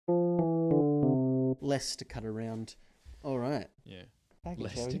less to cut around. All right. Yeah. Thank you,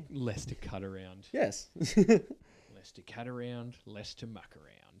 Less Chloe. to cut around. Yes. Less to cut around, less to muck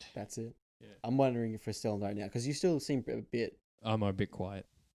around. That's it. Yeah. I'm wondering if we're still on right now because you still seem a bit. I'm a bit quiet.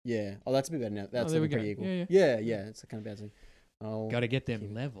 Yeah. Oh, that's a bit better now. That's there we pretty go. equal. Yeah, Yeah, yeah. It's kind of bouncing. Oh, Got to get them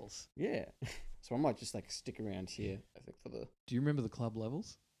keep- levels. yeah. So I might just like stick around here. I think for the. Do you remember the club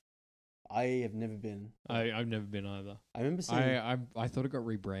levels? I have never been. I've never been either. I remember seeing. I thought it got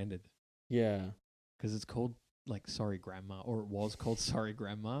rebranded Yeah. because it's called like Sorry Grandma, or it was called Sorry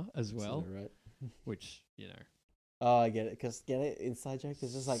Grandma as well, Right. which Oh, I get it. Cause get it inside joke.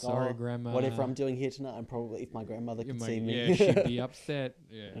 It's just like, Sorry oh, Grandma. whatever I'm doing here tonight, I'm probably if my grandmother could see me. Yeah, she'd be upset.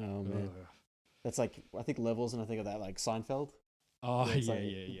 Yeah. Oh, man. Ugh. That's like I think levels, and I think of that like Seinfeld. Oh Yeah, it's yeah, like-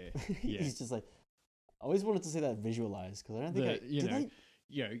 yeah. Yeah. He's just like, I always wanted to see that visualized because I don't think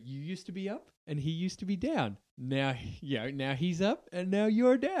You used to be up and he used to be down. Now, now he's up and now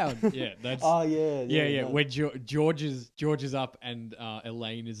you're down. Yeah, that's. Oh yeah, yeah. no. When George is up and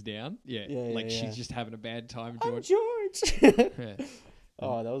Elaine is down. Yeah, Yeah, like yeah. she's just having a bad time. I'm George. George. Yeah.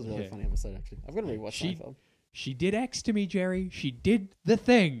 Oh, that was a really funny episode actually. I've got to rewatch Seinfeld. She did X to me, Jerry. She did the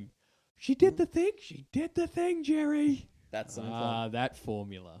thing. She did the thing. She did the thing, Jerry. That's Seinfeld. That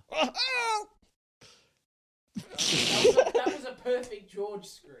formula. That was a perfect George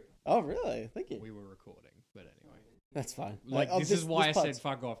scream. Oh really? Thank you. We were recording, but anyway. That's fine. Like oh, this is why I said part's-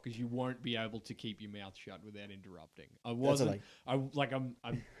 fuck off, because you won't be able to keep your mouth shut without interrupting. I That's wasn't. like, I'm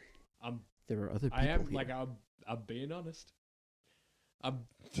there are other people I am here. like I'm being honest.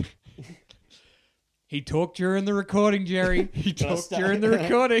 He talked during the recording, Jerry. He Can I talked start? during the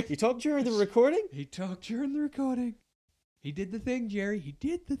recording. You talked during the recording? He talked during the recording. He did the thing, Jerry. He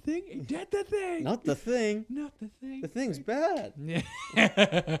did the thing. He did the thing. Not the thing. Not the thing. The thing's bad. Yeah.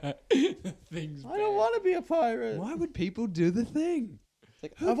 The thing's I don't want to be a pirate. Why would people do the thing? It's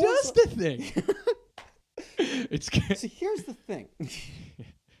like, Who I've does also- the thing? It's So here's the thing.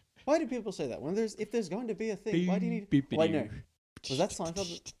 Why do people say that? If there's going to be a thing, why do you need? Wait, no. Was that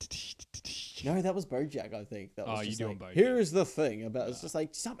Seinfeld? No, that was BoJack. I think that was Oh, just you like, doing BoJack. here's the thing about. It's just like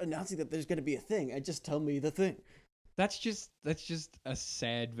stop announcing that there's going to be a thing and just tell me the thing. That's just a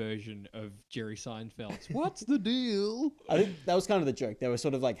sad version of Jerry Seinfeld's. What's the deal? I think that was kind of the joke. They were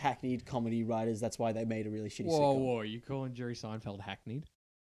sort of like hackneyed comedy writers. That's why they made a really shitty Whoa, sitcom. whoa! You calling Jerry Seinfeld hackneyed?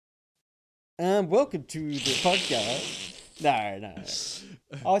 Welcome to the podcast. No.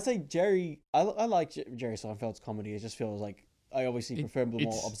 I would say Jerry. I like Jerry Seinfeld's comedy. It just feels like I obviously prefer the more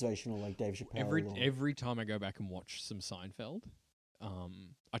it's- observational, like Dave Chappelle. Every time I go back and watch some Seinfeld,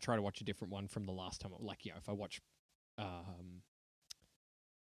 I try to watch a different one from the last time. Like, if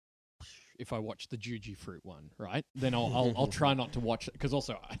I watch, the Juji Fruit one, right? Then I'll try not to watch it, because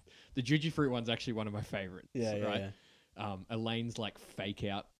also the Juji Fruit one's actually one of my favorites. Yeah. Elaine's like fake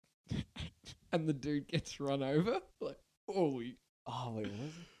out, and the dude gets run over. Like, holy. Oh wait, what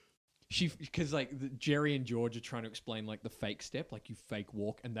was it? Because like Jerry and George are trying to explain like the fake step, like you fake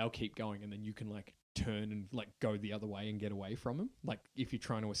walk, and they'll keep going, and then you can like turn and like go the other way and get away from them. Like if you're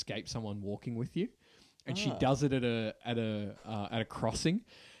trying to escape someone walking with you, and she does it at a crossing,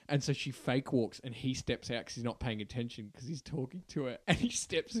 and so she fake walks, and he steps out because he's not paying attention because he's talking to her, and he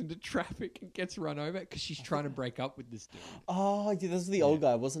steps into traffic and gets run over because she's trying to break up with this dude. Oh, yeah, this is the old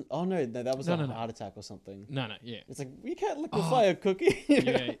guy, wasn't? Oh no, that was No, a no, no. heart attack or something. No, yeah. It's like you can't liquefy a cookie.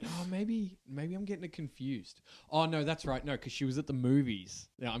 Yeah. Oh, maybe I'm getting it confused. Oh no, that's right. No, because she was at the movies.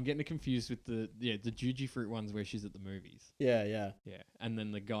 Yeah, I'm getting it confused with the Juji Fruit ones where she's at the movies. yeah. Yeah, and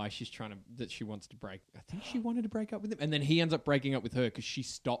then the guy that she wants to break. I think she wanted to break up with him, and then he ends up breaking up with her because she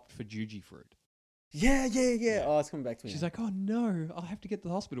stopped for Juji Fruit. Yeah. Oh, it's coming back to me. She's like, "Oh no, I'll have to get to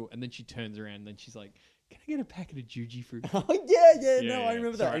the hospital," and then she turns around, and then she's like, "Can I get a packet of Juji Fruit?" oh no, I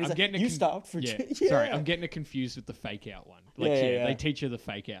remember that. Sorry, And he's I'm like, getting you stopped for yeah. yeah. Sorry, I'm getting it confused with the fake out one. Like, Yeah. they teach her the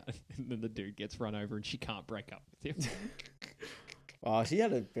fake out, and then the dude gets run over, and she can't break up with him. Oh, she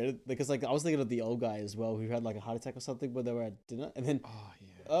had a bit because like I was thinking of the old guy as well who had like a heart attack or something when they were at dinner, and then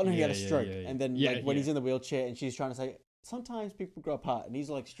Oh no, he had a Yeah, stroke, yeah. and then like when he's in the wheelchair and she's trying to say sometimes people grow apart, and he's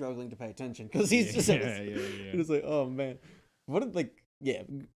like struggling to pay attention because he's just It's like, oh man, what did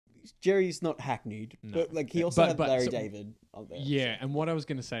Jerry's not hackneyed, No. but like he also had Larry so- David on there. Yeah, and what I was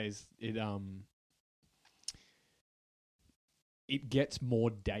going to say is it gets more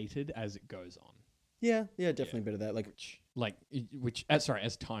dated as it goes on. Yeah, definitely a bit of that. Like,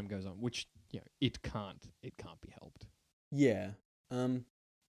 As time goes on, which it can't be helped. yeah,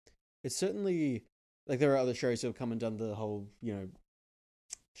 it's certainly like there are other shows who have come and done the whole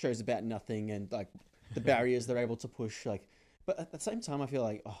shows about nothing and like the barriers they're able to push. Like, but at the same time, I feel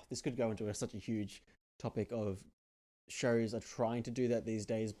like this could go into such a huge topic of shows are trying to do that these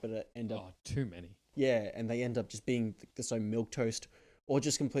days, but end up Too many. and they end up just being so milquetoast, or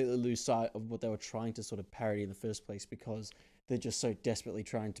just completely lose sight of what they were trying to sort of parody in the first place because they're just so desperately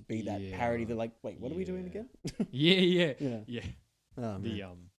trying to be that parody. They're like, wait, what are we doing again? Yeah. Oh, man. The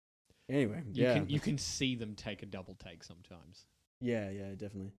Anyway, you can see them take a double take sometimes. Yeah,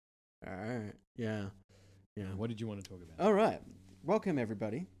 definitely. All right, yeah. What did you want to talk about? All right, welcome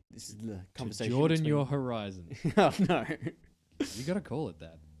everybody. This is the conversation. Jordan between... your horizon. Oh no, you got to call it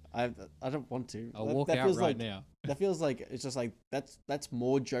that. I don't want to. I'll walk out right now. That feels like it's just like that's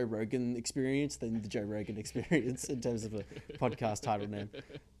more Joe Rogan experience than the Joe Rogan experience in terms of a podcast title name.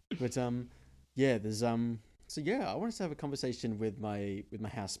 But there's so I wanted to have a conversation with my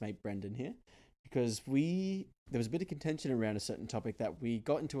housemate Brendan here, because there was a bit of contention around a certain topic that we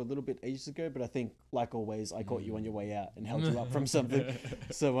got into a little bit ages ago, but I think, like always, I caught you on your way out and held you up from something.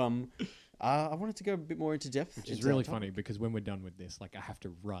 So I wanted to go a bit more into depth. Which is really funny because when we're done with this, like I have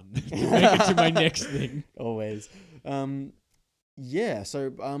to run to make it to my next thing. Always. So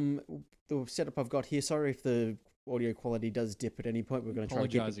the setup I've got here, sorry if the audio quality does dip at any point. We're going to try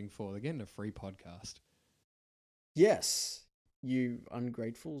apologizing for. They're getting a free podcast. Yes. You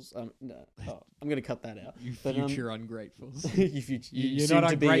ungratefuls. No. Oh, I'm going to cut that out. You future ungratefuls. You're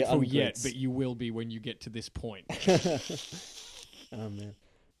not ungrateful yet, but you will be when you get to this point. Oh, man.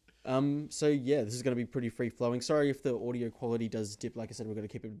 So this is going to be pretty free flowing. Sorry if the audio quality does dip. Like I said, we're going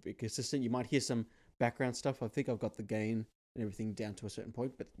to keep it a bit consistent. You might hear some background stuff. I think I've got the gain and everything down to a certain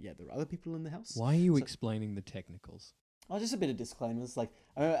point, but there are other people in the house. Why are you explaining the technicals? Oh, just a bit of disclaimers. Like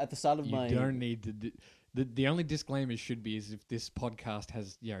at the start of you don't need to. The only disclaimers should be is if this podcast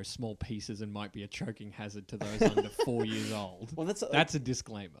has small pieces and might be a choking hazard to those under 4 years old. Well, that's a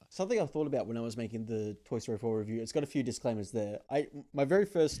disclaimer. Something I thought about when I was making the Toy Story 4 review. It's got a few disclaimers there. My very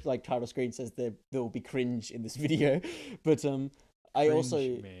first title screen says there will be cringe in this video, but I also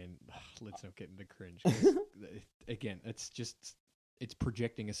let's not get into cringe. Again, it's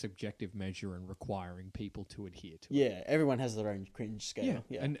projecting a subjective measure and requiring people to adhere to it. Yeah, everyone has their own cringe scale.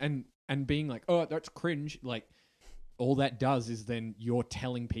 Yeah. And being like, oh, that's cringe, like all that does is then you're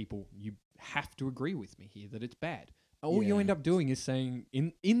telling people you have to agree with me here that it's bad. All you end up doing is saying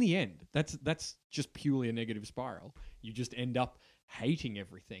in the end, that's just purely a negative spiral. You just end up hating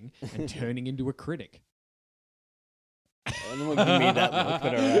everything and turning into a critic. I don't know what give me that look,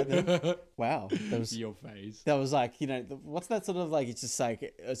 but alright then. Wow. That was your face. That was like, what's that sort of like, it's just like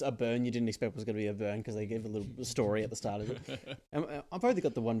it's a burn you didn't expect was going to be a burn because they gave a little story at the start of it. I've only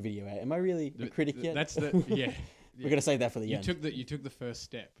got the one video out. Am I really a critic yet? That's the, yeah. We're going to save that for the end. You took the first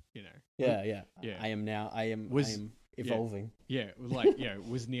step, Yeah. I am evolving.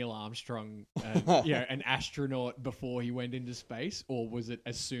 Was Neil Armstrong, an astronaut before he went into space, or was it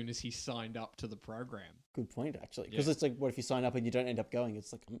as soon as he signed up to the program? Good point, actually. Because it's like, what if you sign up and you don't end up going?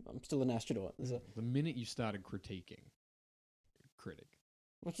 It's like, I'm still an astronaut. The minute you started critiquing, critic.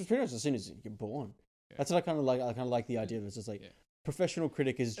 Which is pretty much as soon as you're born. Yeah. That's what I kind of like. I kind of like the idea that it's just like, professional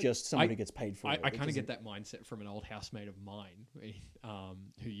critic is just somebody who gets paid for it. I kind of get that mindset from an old housemate of mine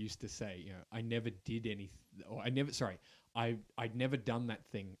who used to say, I never did anything, or I'd never done that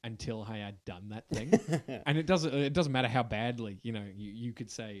thing until I had done that thing. And it doesn't matter how badly, you could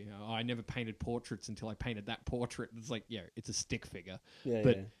say, I never painted portraits until I painted that portrait. It's like, it's a stick figure,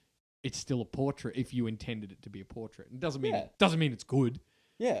 but it's still a portrait if you intended it to be a portrait. It doesn't mean it's good.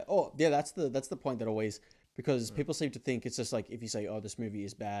 Yeah. Oh, yeah. That's the point that always, because people seem to think it's just like, if you say, oh, this movie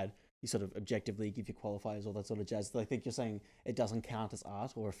is bad, you sort of objectively give your qualifiers, all that sort of jazz. They think you're saying it doesn't count as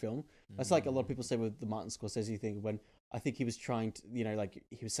art or a film. That's like a lot of people say with the Martin Scorsese thing, when I think he was trying to, like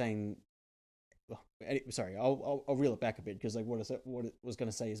he was saying, sorry, I'll reel it back a bit, because like what it was going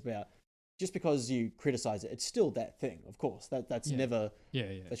to say is about, just because you criticize it, it's still that thing, of course. That's never,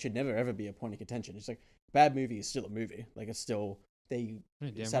 that should never ever be a point of contention. It's like, bad movie is still a movie. Like, it's still, they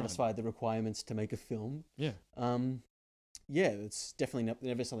satisfy the requirements to make a film. Yeah. It's definitely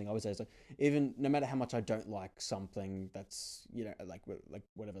never something I would say. It's like, even no matter how much I don't like something, that's like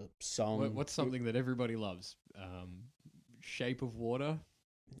whatever song. What's something that everybody loves? Shape of Water.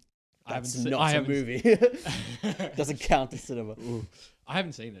 That's not a movie. Doesn't count as cinema. Ooh. I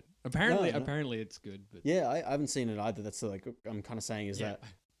haven't seen it. Apparently it's good. But yeah, I haven't seen it either. That's like I'm kind of saying is that.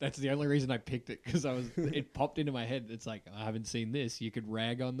 That's the only reason I picked it, because it popped into my head. It's like, I haven't seen this. You could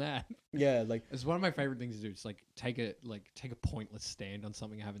rag on that. Yeah, like it's one of my favorite things to do. It's like take a pointless stand on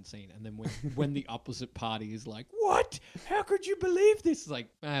something I haven't seen, and then when the opposite party is like, "What? How could you believe this?" Like,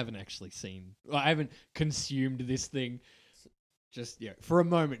 I haven't actually seen. I haven't consumed this thing. Just for a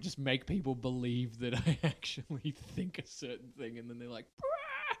moment, just make people believe that I actually think a certain thing, and then they're like,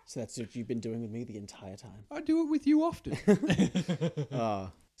 "Brah!" So that's what you've been doing with me the entire time. I do it with you often.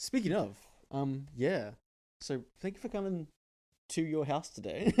 Speaking of, Yeah. So thank you for coming to your house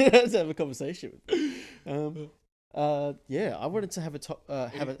today to have a conversation. Yeah, I wanted to have a topic.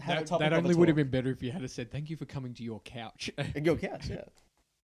 That only would have been better if you had said, "Thank you for coming to your couch." Your couch, yeah.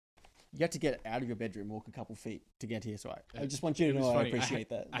 You have to get out of your bedroom, walk a couple feet to get here. So I just want you to know I appreciate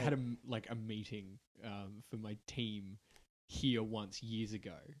that. I had a meeting for my team here once years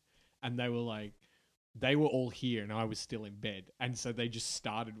ago, and they were all here and I was still in bed, and so they just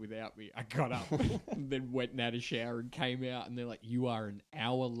started without me. I got up and then went and had a shower and came out, and they're like, "You are an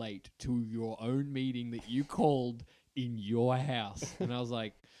hour late to your own meeting that you called in your house." And I was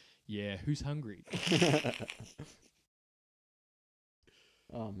like, "Yeah, who's hungry?"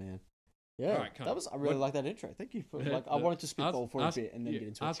 Oh man. Yeah, All right, that was. I really like that intro. Thank you for I wanted to spitball for a bit and then get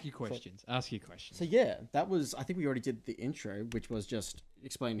into it. Ask your questions. Ask your questions. So yeah, that was. I think we already did the intro, which was just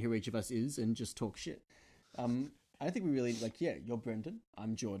explain who each of us is and just talk shit. I think we really yeah. You're Brendan.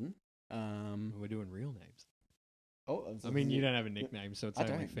 I'm Jordan. We're doing real names. Oh, I mean, you don't have a nickname, so it's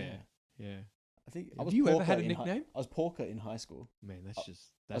only fair. Yeah. I think. Have you ever had a nickname? I was Porker in high school. Man, that's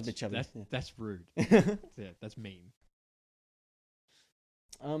I was a bit chubby. That's rude. Yeah, that's mean.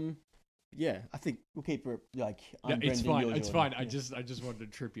 Yeah, I think we'll keep it like. It's fine. It's fine. Yeah. I just wanted to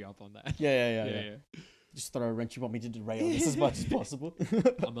trip you up on that. Yeah. Just throw a wrench. You want me to derail this as much as possible?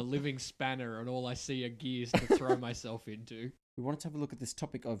 I'm a living spanner, and all I see are gears to throw myself into. We wanted to have a look at this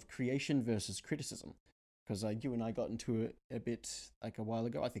topic of creation versus criticism, because you and I got into it a bit like a while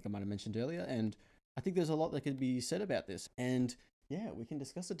ago. I think I might have mentioned earlier, and I think there's a lot that could be said about this. And yeah, we can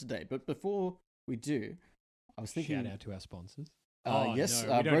discuss it today. But before we do, I was thinking. Shout out to our sponsors. Yes,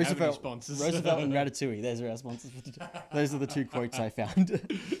 no, Roosevelt and Ratatouille. Those are our sponsors. Those are the two quotes I found.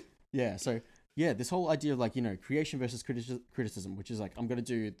 Yeah, so yeah, this whole idea of creation versus criticism, which is I'm going to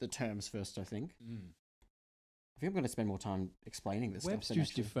do the terms first. I think I'm going to spend more time explaining this. Webster's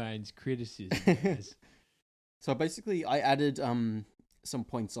defines criticism as. So basically, I added some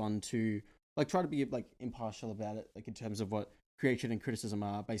points on to try to be impartial about it, in terms of what creation and criticism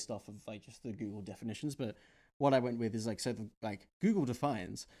are based off of just the Google definitions, but. What I went with is Google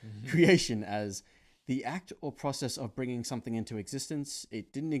defines creation as the act or process of bringing something into existence.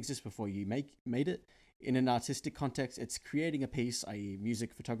 It didn't exist before you made it. In an artistic context, it's creating a piece, i.e.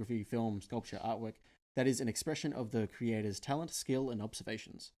 music, photography, film, sculpture, artwork, that is an expression of the creator's talent, skill, and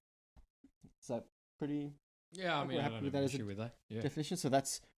observations. Is that pretty... Yeah, I mean, I don't have an issue with that. Yeah. Definition. So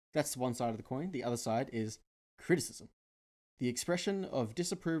that's one side of the coin. The other side is criticism. The expression of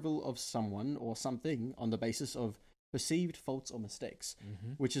disapproval of someone or something on the basis of perceived faults or mistakes,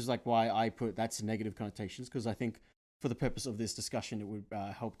 which is why I put that's negative connotations, because I think for the purpose of this discussion, it would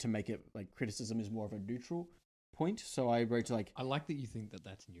help to make it criticism is more of a neutral point. So I wrote I like that you think that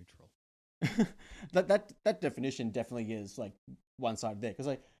that's neutral. that definition definitely is one side there,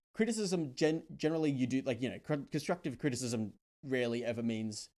 because criticism generally you do constructive criticism rarely ever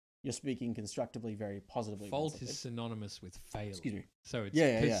means you're speaking constructively, very positively. Fault is synonymous with failing. Excuse me. So it's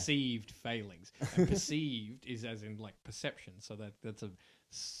perceived failings. And perceived is as in perception. So that's a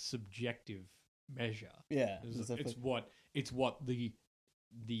subjective measure. Yeah. It's what the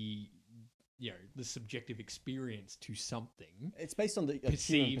subjective experience to something. It's based on the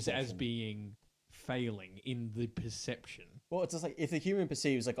perceives as being failing in the perception. Well, it's just if the human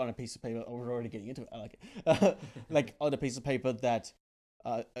perceives on a piece of paper. Oh, we're already getting into it. I like it. On a piece of paper that.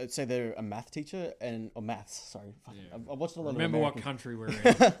 Say they're a math teacher or maths. Sorry, I've watched a lot. Remember of what country we're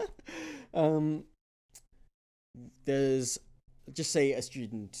in. There's just say a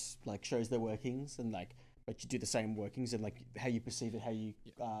student shows their workings and but you do the same workings and how you perceive it, how you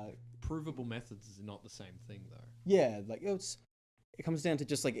provable methods is not the same thing though. Yeah, it comes down to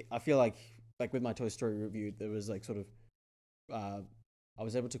just I feel like with my Toy Story review, there was I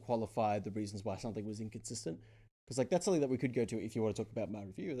was able to qualify the reasons why something was inconsistent. Because that's something that we could go to if you want to talk about my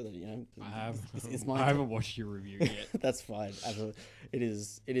review. I haven't watched your review yet. That's fine. It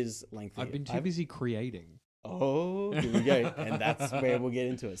is lengthy. I've been too busy creating. Oh, here we go. And that's where we'll get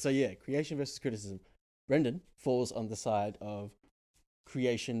into it. So yeah, creation versus criticism. Brendan falls on the side of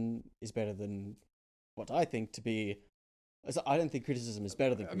creation is better than what I think to be. I don't think criticism is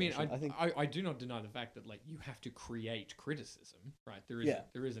better than creation. I mean, I do not deny the fact that you have to create criticism, right? There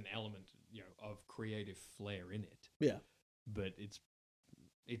is an element of creative flair in it. Yeah, but it's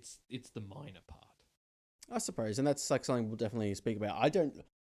the minor part, I suppose, and that's something we'll definitely speak about. I don't.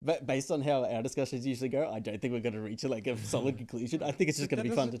 But based on how our discussions usually go, I don't think we're going to reach a solid conclusion. I think it's just going to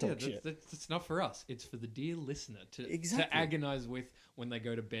be fun to talk shit. It's not for us. It's for the dear listener to agonize with when they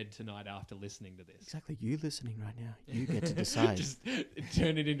go to bed tonight after listening to this. Exactly. You listening right now. You get to decide. Just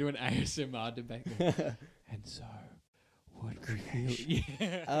turn it into an ASMR debate. And so, What creation?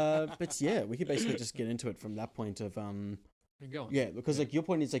 But yeah, we could basically just get into it from that point of Go on. yeah, because like your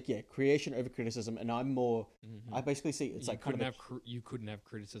point is like creation over criticism, and I'm more. Mhm. I basically see it's you like kind couldn't of have you couldn't have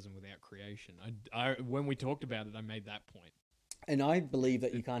criticism without creation. I when we talked about it, I made that point. and I believe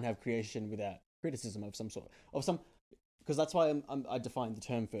that you can't have creation without criticism of some sort of some, because that's why I define the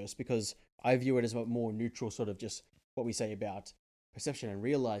term first, because I view it as a more neutral sort of just what we say about perception and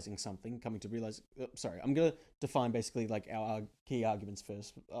realizing something, coming to realize. Sorry, I'm gonna define basically like our key arguments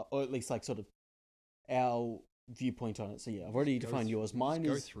first, or at least like sort of our viewpoint on it. So yeah, I've already defined yours. Mine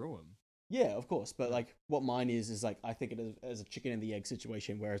go is through them. yeah, of course, but like what mine is like I think it as a chicken and the egg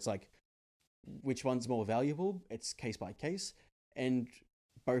situation where it's like which one's more valuable. It's case by case, and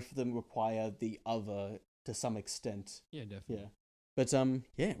both of them require the other to some extent. Yeah, definitely. Yeah. But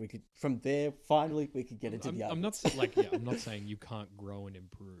yeah, we could from there finally we could get into the arguments. I'm not saying you can't grow and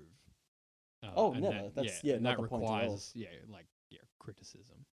improve. Oh, and never. That's and not that the point at all. requires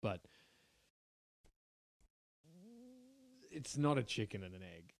criticism, but it's not a chicken and an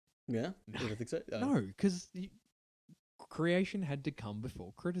egg. Yeah, you don't think so? No, because creation had to come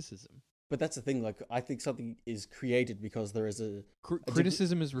before criticism. But that's the thing. Like, I think something is created because there is a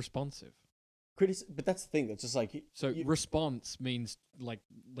Criticism is responsive. But that's the thing. It's just like response means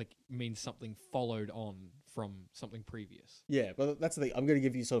means something followed on from something previous. Yeah, but that's the thing. I'm going to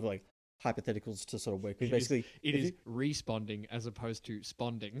give you sort of like hypotheticals to sort of work. Basically, it is responding as opposed to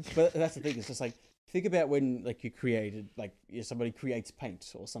sponding. But that's the thing. It's just like think about when like you created like somebody creates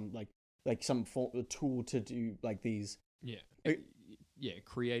paint or some like some form of tool to do like these. Yeah,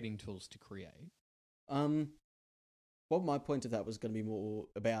 creating tools to create. What my point of that was going to be more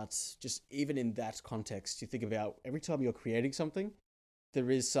about just even in that context, you think about every time you're creating something, there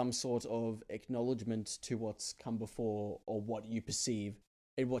is some sort of acknowledgement to what's come before or what you perceive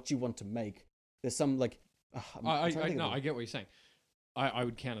and what you want to make. There's some like I get what you're saying. I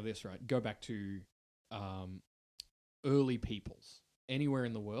would counter this, right? Go back to early peoples anywhere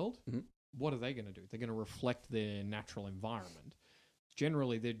in the world. Mm-hmm. What are they going to do? They're going to reflect their natural environment.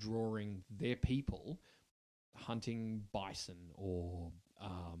 Generally, they're drawing their people hunting bison or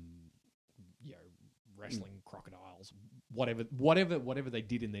wrestling crocodiles, whatever they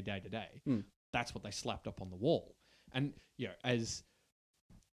did in their day to day. That's what they slapped up on the wall. And as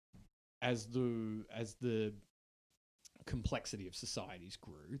the complexity of societies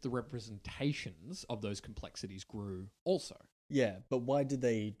grew, the representations of those complexities grew also. Yeah, but why did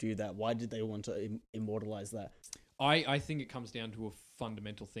they do that? Why did they want to immortalize that? I think it comes down to a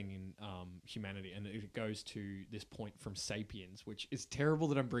fundamental thing in humanity, and it goes to this point from Sapiens, which is terrible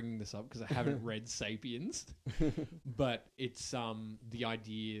that I'm bringing this up because I haven't read Sapiens, but it's the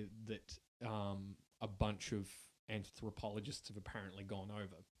idea that a bunch of anthropologists have apparently gone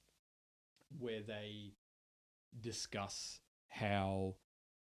over, where they discuss how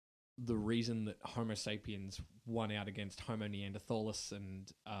the reason that Homo sapiens won out against Homo neanderthalis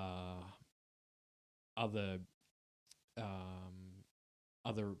and other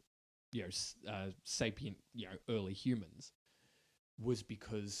sapient early humans was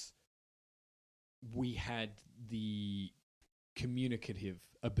because we had the communicative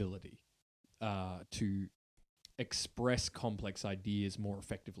ability to express complex ideas more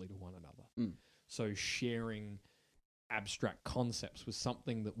effectively to one another. So sharing abstract concepts was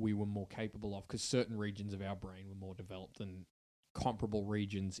something that we were more capable of because certain regions of our brain were more developed than comparable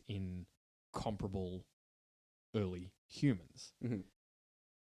regions in comparable early humans. Mm-hmm.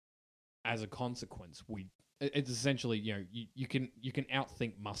 As a consequence, it's essentially you can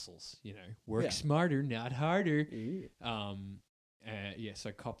outthink muscles. Work smarter, not harder. Yeah.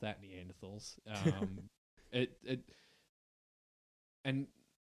 So cop that, Neanderthals.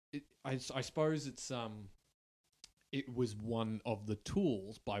 I suppose it was one of the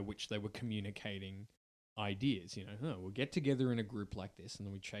tools by which they were communicating ideas. We'll get together in a group like this, and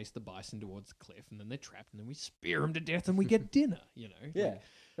then we chase the bison towards the cliff, and then they're trapped, and then we spear them to death, and we get dinner. Yeah,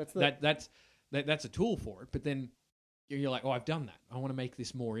 that's a tool for it. But then you're like, oh, I've done that. I want to make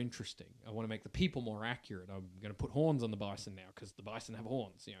this more interesting. I want to make the people more accurate. I'm going to put horns on the bison now because the bison have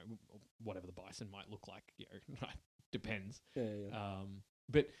horns. Whatever the bison might look like. Depends. Yeah.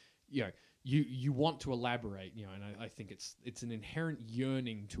 But you want to elaborate. And I think it's an inherent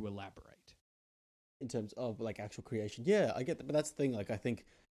yearning to elaborate. In terms of like actual creation, yeah, I get that, but that's the thing. Like, I think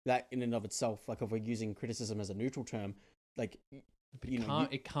that in and of itself, like if we're using criticism as a neutral term, like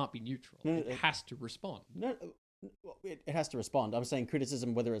it can't be neutral. It has to respond. No, it has to respond. I'm saying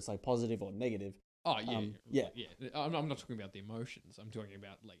criticism, whether it's like positive or negative. Oh yeah. I'm not talking about the emotions. I'm talking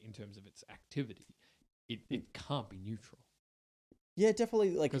about like in terms of its activity. It can't be neutral. Yeah,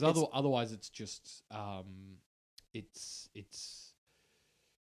 definitely. Like because otherwise, it's just I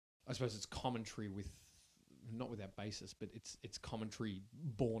suppose it's commentary with not without basis, but it's commentary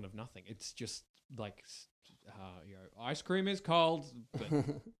born of nothing. It's just like ice cream is cold,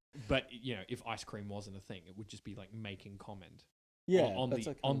 but if ice cream wasn't a thing, it would just be like making comment on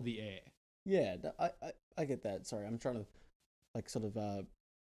the air. Yeah, I get that. Sorry, I'm trying to like sort of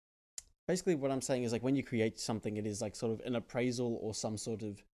basically what I'm saying is like when you create something, it is like sort of an appraisal or some sort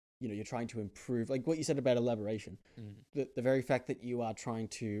of you're trying to improve, like what you said about elaboration. The very fact that you are trying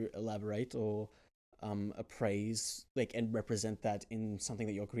to elaborate or appraise like and represent that in something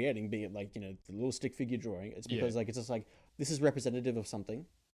that you're creating, be it like the little stick figure drawing, it's because like it's just like this is representative of something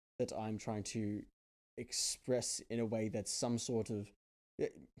that I'm trying to express in a way that's some sort of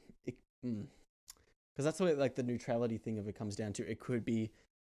because that's what like the neutrality thing of it comes down to. It could be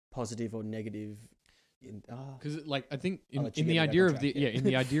positive or negative. Because like I think in the idea of in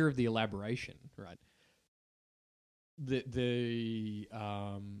the idea of the elaboration, right?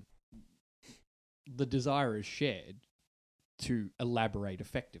 The desire is shared to elaborate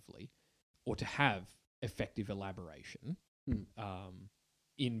effectively, or to have effective elaboration,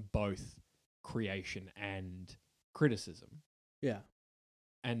 in both creation and criticism. Yeah.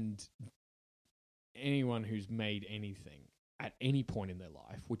 And anyone who's made anything at any point in their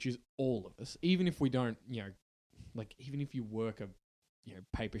life, which is all of us, even if we don't, even if you work a,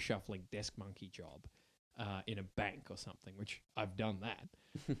 paper shuffling desk monkey job in a bank or something, which I've done that,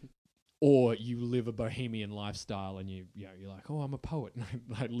 or you live a bohemian lifestyle and you're like, oh, I'm a poet and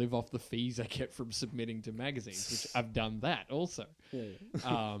I live off the fees I get from submitting to magazines, which I've done that also.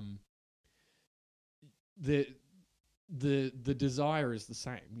 Yeah. The desire is the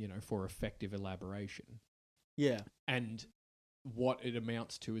same, for effective elaboration. Yeah. And what it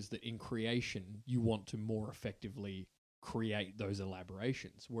amounts to is that in creation, you want to more effectively create those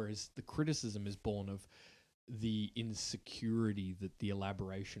elaborations, whereas the criticism is born of the insecurity that the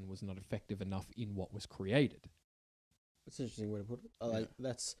elaboration was not effective enough in what was created. That's an interesting way to put it.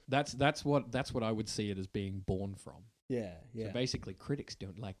 That's what I would see it as being born from. Yeah, yeah. So basically, critics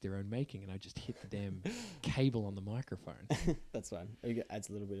don't like their own making, and I just hit the damn cable on the microphone. That's fine. It adds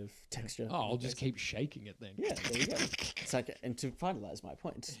a little bit of texture. Oh, I'll just keep shaking it then. Yeah, there you go. It's like, and to finalize my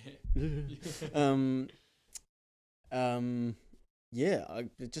point, yeah, I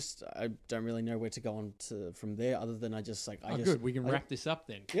don't really know where to go on from there, other than good. We can wrap this up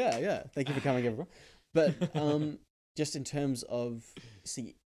then. Yeah, yeah. Thank you for coming, everyone. But just in terms of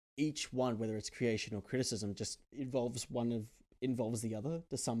each one, whether it's creation or criticism, just involves the other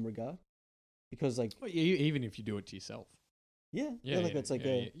to some regard, because even if you do it to yourself. Yeah, That's what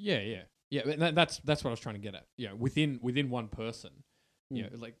I was trying to get at. Yeah, within one person.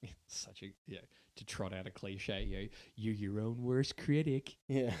 Such a to trot out a cliche. You're your own worst critic.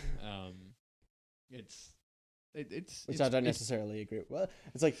 Yeah. It's which I don't necessarily agree with. Well,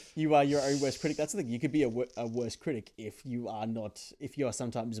 it's like you are your own worst critic. That's the thing. You could be a worst critic if you are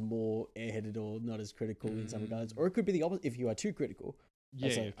sometimes more airheaded or not as critical in some regards, or it could be the opposite if you are too critical.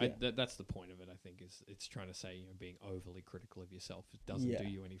 That's the point of it. I think is it's trying to say being overly critical of yourself doesn't do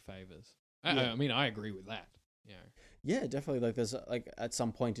you any favors. I mean, I agree with that. Yeah. Yeah, definitely. Like there's at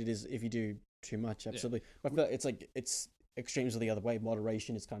some point it is if you do too much, absolutely. Yeah. I feel like it's extremes are the other way.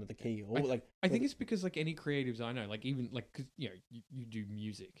 Moderation is kind of the key. Or I think it's because even creatives I know, even cause, you do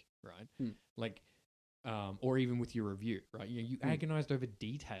music, right? Or even with your review, right? You agonized over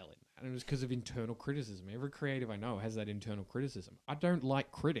detail in that, and it was because of internal criticism. Every creative I know has that internal criticism. I don't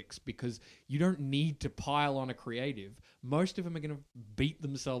like critics because you don't need to pile on a creative. Most of them are going to beat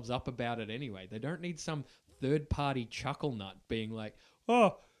themselves up about it anyway. They don't need some third-party chuckle nut being like,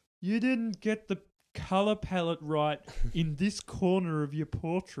 oh, you didn't get the color palette right in this corner of your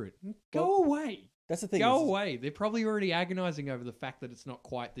portrait. Go away. That's the thing. Go away. They're probably already agonizing over the fact that it's not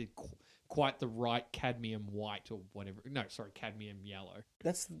quite the right cadmium white or whatever. No, sorry, cadmium yellow.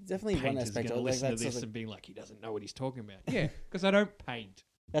 That's definitely one aspect. Listen to this and being like, he doesn't know what he's talking about. Yeah, because I don't paint.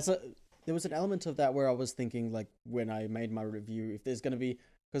 There was an element of that where I was thinking, when I made my review, if there's going to be,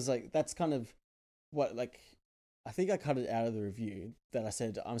 because that's kind of what I think I cut it out of the review that I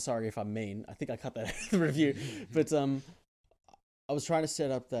said, I'm sorry if I'm mean. I think I cut that out of the review. But I was trying to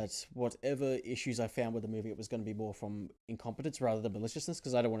set up that whatever issues I found with the movie, it was going to be more from incompetence rather than maliciousness,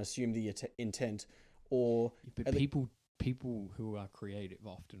 because I don't want to assume the intent or... But people who are creative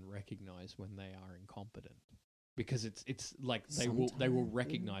often recognize when they are incompetent, because it's like they will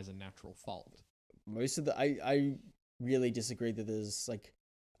recognize a natural fault. Most of I really disagree that there's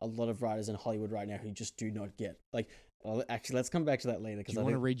a lot of writers in Hollywood right now who just do not get actually, let's come back to that later. Do you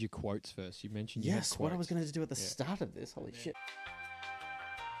want to read your quotes first? You mentioned yes, what I was going to do at the start of this. Holy shit!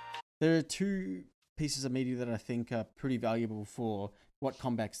 There are two pieces of media that I think are pretty valuable for what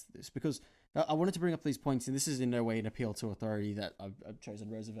combats this, because I wanted to bring up these points, and this is in no way an appeal to authority that I've chosen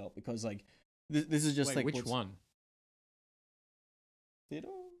Roosevelt, because like this is just Wait, like which one?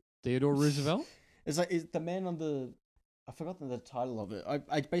 Theodore Roosevelt? It's like the man on the. I've forgotten the title of it.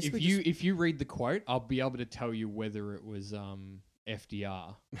 I basically If you read the quote, I'll be able to tell you whether it was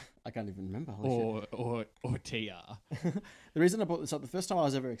FDR I can't even remember. Holy or TR. shit. The reason I brought this up, the first time I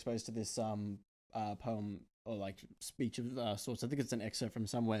was ever exposed to this poem or like speech of sorts, I think it's an excerpt from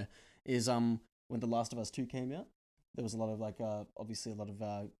somewhere, is when The Last of Us 2 came out. There was a lot of like obviously a lot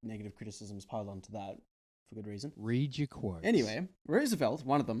of negative criticisms piled onto that for good reason. Read your quotes. Anyway, Roosevelt,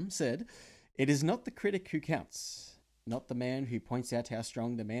 one of them, said, "It is not the critic who counts, not the man who points out how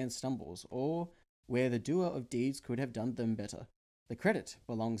strong the man stumbles, or where the doer of deeds could have done them better. The credit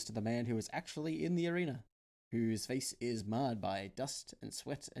belongs to the man who is actually in the arena, whose face is marred by dust and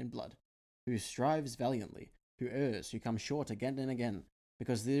sweat and blood, who strives valiantly, who errs, who comes short again and again,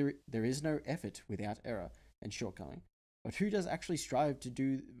 because there is no effort without error and shortcoming. But who does actually strive to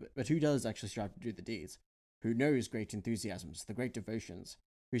do the deeds? Who knows great enthusiasms, the great devotions,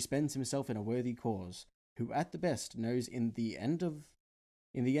 who spends himself in a worthy cause, who at the best knows in the end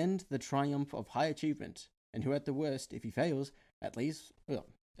the triumph of high achievement, and who at the worst, if he fails, at least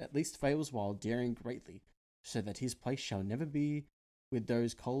fails while daring greatly, so that his place shall never be with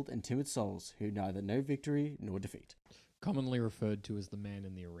those cold and timid souls who neither know victory nor defeat." Commonly referred to as the man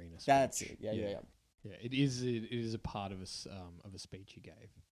in the arena speech. That's it. Yeah. Yeah, it is a part of a speech he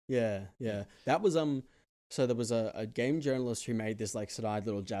gave. Yeah. That was so there was a game journalist who made this like snide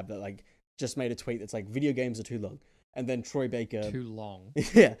little jab that like just made a tweet that's like, video games are too long. And then Troy Baker, Too long.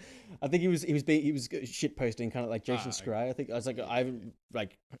 yeah, I think he was shit posting kind of like Jason Schreier. I think I was like, I haven't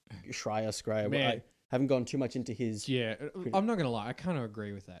like Schreier. Man. I haven't gone too much into his. Yeah, I'm not gonna lie. I kind of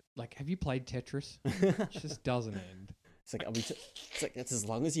agree with that. Like, have you played Tetris? It just doesn't end. It's like, it's like that's as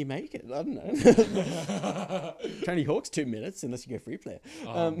long as you make it. I don't know. Tony Hawk's 2 minutes unless you go free player.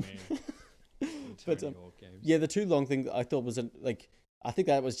 Oh man. But Tony Hawk games. yeah, the too long thing I thought was I think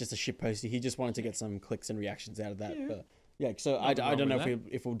that was just a shit post. He just wanted to get some clicks and reactions out of that. Yeah. But yeah, so I Nothing wrong don't know with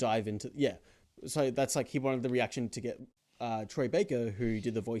if we'll dive into So that's like he wanted the reaction to get Troy Baker, who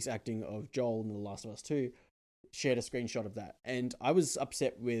did the voice acting of Joel in The Last of Us 2, shared a screenshot of that, and I was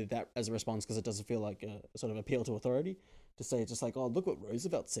upset with that as a response because it doesn't feel like a sort of appeal to authority to say it's just like, oh, look what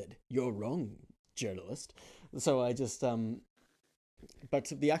Roosevelt said. You're wrong, journalist. So I just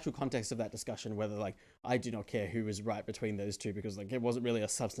but the actual context of that discussion, whether like I do not care who was right between those two, because like it wasn't really a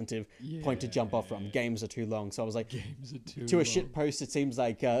substantive point to jump off from. Games are too long, so I was like, games are too to long. a shit post. It seems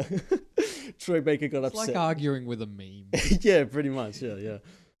like Troy Baker got It's upset. like arguing with a meme. Yeah, pretty much. Yeah.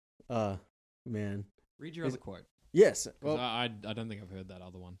 Man. Read your other quote. Yes. 'Cause Well, I don't think I've heard that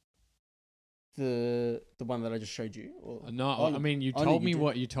other one. the one that I just showed you. Or, No, oh, I mean you oh, no, told you me did.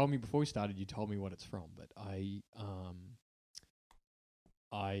 what you told me before we started. You told me what it's from, but I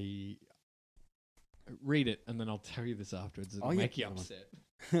read it and then I'll tell you this afterwards. It'll make you upset.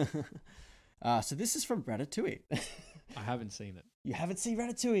 So this is from Ratatouille. I haven't seen it. You haven't seen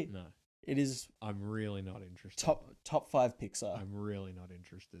Ratatouille? No, It is I'm really not interested. top 5 Pixar. I'm really not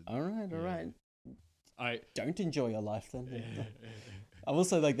interested. All right. I Don't enjoy your life then. I will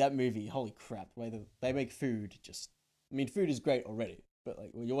say, like, that movie, holy crap, the way they make food, food is great already, but like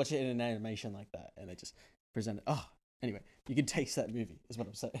when you watch it in an animation like that and they just present it, anyway, you can taste that movie is what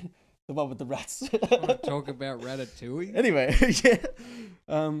I'm saying. The one with the rats. want to talk about Ratatouille. Anyway,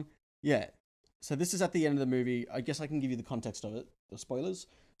 yeah. So this is at the end of the movie. I guess I can give you the context of it. The spoilers.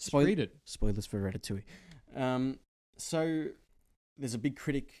 Read it. Spoilers for Ratatouille. So there's a big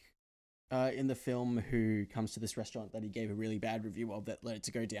critic in the film who comes to this restaurant that he gave a really bad review of that led it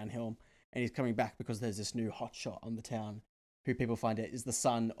to go downhill, and he's coming back because there's this new hotshot on the town who people find out is the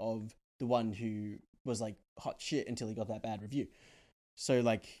son of the one who was like hot shit until he got that bad review. So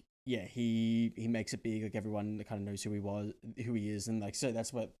like, yeah, he makes it big, like everyone kind of knows who he is, and like, so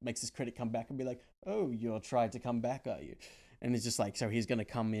that's what makes this critic come back and be like, oh, you're trying to come back, are you? And it's just like, so he's going to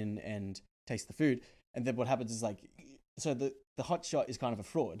come in and taste the food, and then what happens is like, so the hot shot is kind of a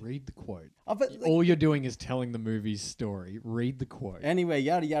fraud. Read the quote. But, like, all you're doing is telling the movie's story. Read the quote. anyway,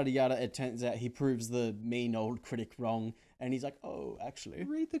 yada yada yada. It turns out he proves the mean old critic wrong, and he's like, "Oh, actually,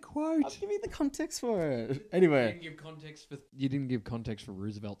 Read the quote. I'll give you the context for it." You Anyway, didn't give context for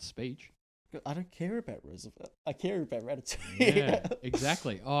Roosevelt's speech. I don't care about Roosevelt. I care about Ratatouille. Yeah,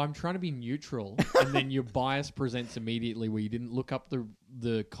 exactly. Oh, I'm trying to be neutral, and then your bias presents immediately where you didn't look up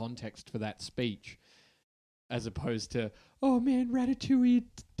the context for that speech, as opposed to, oh man, Ratatouille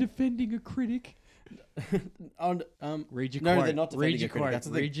defending a critic. Read your no, quote. they're not defending Read your a critic. quote. That's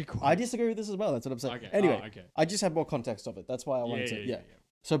the thing. Read your quote. I disagree with this as well. That's what I'm saying. Okay. Anyway, okay. I just have more context of it. That's why I wanted to. Yeah.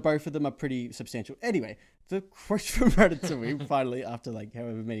 So both of them are pretty substantial. Anyway, the quote from Ratatouille. Finally, after like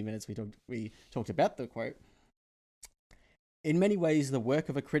however many minutes we talked about the quote. In many ways, the work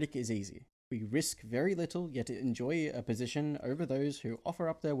of a critic is easy. We risk very little, yet enjoy a position over those who offer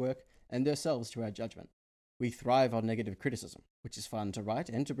up their work and themselves to our judgment. We thrive on negative criticism, which is fun to write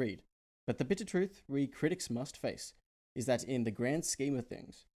and to read. But the bitter truth we critics must face is that in the grand scheme of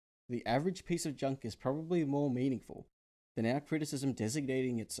things, the average piece of junk is probably more meaningful than our criticism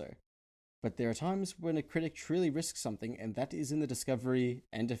designating it so. But there are times when a critic truly risks something, and that is in the discovery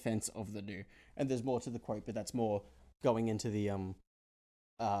and defense of the new. And there's more to the quote, but that's more going into the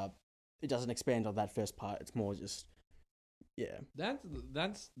it doesn't expand on that first part. It's more just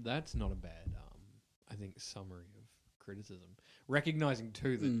That's not a bad I think summary of criticism. Recognizing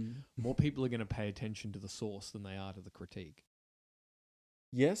too that more people are going to pay attention to the source than they are to the critique.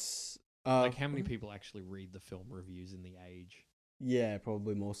 Yes. Like how many people actually read the film reviews in The Age? Yeah,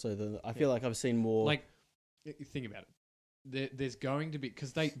 probably more so than I feel like I've seen more. Like, think about it. There's going to be,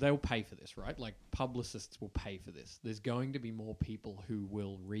 because they'll pay for this, right? Like publicists will pay for this. There's going to be more people who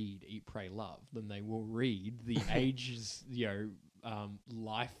will read Eat, Pray, Love than they will read the Age's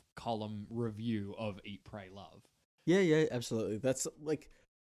life column review of Eat, Pray, Love. Yeah, absolutely. That's like,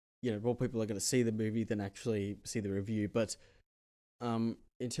 more people are going to see the movie than actually see the review. But in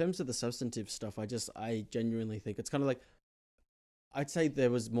terms of the substantive stuff, I genuinely think it's kind of like, I'd say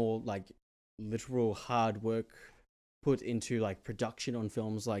there was more like literal hard work put into like production on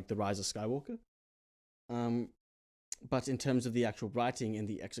films like The Rise of Skywalker. But in terms of the actual writing and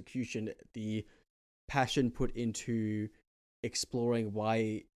the execution, the passion put into exploring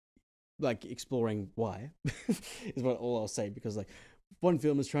why is what all I'll say, because like one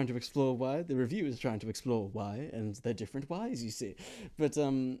film is trying to explore why, the review is trying to explore why, and they're different whys, you see. But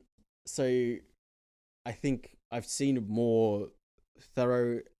so I think I've seen more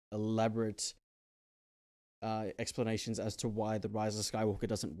thorough, elaborate explanations as to why The Rise of Skywalker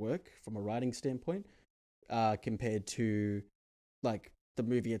doesn't work from a writing standpoint, compared to like the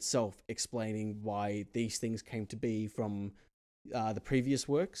movie itself explaining why these things came to be from the previous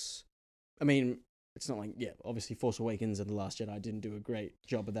works. I mean, it's not like, obviously Force Awakens and The Last Jedi didn't do a great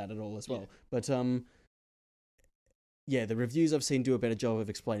job of that at all as well. But the reviews I've seen do a better job of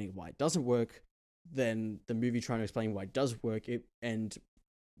explaining why it doesn't work than the movie trying to explain why it does work and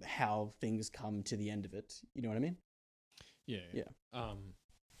how things come to the end of it. You know what I mean? Yeah.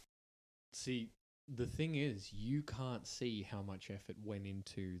 See, the thing is, you can't see how much effort went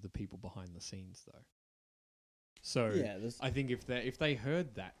into the people behind the scenes, though. So I think if they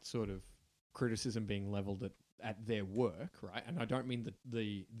heard that sort of criticism being leveled at their work, right? And I don't mean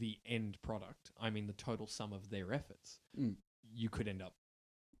the end product. I mean the total sum of their efforts. You could end up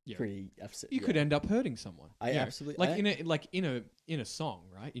pretty upset. You could end up hurting someone. Absolutely in a song,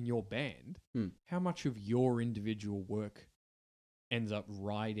 right? In your band, how much of your individual work ends up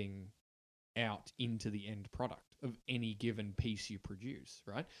riding out into the end product of any given piece you produce,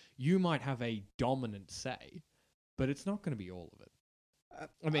 right? You might have a dominant say, but it's not going to be all of it.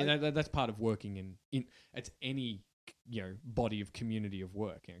 I mean, that's part of working in it's any body of community of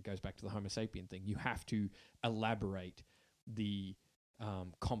work. It goes back to the Homo sapien thing. You have to elaborate the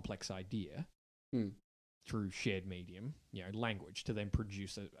complex idea through shared medium, language, to then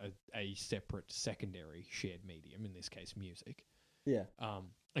produce a separate secondary shared medium, in this case music. Yeah.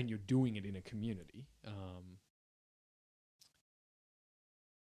 And you're doing it in a community.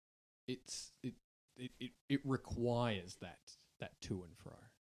 It requires that to and fro.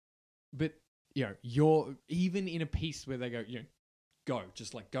 But you're even in a piece where they go, go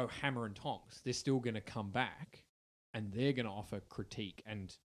hammer and tongs. They're still going to come back, and they're going to offer critique,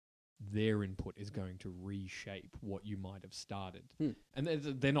 and their input is going to reshape what you might have started. And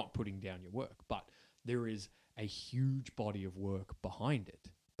they're not putting down your work, but there is a huge body of work behind it.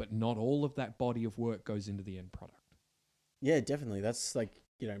 But not all of that body of work goes into the end product. Yeah, definitely. That's like,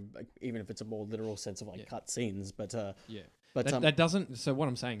 like, even if it's a more literal sense of like cut scenes, but but that doesn't. So what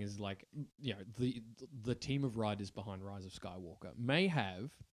I'm saying is, like, the team of writers behind Rise of Skywalker may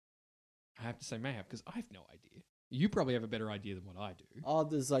have, I have to say may have, because I have no idea. You probably have a better idea than what I do. Oh,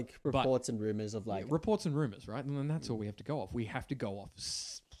 there's like reports and rumors of like reports and rumors, right? And then that's all we have to go off. We have to go off.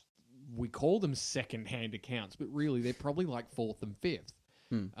 We call them second-hand accounts, but really they're probably like fourth and fifth.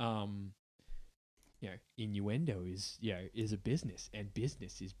 Innuendo is a business, and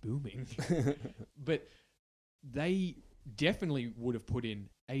business is booming. But they definitely would have put in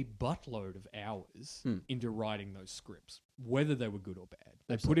a buttload of hours into writing those scripts, whether they were good or bad.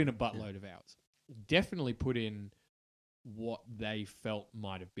 They put in a buttload of hours. definitely put in what they felt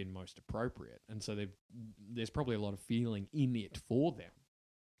might have been most appropriate. And so there's probably a lot of feeling in it for them.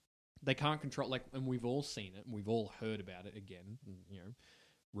 They can't control, like, and we've all seen it, and we've all heard about it again,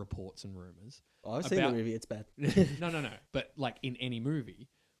 reports and rumors. Oh, I've seen the movie, it's bad. No. But, like, in any movie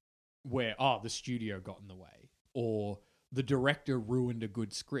where, the studio got in the way, or the director ruined a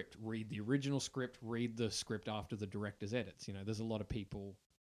good script. Read the original script, read the script after the director's edits. There's a lot of people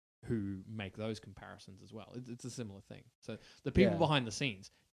who make those comparisons as well. It's a similar thing. So the people behind the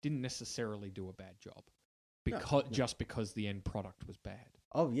scenes didn't necessarily do a bad job just because the end product was bad.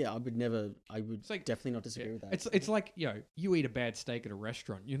 Oh yeah, I would definitely not disagree with that. It's like, you eat a bad steak at a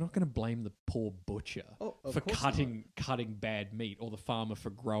restaurant, you're not going to blame the poor butcher for cutting bad meat, or the farmer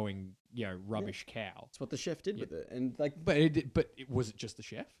for growing, rubbish cow. That's what the chef did with it. And like, was it just the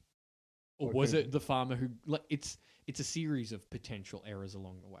chef? Or was it the farmer who, like, it's a series of potential errors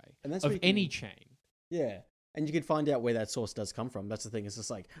along the way, and that's of any chain. Yeah. And you could find out where that source does come from. That's the thing. It's just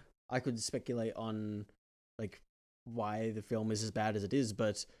like, I could speculate on like why the film is as bad as it is,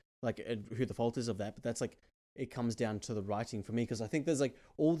 but like who the fault is of that. But that's like, it comes down to the writing for me, because I think there's like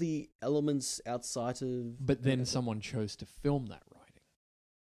all the elements outside of. But then someone chose to film that writing.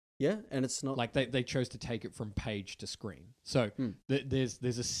 Yeah, and it's not like they chose to take it from page to screen. So there's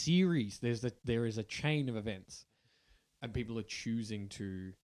a series. There is a chain of events, and people are choosing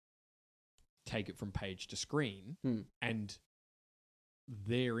to take it from page to screen, and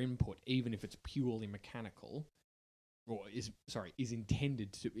their input, even if it's purely mechanical, or is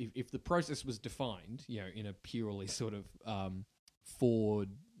intended to. If the process was defined, in a purely sort of Ford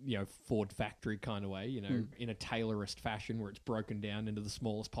factory kind of way, in a Taylorist fashion where it's broken down into the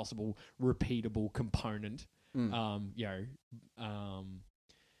smallest possible repeatable component.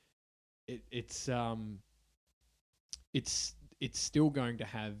 It's still going to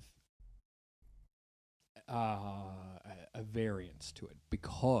have a variance to it,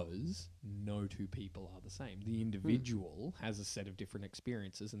 because no two people are the same. The individual has a set of different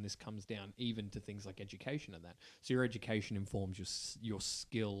experiences, and this comes down even to things like education and that. So your education informs your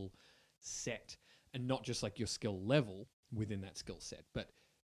skill set, and not just like your skill level within that skill set, but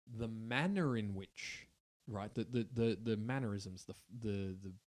the manner in which, right, the mannerisms,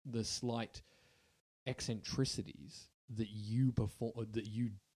 the slight eccentricities that you perform, that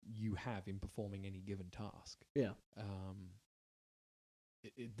you have in performing any given task. Yeah.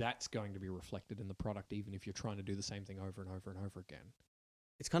 That's going to be reflected in the product, even if you're trying to do the same thing over and over and over again.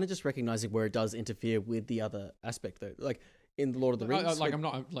 It's kind of just recognizing where it does interfere with the other aspect, though. Like in the Lord of the Rings, I'm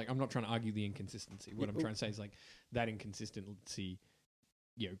not trying to argue the inconsistency. What I'm trying to say is like that inconsistency,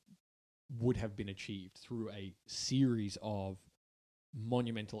 would have been achieved through a series of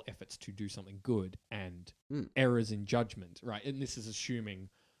monumental efforts to do something good and errors in judgment, right? And this is assuming,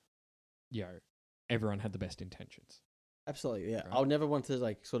 everyone had the best intentions. Absolutely, yeah. Right? I would never want to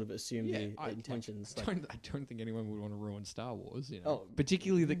like sort of assume the intentions. I don't think anyone would want to ruin Star Wars,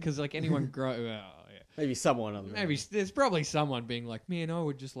 particularly because like anyone maybe someone on the maybe there's probably someone being like, man, I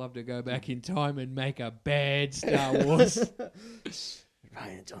would just love to go back in time and make a bad Star Wars.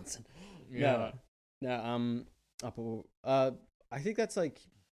 Ryan Johnson. Yeah. No. I think that's like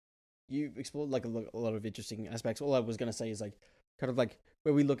you explored like a lot of interesting aspects. All I was gonna say is like kind of like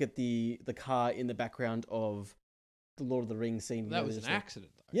where we look at the car in the background of the Lord of the Rings scene. That was an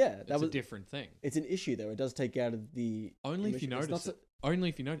accident, though. Yeah, that was a different thing. It's an issue, though. It does take out of the only if you notice it. Only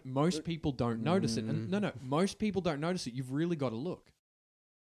if you notice. Most people don't notice it. And no, most people don't notice it. You've really got to look.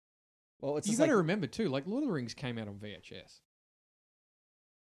 Well, it's you got to remember too. Like Lord of the Rings came out on VHS.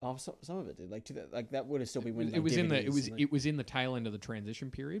 Oh, some of it did. Like that would have still been when it was in the tail end of the transition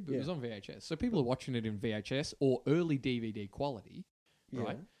period, but it was on VHS. So people are watching it in VHS or early DVD quality,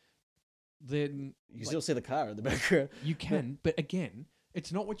 right? Then you still see the car in the background. You can, but again,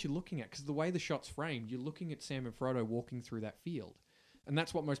 it's not what you're looking at, because the way the shot's framed, you're looking at Sam and Frodo walking through that field, and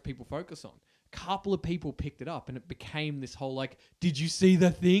that's what most people focus on. A couple of people picked it up, and it became this whole like, "Did you see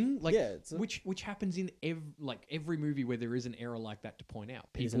the thing?" Like, which happens in every movie where there is an error like that to point out.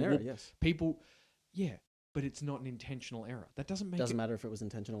 It's an error, yes. People, but it's not an intentional error. That doesn't matter if it was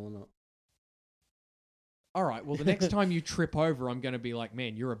intentional or not. All right, well, the next time you trip over, I'm going to be like,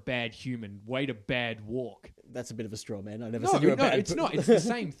 man, you're a bad human. Wait a bad walk. That's a bit of a straw man. I never said you're a bad it's not. It's the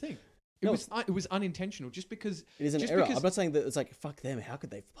same thing. It was unintentional, just because... It is an error. I'm not saying that it's like, fuck them. How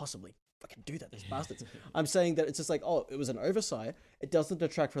could they possibly fucking do that, those bastards? I'm saying that it's just like, oh, it was an oversight. It doesn't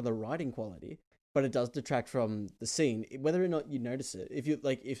detract from the writing quality, but it does detract from the scene, whether or not you notice it.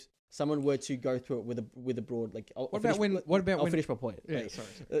 If someone were to go through it with a broad... like, I'll finish my point. Yeah,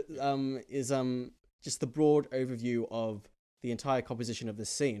 sorry. Just the broad overview of the entire composition of the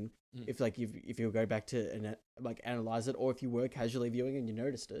scene, Mm. if you go back to and like analyze it, or if you were casually viewing and you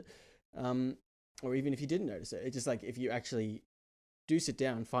noticed it, or even if you didn't notice it, it's just like if you actually do sit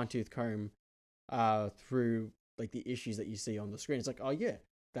down, fine tooth comb through like the issues that you see on the screen, it's like, oh yeah,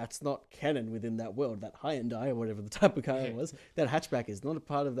 that's not canon within that world. That Hyundai or whatever the type of car it was, that hatchback is not a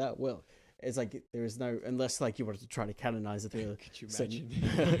part of that world. It's like there is no, unless like you wanted to try to canonize it through. Could you imagine?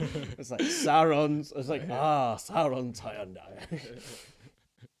 It's like Sauron's. It's like Sauron's Hyundai.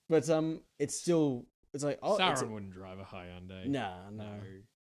 But it's still, it's like, oh, Sauron wouldn't drive a Hyundai. Nah, no.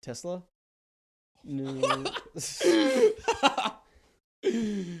 Tesla. No.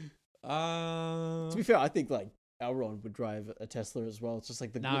 To be fair, I think like Elrond would drive a Tesla as well. It's just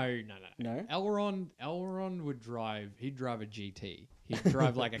like the No. Elrond would drive. He'd drive a GT. He'd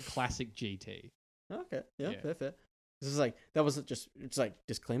drive like a classic GT. Okay, yeah. Fair. This is like, that wasn't just, it's like,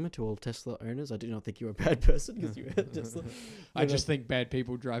 disclaimer to all Tesla owners. I do not think you're a bad person because you had Tesla. I just think bad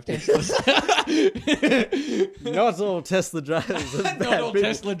people drive Teslas. Not all Tesla drivers are bad Not all people,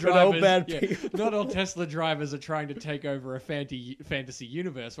 Tesla but all drivers. bad Yeah, people. not all Tesla drivers are trying to take over a fantasy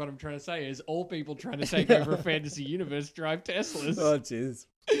universe. What I'm trying to say is all people trying to take over a fantasy universe drive Teslas. Oh, jeez.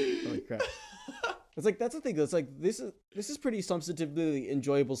 Holy crap. It's like, that's the thing. It's like, this is pretty substantively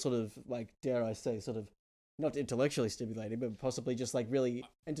enjoyable, sort of like, dare I say, sort of, not intellectually stimulating, but possibly just like really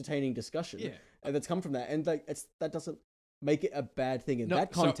entertaining discussion. Yeah. And that's come from that. And like, that doesn't make it a bad thing in No,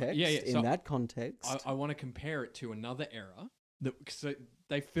 that so- context. yeah, yeah, In so that context. I want to compare it to another era. So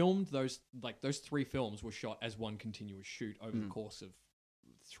they filmed those 3 films were shot as one continuous shoot over the course of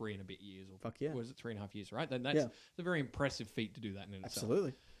 3 and a bit years. Or Fuck yeah. Was it 3.5 years, right? Then that's a very impressive feat to do that in itself.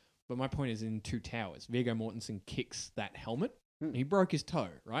 Absolutely. But my point is, in Two Towers, Viggo Mortensen kicks that helmet. And he broke his toe,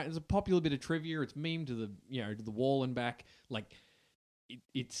 right? It's a popular bit of trivia. It's memed to the wall and back. Like,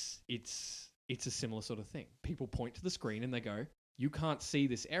 it's a similar sort of thing. People point to the screen and they go, "You can't see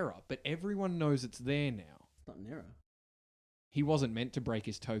this error," but everyone knows it's there now. It's not an error. He wasn't meant to break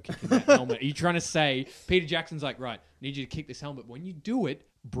his toe kicking that helmet. Are you trying to say Peter Jackson's like, right, need you to kick this helmet. When you do it,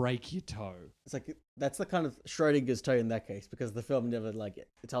 break your toe. It's like, that's the kind of Schrodinger's toe in that case, because the film never like it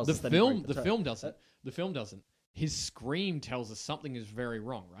tells us that he broke the toe. The film doesn't. His scream tells us something is very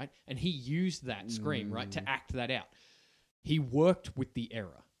wrong, right? And he used that scream, right, to act that out. He worked with the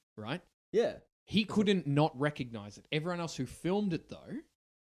error, right? Yeah. He couldn't not recognize it. Everyone else who filmed it, though,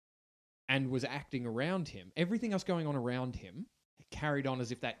 and was acting around him, everything else going on around him carried on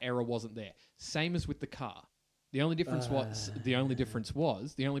as if that error wasn't there. Same as with the car. The only difference was the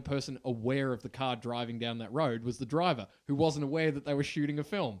only person aware of the car driving down that road was the driver, who wasn't aware that they were shooting a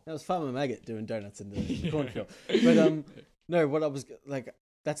film. That was Farmer Maggot doing donuts in the cornfield. But no, what I was like,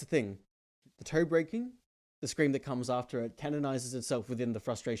 that's the thing. The toe breaking, the scream that comes after it, canonizes itself within the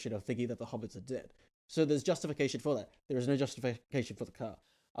frustration of thinking that the hobbits are dead. So there's justification for that. There is no justification for the car,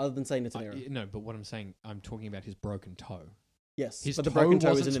 other than saying it's an error. No, but what I'm saying, I'm talking about his broken toe. Yes, His but the toe broken toe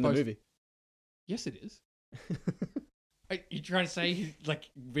wasn't isn't in the supposed- movie. Yes, it is. Are you trying to say like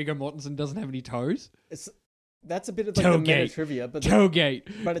Viggo Mortensen doesn't have any toes? That's a bit of like the meta trivia, but Toegate.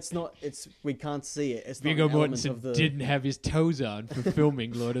 but it's not. It's we can't see it. It's Viggo not an element Mortensen of the didn't have his toes on for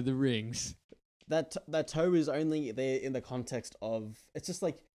filming Lord of the Rings. that toe is only there in the context of. It's just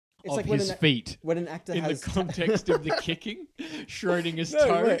like it's Of like his feet. when an actor In the has context of the kicking, Schrodinger's No,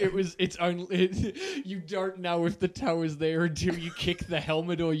 toe, wait. it's only you don't know if the toe is there until you kick the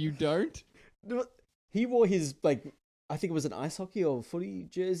helmet or you don't. He wore his like I think it was an ice hockey or footy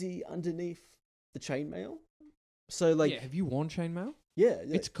jersey underneath the chainmail. So like Yeah, have you worn chainmail? yeah,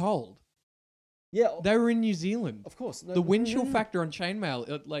 It's cold. yeah, They were in New Zealand. of course. No, The wind chill no. factor on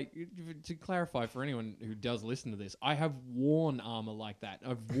chainmail, like to clarify for anyone who does listen to this, I have worn armor like that.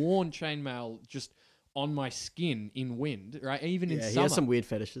 I've worn chainmail just on my skin in wind, right? Even in Yeah, he summer. has some weird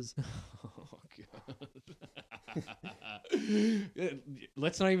fetishes. Oh god.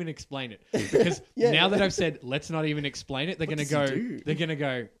 Let's not even explain it because Yeah, now yeah. that I've said let's not even explain it, they're What gonna does go. he do? They're gonna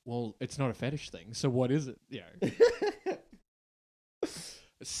go. Well, it's not a fetish thing. So what is it? Yeah.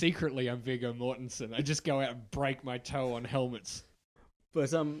 Secretly, I'm Viggo Mortensen. I just go out and break my toe on helmets. But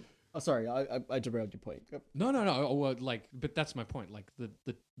sorry, I derailed your point. Yep. No. Oh, well, like, but that's my point. Like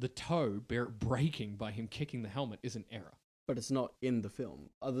the toe breaking by him kicking the helmet is an error. But it's not in the film.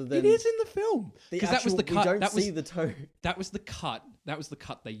 Other than It is in the film the because that was the actual- cut. We don't that was see the toe. that was the cut. That was the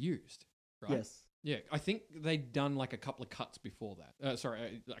cut they used. Right? Yes. Yeah, I think they'd done like a couple of cuts before that.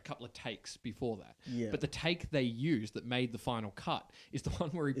 A couple of takes before that. Yeah. But the take they used that made the final cut is the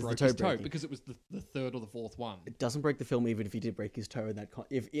one where he Is the broke toe his toe breaking. because it was the third or the fourth one. It doesn't break the film even if he did break his toe in that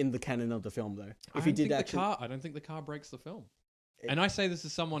if in the canon of the film though. I If he don't did think actually I don't think the car breaks the film. And I say this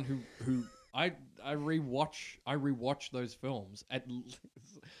as someone who I rewatch those films.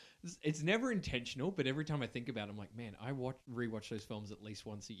 It's never intentional, but every time I think about it, I'm like, man, I rewatch those films at least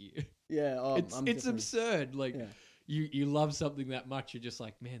once a year. Yeah, It's definitely- absurd. Like Yeah. you love something that much, you're just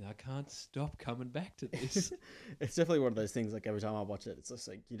like, man, I can't stop coming back to this. It's definitely one of those things. Like every time I watch it, it's just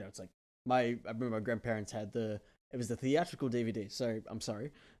like it's like I remember my grandparents had it was the theatrical DVD. So I'm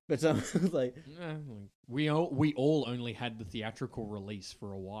sorry, but like we all only had the theatrical release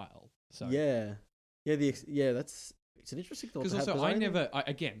for a while. So that's it's an interesting thought. because to have, also 'cause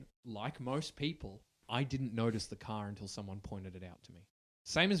again, like most people, I didn't notice the car until someone pointed it out to me.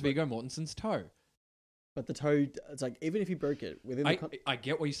 Same as Viggo Mortensen's toe. But the toe, it's like even if you broke it within the I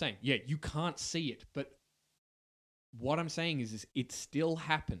get what you're saying. Yeah, you can't see it, but what I'm saying is it still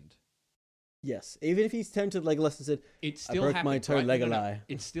happened. yes, even if he's turned to Legolas and said, It "I still broke happened. my toe, right? Legolas."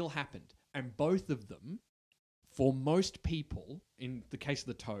 It still happened, and both of them, for most people, in the case of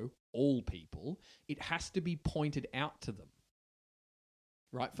the toe, all people, it has to be pointed out to them.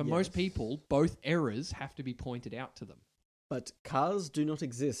 Right? For most Yes. people, both errors have to be pointed out to them. But cars do not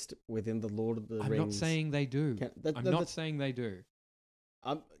exist within the Lord of the Rings. I'm not saying they do. I'm not that's- saying they do.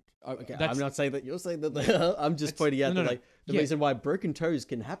 Okay, That's- I'm not saying that you're saying that. I'm just pointing out no, that no. like the Yeah. reason why broken toes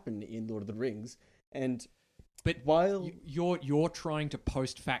can happen in Lord of the Rings, and But while you're trying to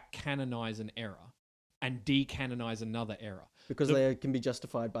post fact canonize an error and decanonize another error, because they can be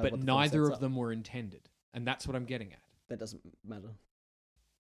justified by, but what the film neither sets of up. them were intended, and that's what I'm getting at. That doesn't matter.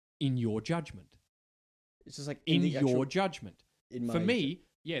 In your judgment, It's just like in the your actual- judgment. in my For me,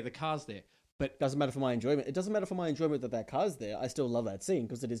 yeah, the car's there, but doesn't matter for my enjoyment. It doesn't matter for my enjoyment that car's there. I still love that scene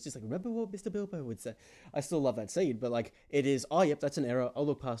because it is just like, remember what Mr. Bilbo would say. I still love that scene, but like it is. Oh, yep, that's an error. I'll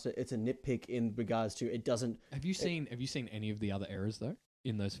look past it. It's a nitpick in regards to it doesn't. have you seen any of the other errors though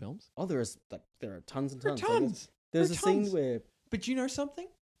in those films? Oh, there are tons and There are tons. Like, tons. there's There a are scene tons. where But you know something?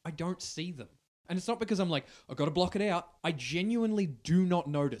 I don't see them. And it's not because I'm like, I've got to block it out. I genuinely do not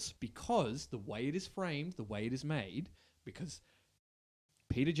notice because the way it is framed, the way it is made, because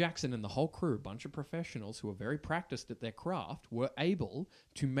Peter Jackson and the whole crew, a bunch of professionals who are very practiced at their craft, were able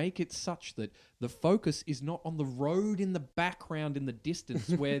to make it such that the focus is not on the road in the background in the distance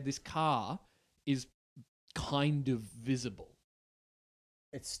where this car is kind of visible.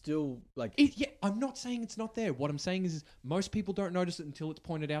 it's still like Yeah, I'm not saying it's not there. What I'm saying is most people don't notice it until it's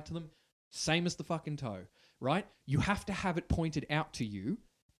pointed out to them. Same as the fucking toe, right? You have to have it pointed out to you.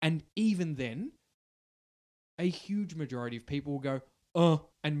 And even then, a huge majority of people will go,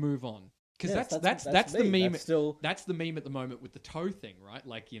 and move on. Because yes, that's the me. meme. That's still That's the meme at the moment with the toe thing, right?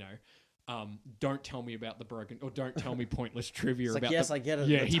 Like, don't tell me about the broken, or don't tell me pointless trivia it's like, about yes, the, I get it.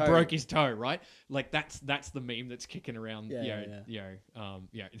 yeah, the he toe. broke his toe, right? Like that's the meme that's kicking around. Yeah,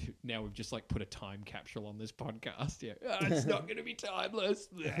 Now we've just like put a time capsule on this podcast. Yeah, it's not going to be timeless.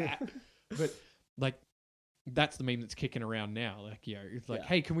 But like that's the meme that's kicking around now. Like, it's like, Yeah.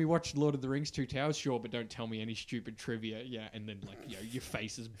 hey, can we watch Lord of the Rings Two Towers? Sure, but don't tell me any stupid trivia. Yeah, and then like, your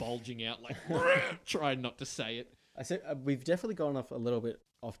face is bulging out, like trying not to say it. I said we've definitely gone off a little bit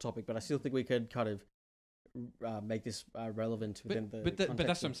off topic, but I still think we could kind of make this relevant within the. But that's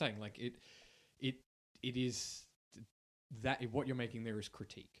context what I'm of- saying. Like it is that what you're making there is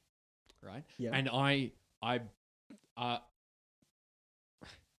critique, right? Yeah. And I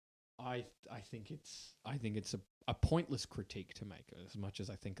think it's a pointless critique to make, as much as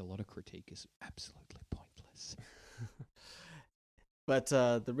I think a lot of critique is absolutely pointless. But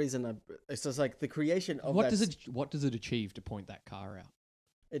the reason it's just like the creation of What that does it achieve to point that car out?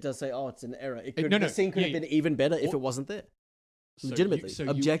 It does say, oh, it's an error. It No, could no, the scene could yeah, have been even better if Or- it wasn't there. So Legitimately. you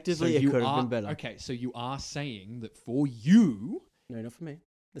Objectively, it could have been better. Okay, so you are saying that for you, No, not for me.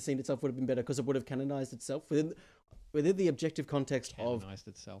 The scene itself would have been better because it would have canonized itself within the objective context of canonized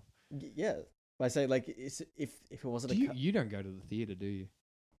itself. yeah. By saying like if it wasn't You don't go to the theater, do you?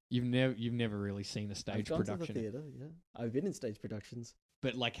 You've never really seen a I've stage gone production. to the theater. Yeah, I've been in stage productions.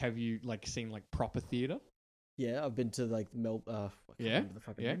 But like, have you like seen like proper theater? Yeah, I've been to like I can't Yeah, remember the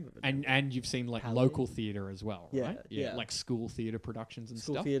fucking Yeah, name of it. and you've seen like Palais? local theater as well, Yeah, right? yeah. Like school theater productions and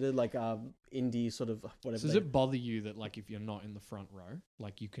school stuff. theater, like indie sort of whatever. So does they- it bother you that like if you're not in the front row,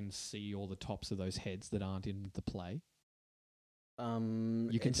 like you can see all the tops of those heads that aren't in the play?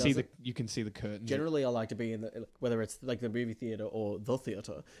 You can it see doesn't- you can see the curtains. Generally, I like to be in the whether it's like the movie theater or the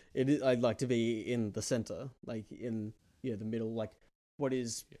theater. I'd like to be in the center, like in the middle, like what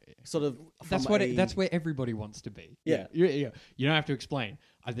is sort of That's from a- that's where everybody wants to be. Yeah. yeah. You don't have to explain.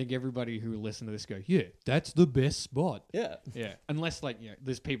 I think everybody who listen to this go, yeah, that's the best spot. yeah. Yeah, unless like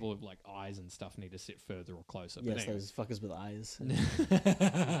there's people with like eyes and stuff need to sit further or closer. But Yes, anyway. those fuckers with eyes.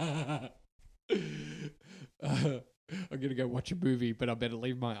 I'm gonna go watch a movie, but I better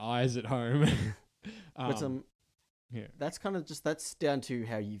leave my eyes at home. But yeah. that's kind of just that's down to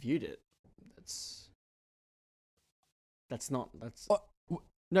how you viewed it. That's not that's.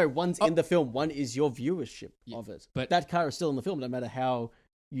 No, one's in the film. One is your viewership of it. but- that car is still in the film, no matter how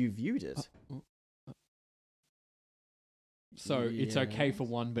you viewed it. So it's okay for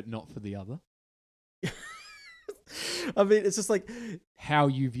one, but not for the other. I mean, it's just like, How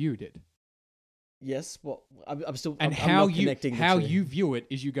you viewed it, yes, well, I'm still, and I'm how not connecting the two. you view it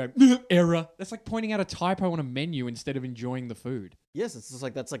is you go error. That's like pointing out a typo on a menu instead of enjoying the food. Yes, it's just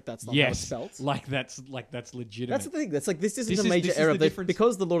like that's not how it's Yes, spelt. like that's legitimate. That's the thing. That's like this isn't This a is- major this is error the They- difference-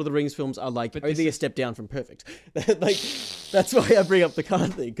 because the Lord of the Rings films are like But only this a is- step down from perfect. Like that's why I bring up the car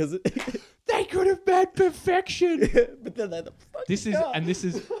thing because. They could have made perfection. But then the This is car. and this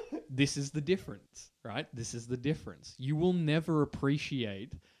is the difference, right? This is the difference. You will never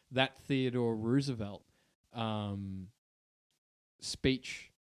appreciate that Theodore Roosevelt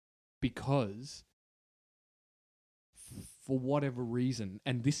speech because for whatever reason,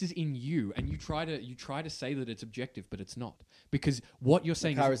 and this is in you, and you try to say that it's objective, but it's not, because what you're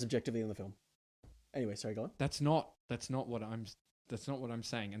saying The car is objectively in the film. Anyway, sorry, go on. that's not what I'm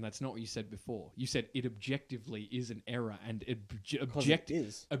saying, and that's not what you said before. You said it objectively is an error, and it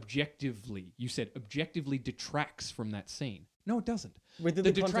is. objectively. You said objectively detracts from that scene. No, it doesn't. Within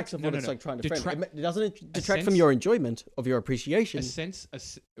The the context of no, what no, it's no. like trying to frame. Detract- It doesn't detract from sense- your enjoyment of your appreciation.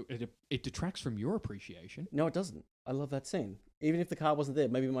 It detracts from your appreciation. No, it doesn't. I love that scene. Even if the car wasn't there,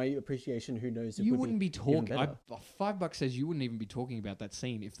 maybe my appreciation, who knows? It You would wouldn't be even talking. better. $5 says you wouldn't even be talking about that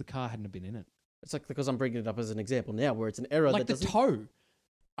scene if the car hadn't have been in it. It's like because I'm bringing it up as an example now, where it's an error Like that the doesn't. toe.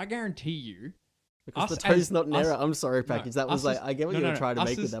 I guarantee you, Because us the toe's as- not an us- error. I'm sorry, package. That was us like as- I get what no, you no, were no. trying to Us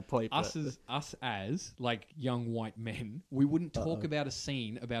make with as- that point. us but- as like young white men, we wouldn't talk Uh-oh. about a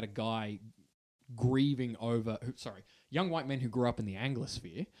scene about a guy grieving over. Young white men who grew up in the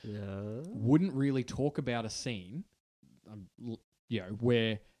Anglosphere yeah. wouldn't really talk about a scene,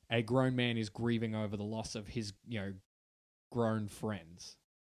 where a grown man is grieving over the loss of his, grown friends.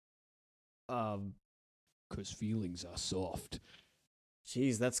 Because feelings are soft.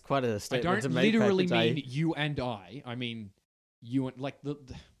 Geez, that's quite a I statement don't to make. literally package. mean you and I. I mean you and like the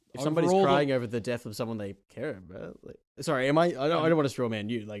If somebody's overall, crying over the death of someone they care about, like, sorry, am I? I don't want to straw man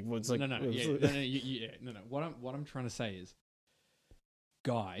you. Like, what's like? no. What I'm trying to say is,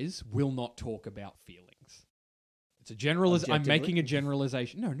 guys will not talk about feelings. It's a I'm Objectively? making a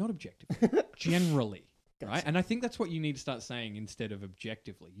generalization. No, not objectively. Generally, right? Gotcha. And I think that's what you need to start saying instead of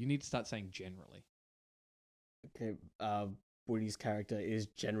objectively. You need to start saying generally. Okay, Woody's character is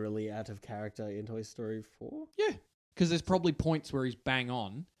generally out of character in Toy Story 4. Yeah, because there's probably points where he's bang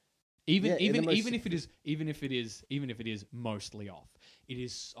on. Even Yeah, in the most- even if it is mostly off, it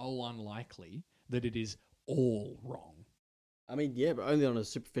is so unlikely that it is all wrong. I mean, yeah, but only on a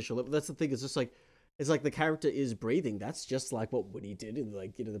superficial level. That's the thing. It's just like, it's like the character is breathing. That's just like what Woody did in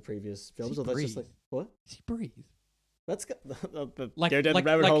the previous films. he Or that's just like breathe? what? Does he breathe? Let's go Like down the like,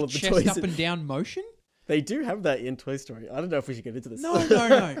 rabbit like hole of the chest toys. up and down motion? They do have that in Toy Story. I don't know if we should get into this. No,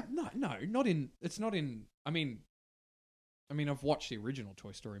 not in. It's not in. I mean, I've watched the original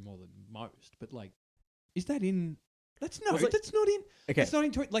Toy Story more than most, but like, is that in? That's Was it- that's not in. Okay. It's not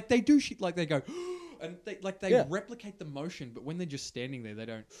in Toy. Like they do shit. Like they go, and they Yeah. replicate the motion, but when they're just standing there, they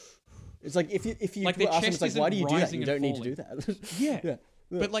don't. It's like if you Like, their ask them, chest it's like, why do you do that? isn't You don't need to rising do and that. Yeah. Yeah.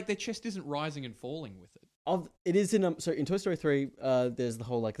 But like their chest isn't rising and falling with it. It is in so in Toy Story 3, there's the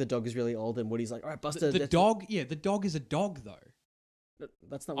whole like the dog is really old and Woody's like, all right, Buster. The dog, the dog is a dog though.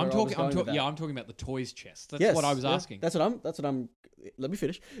 That's not. Where I'm I was talking. going with that. I'm talking about the toy's chest. That's Yes, what I was yeah, asking. That's what I'm. Let me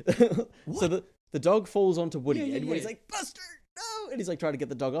finish. So the dog falls onto Woody, Yeah, and Woody's yeah. like, Buster, no, and he's like trying to get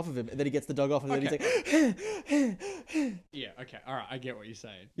the dog off of him, and then he gets the dog off, and then he's like, Yeah. Okay. All right. I get what you're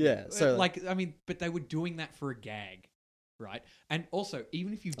saying. yeah. So like, I mean, but they were doing that for a gag, right? And also,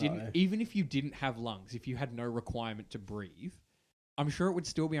 even if you didn't, yeah. even if you didn't have lungs, if you had no requirement to breathe, I'm sure it would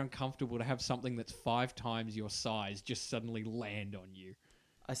still be uncomfortable to have something that's 5 times your size just suddenly land on you.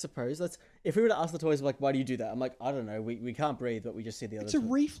 I suppose that's if we were to ask the toys like, why do you do that? I'm like, I don't know. We can't breathe, but we just see the other. It's a toy.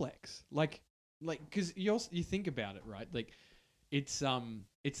 reflex, like because you think about it, right? Like it's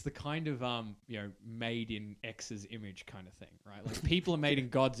the kind of made in X's image kind of thing, right? Like people are made in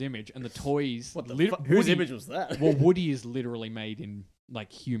God's image, and the toys. What the fuck? Whose image was that? Well, Woody is literally made in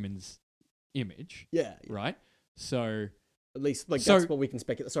like humans' image, yeah. right? So At least like So- that's what we can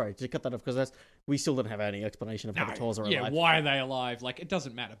speculate. Sorry to cut that off because we still don't have any explanation of how the toys are yeah, alive. why are they alive? Like it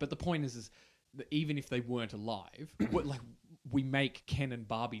doesn't matter. But the point is that even if they weren't alive, we make Ken and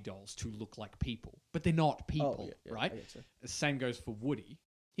Barbie dolls to look like people, but they're not people, Oh, yeah, right? I get you. The same goes for Woody.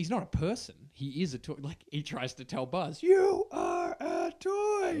 He's not a person. He is a toy. Like, he tries to tell Buzz, "You are a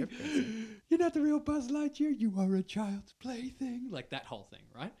toy. You're not the real Buzz Lightyear. You are a child's plaything." Like, that whole thing,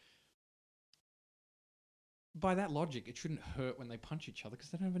 right? By that logic, it shouldn't hurt when they punch each other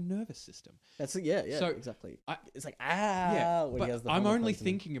because they don't have a nervous system. That's yeah, So, exactly. It's like Yeah, when he has but the I'm helmet only placement.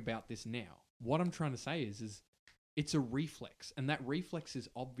 thinking about this now. What I'm trying to say is it's a reflex, and that reflex is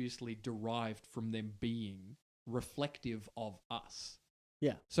obviously derived from them being reflective of us.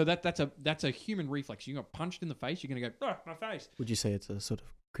 Yeah. So that's a human reflex. You got punched in the face, you're gonna go, "Ah, my face." Would you say it's a sort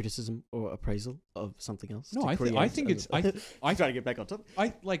of criticism or appraisal of something else? No, to I create think a- it's I trying to get back on top.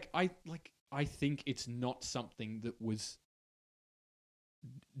 I think it's not something that was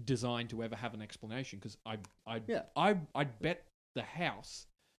designed to ever have an explanation, because I'd bet the house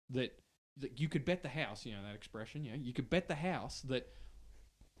that you could bet the house, you know that expression, yeah, you could bet the house that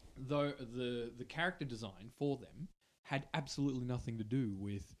though the character design for them had absolutely nothing to do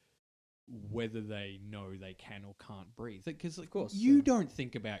with whether they know they can or can't breathe. Because Of course, you yeah. don't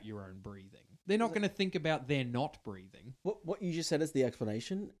think about your own breathing. They're not going to think about their not breathing. What you just said is the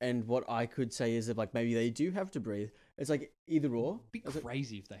explanation, and what I could say is that like maybe they do have to breathe. It's like either or. It'd be It's like-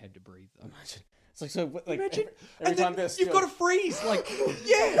 crazy if they had to breathe, though. Imagine. It's like so. Like Imagine. every And time then they're you've got to still- freeze. Like,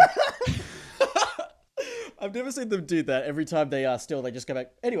 yeah. I've never seen them do that. Every time they are still, they just go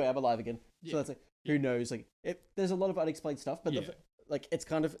back. Anyway, I'm alive again. Yeah. So that's like, who knows? Like, there's a lot of unexplained stuff, but Yeah. like it's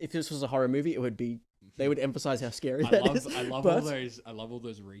kind of, if this was a horror movie, it would be. They would emphasize how scary I that love is. I love but- all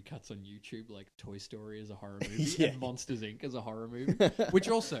those recuts on YouTube, like Toy Story as a horror movie Yeah. and Monsters Inc. as a horror movie. Which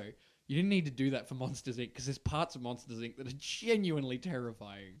also, you didn't need to do that for Monsters Inc. because there's parts of Monsters Inc. that are genuinely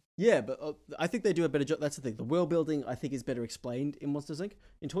terrifying. Yeah, but I think they do a better job. That's the thing. The world building, I think, is better explained in Monsters Inc.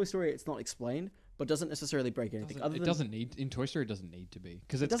 In Toy Story, it's not explained, but doesn't necessarily break anything. Doesn't need in Toy Story. It doesn't need to be,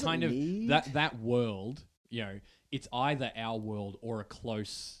 because it's doesn't kind of need- that world. You know, it's either our world or a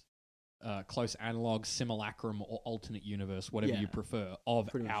close analog, simulacrum, or alternate universe, whatever Yeah. you prefer, of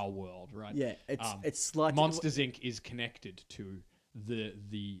Pretty much. our world, right? Yeah, it's slightly Monsters Inc. is connected to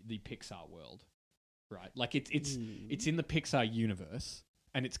the Pixar world, right? Like it's in the Pixar universe,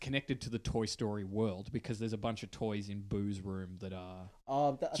 and it's connected to the Toy Story world because there's a bunch of toys in Boo's room that are.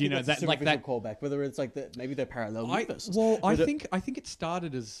 Do you know that- that like that- callback? Whether it's like that, maybe they're parallel universes. I But think it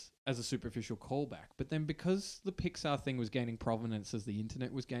started as a superficial callback, but then because the Pixar thing was gaining prominence as the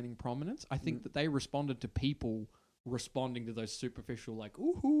internet was gaining prominence, I think that they responded to people responding to those superficial, like,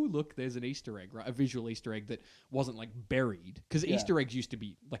 ooh, look, there's an Easter egg, right? A visual Easter egg that wasn't like buried, because Yeah. Easter eggs used to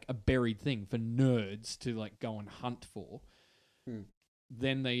be like a buried thing for nerds to like go and hunt for.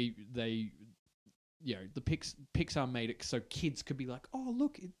 Then they you know, the Pixar made it so kids could be like, oh,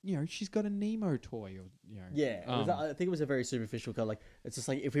 look, she's got a Nemo toy, or Yeah, I think it was a very superficial kind of like, it's just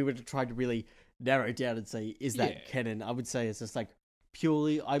like, if we were to try to really narrow it down and say, is that Yeah. canon? I would say it's just like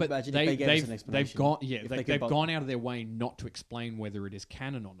purely, I But imagine if they gave us an explanation. they've gone out of their way not to explain whether it is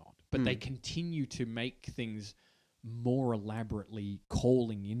canon or not, but they continue to make things more elaborately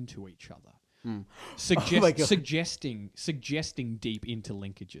calling into each other. Oh my God. Suggesting deep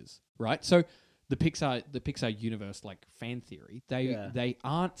interlinkages, right? So the Pixar universe, like fan theory, they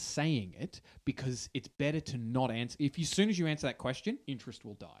aren't saying it because it's better to not answer. As soon as you answer that question, interest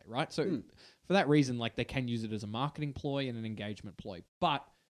will die, right? So for that reason, like, they can use it as a marketing ploy and an engagement ploy, but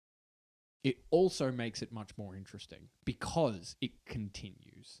it also makes it much more interesting because it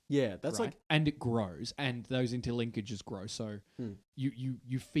continues. Yeah, that's right? like, And it grows, and those interlinkages grow. So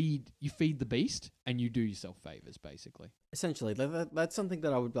you feed the beast, and you do yourself favors, basically. essentially, that's something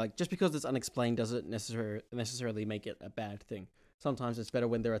that I would like, just because it's unexplained doesn't necessarily make it a bad thing. Sometimes it's better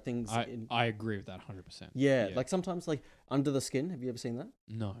when there are things I agree with that 100%. Yeah, like sometimes like Under the Skin, have you ever seen that?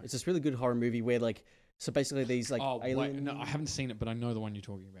 No. It's this really good horror movie where like, so basically these like alien... Wait, no, I haven't seen it, but I know the one you're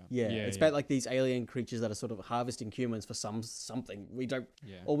talking about. Yeah, it's about like these alien creatures that are sort of harvesting humans for something. We don't.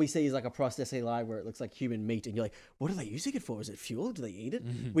 Yeah. All we see is like a processing line where it looks like human meat, and you're like, "What are they using it for? Is it fuel? Do they eat it?"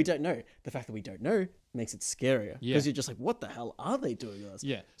 We don't know. The fact that we don't know makes it scarier because you're just like, "What the hell are they doing with us?"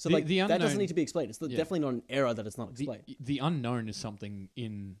 Yeah. So The- like the that doesn't unknown- need to be explained. It's definitely not an error that it's not explained. The unknown is something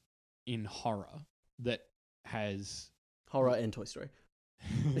in horror that has Horror and Toy Story.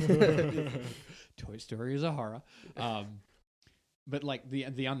 Toy Story is a horror, but like the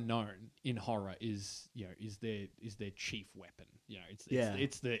unknown in horror is their chief weapon.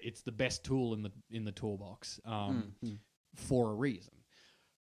 It's the best tool in the toolbox for a reason,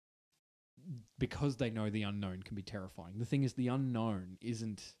 because they know the unknown can be terrifying. The thing is, the unknown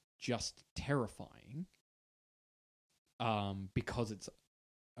isn't just terrifying because it's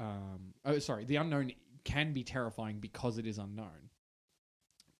the unknown can be terrifying because it is unknown.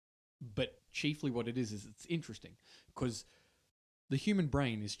 But chiefly what it is it's interesting, because the human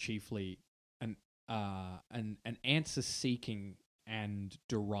brain is chiefly an answer seeking and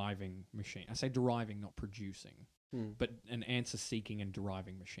deriving machine. I say deriving, not producing, but an answer seeking and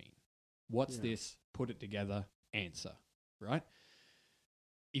deriving machine. What's this? Put it together, answer, right?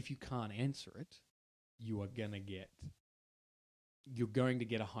 If you can't answer it, you're going to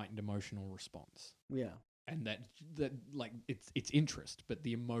get a heightened emotional response. Yeah. And that like it's interest, but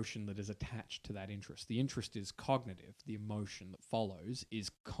the emotion that is attached to that interest. The interest is cognitive. The emotion that follows is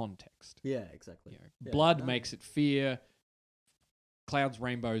context. Yeah, exactly. Blood makes it fear. Clouds,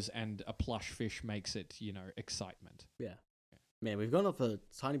 rainbows, and a plush fish makes it, excitement. Yeah. Man, we've gone off a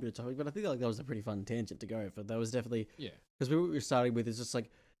tiny bit of topic, but I think like that was a pretty fun tangent to go for. That was definitely because what we were starting with is just like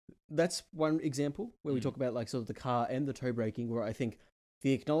that's one example where we talk about like sort of the car and the toe braking, where I think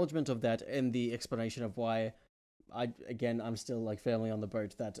the acknowledgement of that and the explanation of why I'm still like firmly on the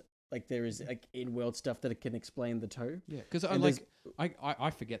boat that like there is like in-world stuff that it can explain the toe. Yeah, because I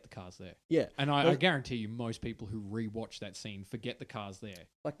forget the car's there. Yeah, and I guarantee you most people who rewatch that scene forget the car's there.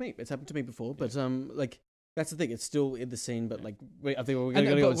 Like me, it's happened to me before, but like that's the thing. It's still in the scene, but like I think we're going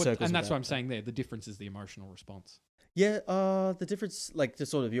to go in circles. And that's what I'm saying there. The difference is the emotional response. Yeah, the difference, like, the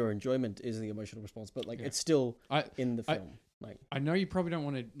sort of your enjoyment is the emotional response, but like it's still in the film. Like, I know you probably don't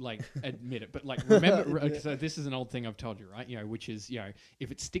want to like admit it, but like remember, so this is an old thing I've told you, right? Which is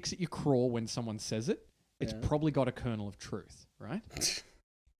if it sticks at your craw when someone says it, it's probably got a kernel of truth, right?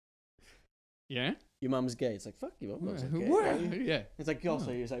 Yeah. Your mum's gay. It's like fuck your mum. Gay. Yeah. It's like you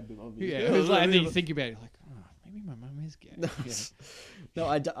say mum. Yeah. It's like, and then you think about it, like, oh, maybe my mum is gay. No,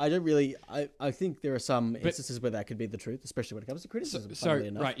 I don't really. I think there are some instances where that could be the truth, especially when it comes to criticism. So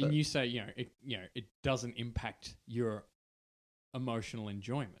enough, and you say it doesn't impact your emotional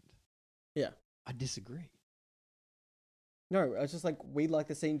enjoyment. Yeah, I disagree. No, it's just like we like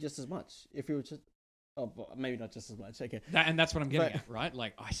the scene just as much. If we were just, maybe not just as much. Okay, and that's what I'm getting at, right?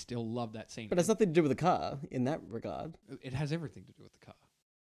 Like I still love that scene, but it's nothing to do with the car in that regard. It has everything to do with the car.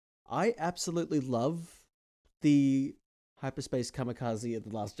 I absolutely love the hyperspace kamikaze of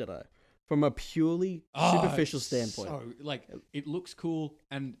The Last Jedi from a purely superficial standpoint. So, like, it looks cool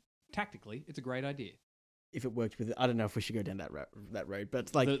and tactically, it's a great idea. If it worked with it, I don't know if we should go down that road,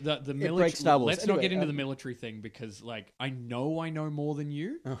 but like the military. It breaks Star Wars. Let's not get into the military thing because, like, I know more than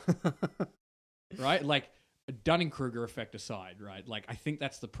you, right? Like, Dunning-Kruger effect aside, right? Like, I think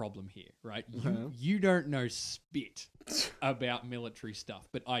that's the problem here, right? You don't know spit about military stuff,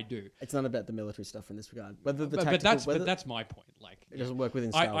 but I do. It's not about the military stuff in this regard. But that's my point. Like, it doesn't work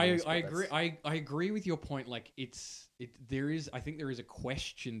within Star Wars. I agree. I agree with your point. Like, I think there is a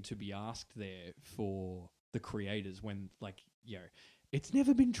question to be asked there for the creators when, like, it's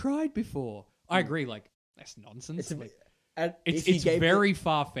never been tried before. I agree. Like, that's nonsense. It's very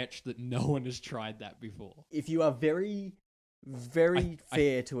far-fetched that no one has tried that before. If you are very, very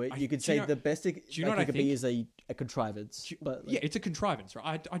fair to it, you could say the best it could be is a contrivance. But like, it's a contrivance,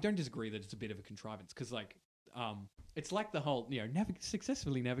 right? I don't disagree that it's a bit of a contrivance because, like, it's like the whole,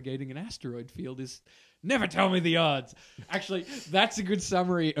 successfully navigating an asteroid field is never tell me the odds. Actually, that's a good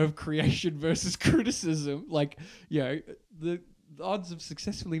summary of creation versus criticism. Like, the odds of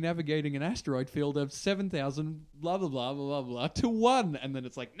successfully navigating an asteroid field are 7,000 blah blah blah blah blah to 1, and then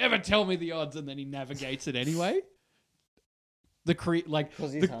it's like never tell me the odds, and then he navigates it anyway. The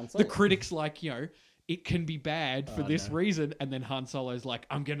critics like it can be bad for this reason, and then Han Solo's like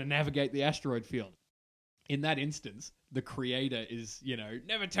I'm gonna navigate the asteroid field. In that instance, the creator is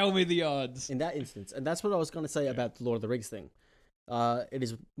never tell me the odds. In that instance, and that's what I was going to say about the Lord of the Rings thing. It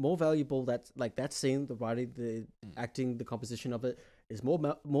is more valuable that like that scene, the writing, the acting, the composition of it is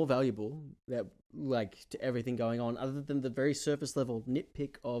more valuable that like to everything going on, other than the very surface level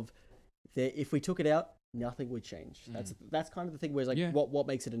nitpick of if we took it out, nothing would change. That's kind of the thing where it's like what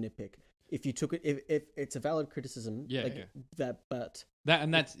makes it a nitpick. If you took it, if it's a valid criticism, that's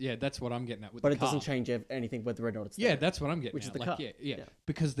what I'm getting at with. But it doesn't change anything whether or not it's there. That's what I'm getting which at. Is the car.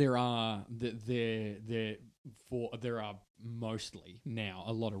 Because there are there are mostly now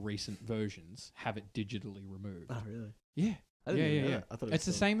a lot of recent versions have it digitally removed. Oh really? Yeah. I thought it's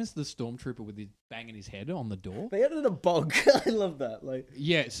the same as the stormtrooper with his banging his head on the door. They added a bog. I love that. Like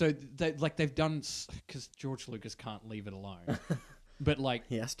so they've done because George Lucas can't leave it alone. But like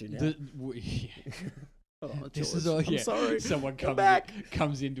he has to now. This is all. I'm sorry. Someone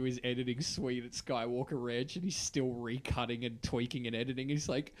comes into his editing suite at Skywalker Ranch, and he's still recutting and tweaking and editing. He's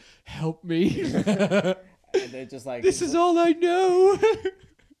like, "Help me!" And they're just like, "This is all I know."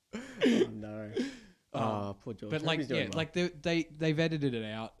 Oh no. Poor George. But like, like they've edited it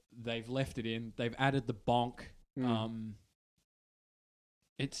out. They've left it in. They've added the bonk.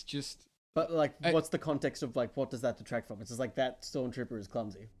 It's just But like, I- what's the context of like, what does that detract from? It's just like that stormtrooper is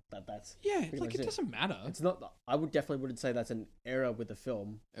clumsy. That's Yeah, pretty like much it doesn't matter. It's not. I would definitely wouldn't say that's an error with the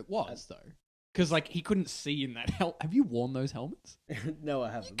film. It was though, because like he couldn't see in that Have you worn those helmets? No,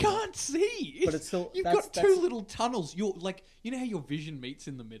 I haven't. You can't see. But it's still. You've that's, got two little tunnels. You're like, you know how your vision meets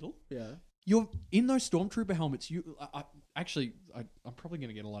in the middle. Yeah. You're in those stormtrooper helmets. I'm probably going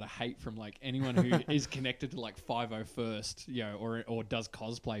to get a lot of hate from like anyone who is connected to like 501st, you know, or does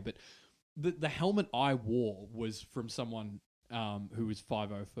cosplay. But the helmet I wore was from someone who was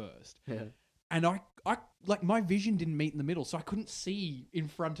 501st. Yeah. And I like my vision didn't meet in the middle, so I couldn't see in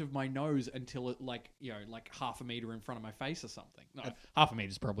front of my nose until it like half a meter in front of my face or something. No, half a meter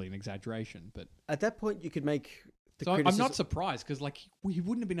is probably an exaggeration, but At that point, you could make. so I'm not surprised because like he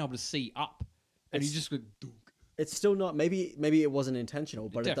wouldn't have been able to see up, and he just went. Dunk. It's still not. Maybe it wasn't intentional,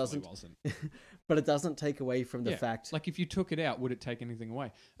 but it doesn't. Wasn't. But it doesn't take away from the fact. Like if you took it out, would it take anything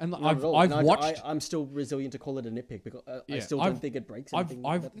away? And Not I've at all. I've No, watched. I'm still resilient to call it a nitpick because I Yeah, still don't think it breaks anything.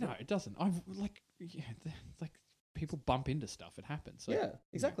 No, it doesn't. Like people bump into stuff. It happens. Like, Yeah,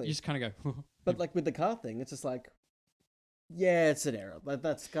 exactly. You just kind of go. But like with the car thing, it's just like, yeah, it's an error. Like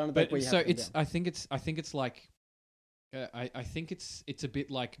that's kind of like But where you so have to come it's. down. I think it's like. I think it's a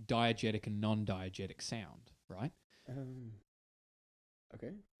bit like diegetic and non-diegetic sound, right?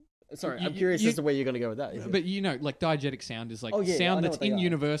 Okay. Sorry, You- I'm curious you- as to where you're going to go with that. But you know, like diegetic sound is like Oh, yeah, I sound know that's what they in are.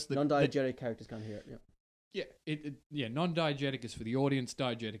 universe. That Non-diegetic characters can't hear it. Yeah. Yeah, non-diegetic is for the audience.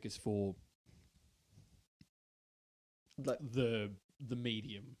 Diegetic is for Like, the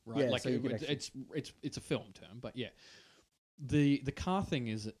medium, right? Yeah, like so you could actually- it's a film term, but yeah. The car thing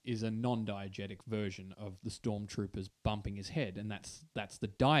is a non-diegetic version of the stormtroopers bumping his head, and that's the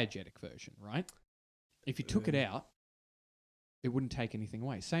diegetic version, right? If you took it out, it wouldn't take anything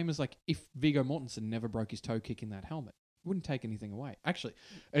away. Same as like if Viggo Mortensen never broke his toe kicking that helmet, it wouldn't take anything away. Actually,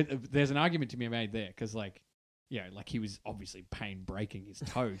 there's an argument to be made there because like, yeah, like he was obviously pain breaking his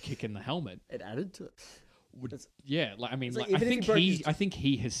toe kicking the helmet. it added to it. Yeah, like I mean, It's like, like, even if he broke his- I think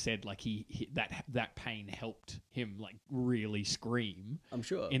he has said like he that pain helped him like really scream I'm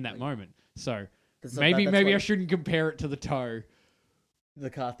sure. in that like, moment. So that's maybe that's maybe why- I shouldn't compare it to the toe. The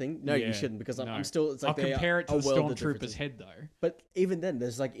car thing? No, Yeah, you shouldn't because no. I'm still. It's like I'll compare it to the world of stormtrooper's differences. head though. But even then,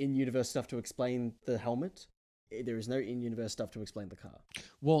 there's like in-universe stuff to explain the helmet. There is no in-universe stuff to explain the car.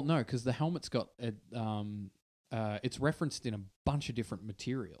 Well, no, because the helmet's got it's referenced in a bunch of different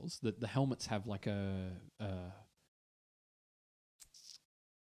materials. That the helmets have like a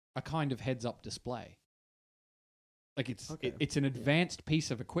kind of heads-up display. Like it's an advanced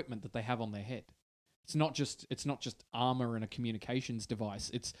piece of equipment that they have on their head. It's not just armor and a communications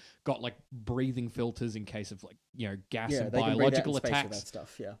device. It's got like breathing filters in case of like gas and they can breathe out in biological space with attacks. that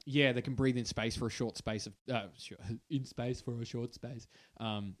stuff. Yeah. Yeah, they can breathe in space for a short space of in space for a short space.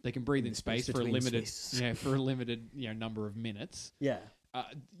 They can breathe in space for a between limited spaces. for a limited number of minutes. Yeah.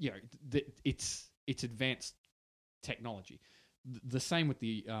 It's advanced technology. The same with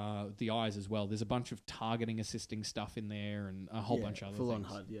the eyes as well. There's a bunch of targeting assisting stuff in there and a whole bunch of other full things.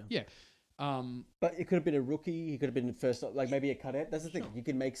 on HUD. Yeah. Yeah. But it could have been a rookie. He could have been first, like maybe a cutout. That's the thing. You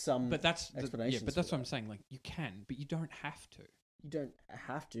can make some. But that's explanations but that's for what I'm that. saying. Like you can, but you don't have to. You don't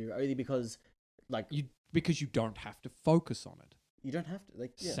have to, only because, like, Because you don't have to focus on it. you don't have to.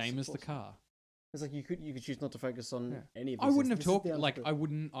 Like, yes, Same of as the course. car. It's like you could choose not to focus on Yeah. any of. I these wouldn't things. have This is talked the like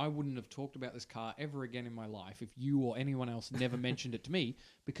answer. I wouldn't have talked about this car ever again in my life if you or anyone else never mentioned it to me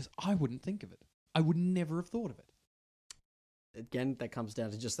because I wouldn't think of it. I would never have thought of it. Again, that comes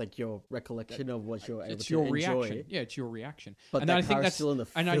down to just like your recollection of what you're able It's to your enjoy. reaction. Yeah, it's your reaction. But and that I think car is that's still in the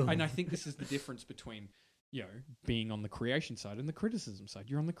and film. I think this is the difference between being on the creation side and the criticism side.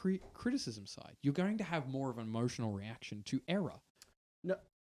 You're on the criticism side. You're going to have more of an emotional reaction to error. No,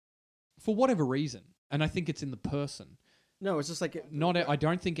 For whatever reason. And I think it's in the person. no, it's just like I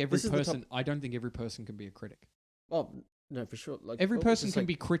don't think every This is the person can be a critic. Oh no, for sure. Like Every it's person just can like,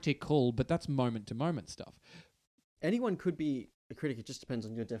 be critical, but that's moment to moment stuff. Anyone could be a critic. It just depends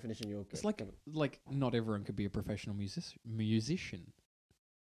on your definition. It's like not everyone could be a professional musician.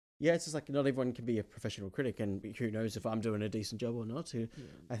 Yeah, it's just like not everyone can be a professional critic, and who knows if I'm doing a decent job or not.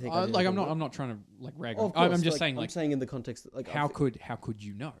 I think I do Like a I'm good not trying to like rag. Oh, on. of course, I'm just like, saying I'm like saying in the context that, like how could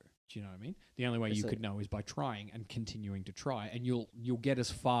you know? Do you know what I mean? The only way It's you a- could know is by trying and continuing to try, and you'll get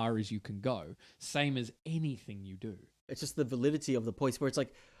as far as you can go. Same as anything you do. it's just the validity of the points where it's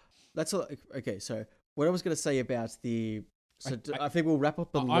like that's all, okay. So what I was going to say about the I think we'll wrap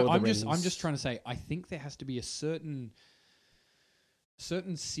up on Lord of the I'm Rings. just trying to say I think there has to be a certain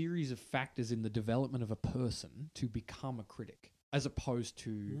series of factors in the development of a person to become a critic, as opposed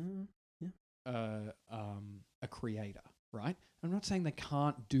to Yeah. a creator. right? I'm not saying they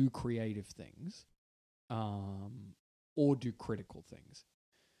can't do creative things, or do critical things.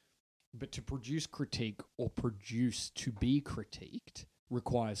 But to produce critique or produce to be critiqued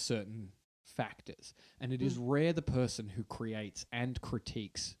requires certain factors. And it is rare the person who creates and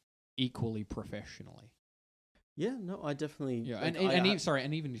critiques equally professionally. Yeah, no, I definitely... Yeah, like,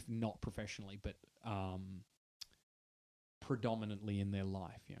 and even if not professionally, but predominantly in their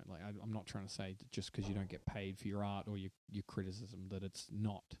life. You know, like I'm not trying to say that just because you don't get paid for your art or your criticism that it's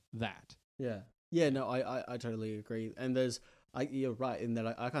not that. Yeah, no, I totally agree. And you're right in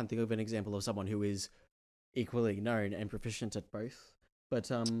that I can't think of an example of someone who is equally known and proficient at both. But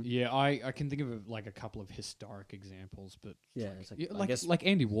yeah, I can think of like a couple of historic examples, but yeah, it's it's like, I guess like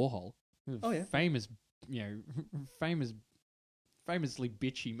Andy Warhol. Oh, yeah. Famously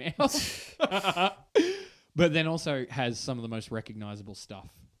bitchy mouth. But then also has some of the most recognizable stuff,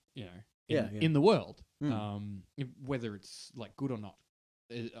 you know, in the world. Whether it's like good or not.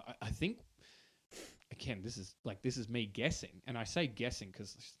 I think, again, this is me guessing, and I say guessing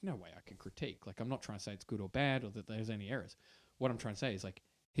because there's no way I can critique. Like, I'm not trying to say it's good or bad or that there's any errors. What I'm trying to say is, like,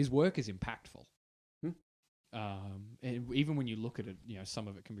 his work is impactful. And even when you look at it, you know, some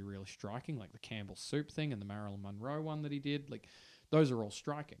of it can be really striking, like the Campbell soup thing and the Marilyn Monroe one that he did. Like, those are all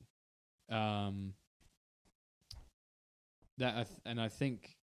striking. I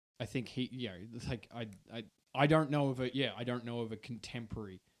think he, you know, like I don't know of a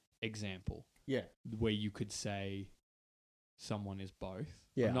contemporary example. Yeah. Where you could say someone is both.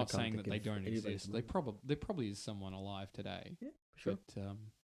 Yeah, I'm I not can't saying that think they of don't anybody exist. from There probably is someone alive today. Yeah, sure.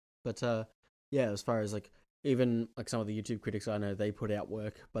 But Yeah, as far as like even like some of the YouTube critics I know, they put out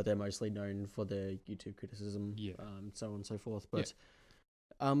work, but they're mostly known for their YouTube criticism. Yeah. So on and so forth. But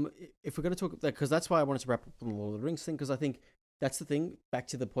if we're going to talk, because that's why I wanted to wrap up on the Lord of the Rings thing, because I think that's the thing. Back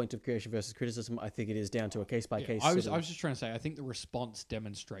to the point of creation versus criticism, I think it is down to a case by case. I was just trying to say, I think the response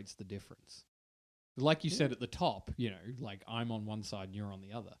demonstrates the difference. Like you said at the top, you know, like I'm on one side and you're on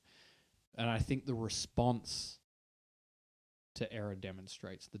the other, and I think the response to error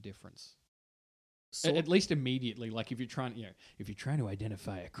demonstrates the difference. At least immediately, like if you're trying to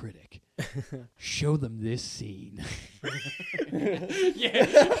identify a critic, show them this scene. Yeah,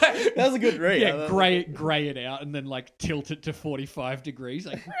 that was a good read. Yeah, gray it out, and then like tilt it to 45 degrees.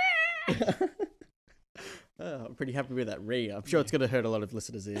 Like, I'm pretty happy with that read. I'm sure it's going to hurt a lot of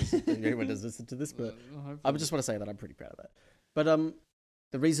listeners' ears if anyone does listen to this, but I just want to say that I'm pretty proud of that. But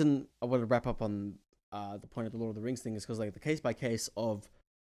the reason I want to wrap up on the point of the Lord of the Rings thing is because like the case by case of,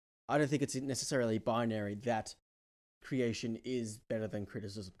 I don't think it's necessarily binary that creation is better than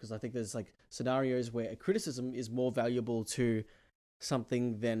criticism, because I think there's like scenarios where a criticism is more valuable to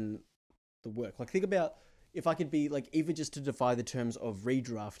something than the work. Like think about if I could be like, even just to defy the terms of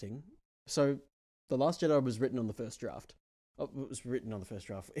redrafting. So The Last Jedi was written on the first draft. Oh, it was written on the first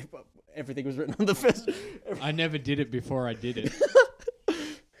draft. Everything was written on the first. I never did it before I did it.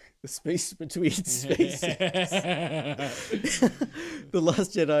 The space between spaces. The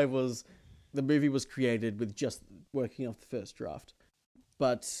Last Jedi the movie was created with just working off the first draft.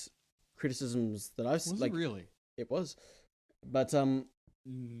 But criticisms that I've Was it really? It was. But the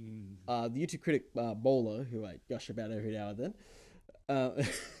YouTube critic Bowler, who I gush about every now and then,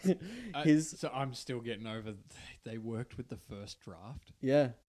 so I'm still getting over they worked with the first draft. Yeah.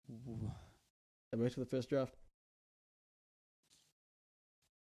 They worked with the first draft.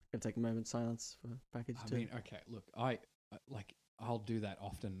 Gonna take a moment's silence for package 2. I mean, okay, look, I'll do that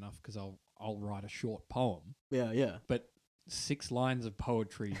often enough because I'll write a short poem. Yeah. But 6 lines of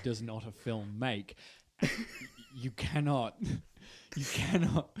poetry does not a film make. You cannot,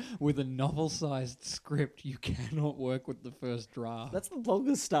 with a novel-sized script, you cannot work with the first draft. That's the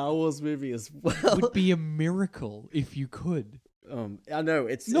longest Star Wars movie as well. It would be a miracle if you could. I know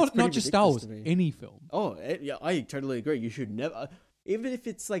it's not pretty just Star Wars, to me. any film. Oh, yeah, I totally agree. You should never, even if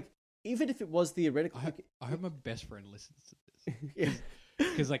it was theoretical. I hope my best friend listens to this. Yeah.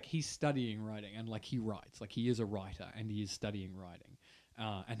 Because like he's studying writing and like he writes, like he is a writer and he is studying writing,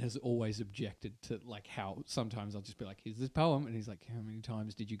 and has always objected to like how sometimes I'll just be like, "Here's this poem," and he's like, "How many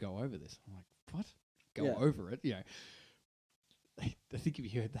times did you go over this?" I'm like, "What? Go over it?" You know. I think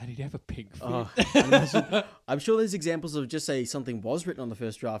if you heard that, he'd have a pig fit. I'm sure there's examples of just say something was written on the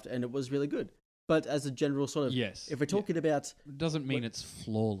first draft and it was really good, but as a general sort of, yes, if we're talking about, it doesn't mean it's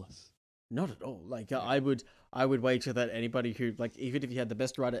flawless. Not at all. Like I would wager that anybody who like, even if you had the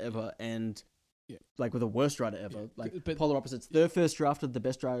best writer ever and like with the worst writer ever, like but polar opposites, their first draft of the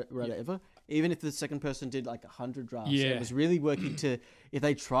best writer ever, even if the second person did like 100 drafts, it was really working to, if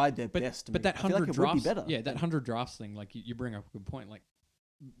they tried their best. But that 100 drafts, would be better. Yeah, that 100 drafts thing, like you bring up a good point. Like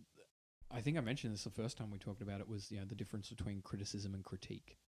I think I mentioned this the first time we talked about it was the difference between criticism and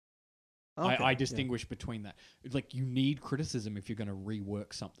critique. Okay, I distinguish between that. Like you need criticism if you're going to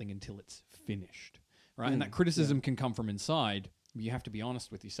rework something until it's finished, right? And that criticism can come from inside. You have to be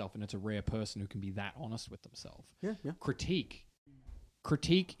honest with yourself, and it's a rare person who can be that honest with themselves. Yeah, yeah.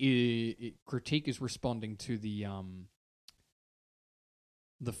 Critique is responding to the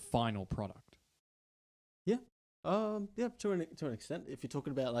final product. Yeah. Yeah, to an extent. If you're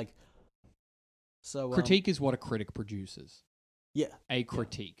talking about like, so Critique is what a critic produces. Yeah. A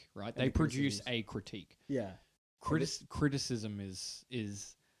critique, right? And They the produce criticisms. a critique. Yeah. Criticism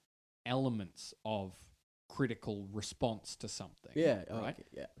is elements of critical response to something. Yeah. right. Okay,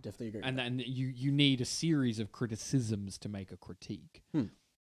 yeah. Definitely agree. And then you need a series of criticisms to make a critique. You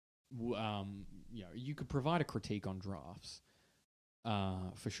could provide a critique on drafts,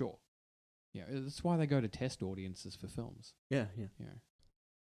 for sure. Yeah, that's why they go to test audiences for films. Yeah.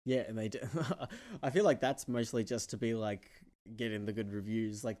 Yeah, and they do. I feel like that's mostly just to be like getting the good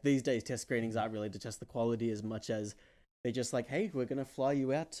reviews. Like these days, test screenings aren't really to test the quality as much as they're just like, hey, we're gonna fly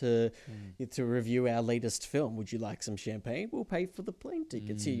you out to review our latest film. Would you like some champagne? We'll pay for the plane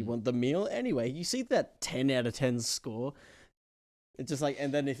tickets. Here, you want the meal? Anyway, you see that 10 out of 10 score. It's just like,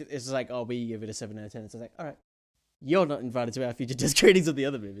 and then if it's just like, oh, we give it a 7 out of 10. It's just like, all right, you're not invited to our future test screenings of the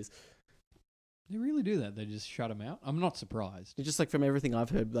other movies. They really do that. They just shut them out. I'm not surprised. It's just like from everything I've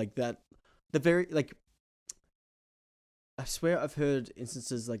heard, like that, the very like. I swear I've heard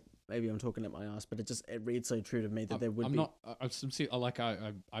instances like maybe I'm talking at my ass, but it reads so true to me that there would I'm be. not. I'm sincere.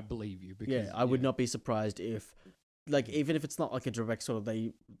 I believe you. Because, I would not be surprised if, like, even if it's not like a direct sort of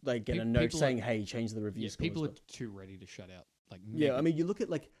they get a note saying, "Hey, change the review." Yeah, people are too ready to shut out. Like, yeah, I mean, you look at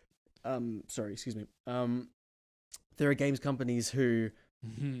like, sorry, excuse me. There are games companies who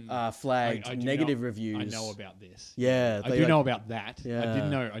flagged I do negative know, reviews. I know about this. Yeah, I do know about that. Yeah.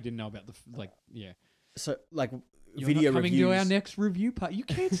 I didn't know about the yeah. So like You're video not coming reviews. to our next review part. You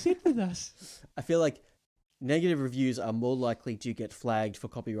can't sit with us. I feel like negative reviews are more likely to get flagged for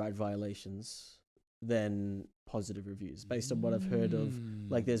copyright violations than positive reviews, based on what I've heard of.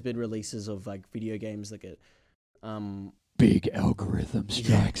 Like, there's been releases of like video games that get big algorithm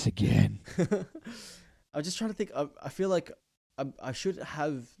strikes again. I'm just trying to think. I feel like I should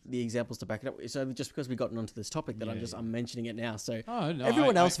have the examples to back it up. It's only just because we've gotten onto this topic that I'm mentioning it now. So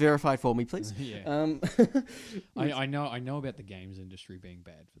everyone else verify for me, please. Yeah. I know about the games industry being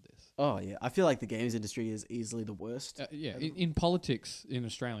bad for this. Oh yeah, I feel like the games industry is easily the worst. In politics, in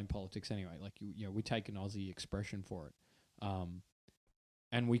Australian politics anyway. Like we take an Aussie expression for it,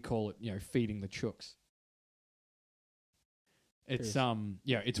 and we call it feeding the chooks. It's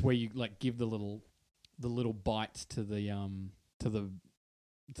it's where you like give the little bites to the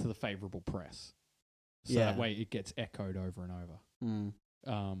favorable press, so that way it gets echoed over and over.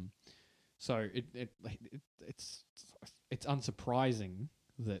 So it's unsurprising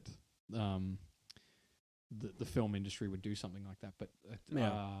that the film industry would do something like that, but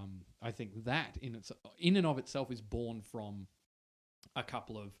I think that in and of itself is born from a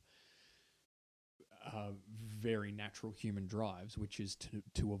couple of very natural human drives, which is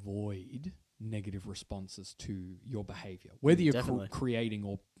to avoid negative responses to your behavior, whether you're creating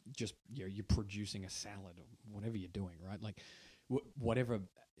or just you're producing a salad or whatever you're doing, right? Like whatever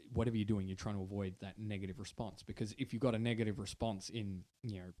you're doing, you're trying to avoid that negative response, because if you've got a negative response in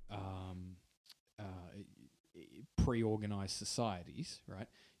pre-organized societies, right,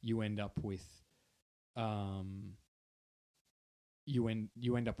 you end up with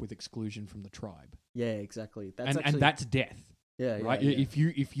exclusion from the tribe. Yeah, exactly. And that's death. Yeah, right. Yeah.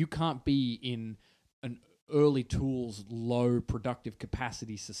 If you can't be in an early tools, low productive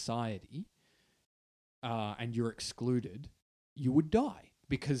capacity society, and you're excluded, you would die,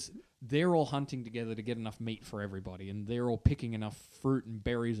 because they're all hunting together to get enough meat for everybody, and they're all picking enough fruit and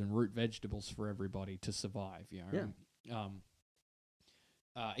berries and root vegetables for everybody to survive.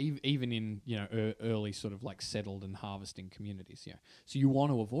 Even in early sort of like settled and harvesting communities, so you want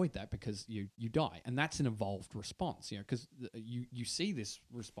to avoid that because you die, and that's an evolved response, because you see this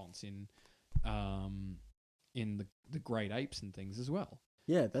response in the great apes and things as well.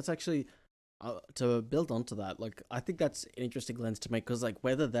 Yeah, that's actually to build onto that. Like, I think that's an interesting lens to make, because like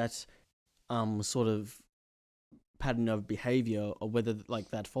whether that sort of pattern of behavior or whether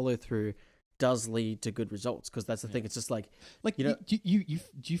like that follow through does lead to good results, because that's the thing. It's just like do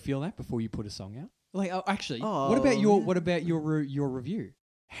you feel that before you put a song out? Like, what about your review?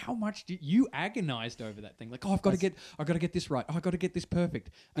 How much did you agonized over that thing? Like, I've got to get this right. I've got to get this perfect.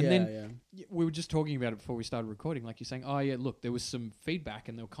 And then we were just talking about it before we started recording. Like, you're saying, oh yeah, look, there was some feedback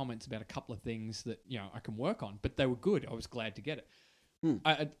and there were comments about a couple of things that I can work on, but they were good. I was glad to get it.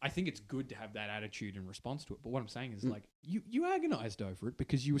 I think it's good to have that attitude in response to it. But what I'm saying is like you agonized over it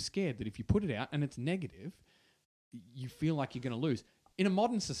because you were scared that if you put it out and it's negative, you feel like you're going to lose. In a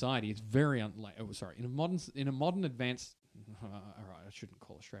modern society, it's very in a modern advanced. All right, I shouldn't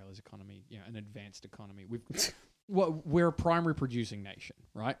call Australia's economy an advanced economy. We're a primary producing nation,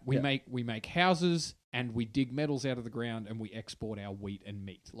 right? We make houses and we dig metals out of the ground and we export our wheat and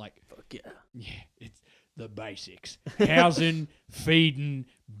meat. Like, Fuck yeah. yeah, it's the basics: housing, feeding,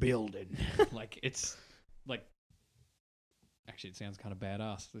 building. Like it's like, actually, it sounds kind of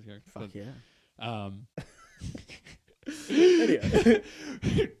badass. Fuck yeah. Anyway.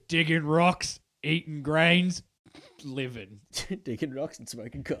 Digging rocks, eating grains, living. Digging rocks and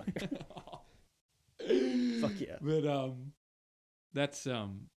smoking cock. Fuck yeah. But that's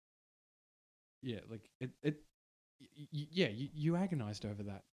yeah, like you agonized over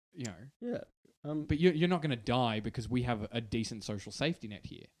that, Yeah. But you're not going to die because we have a decent social safety net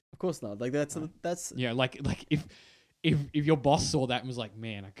here. Of course not. Like that's like if your boss saw that and was like,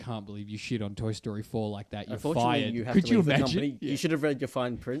 man, I can't believe you shit on Toy Story 4 like that, you're fired. You have Could to you leave the imagine? company. Yeah. You should have read your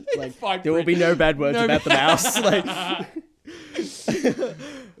fine print. Like Fine there will print. be no bad words No about the mouse. Like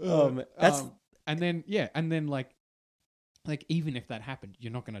that's and then like even if that happened,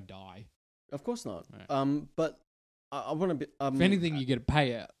 you're not going to die. of course not. Right. But I want to be. If anything, you get a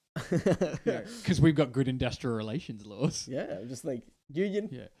payout. Because we've got good industrial relations laws. Yeah, just like union.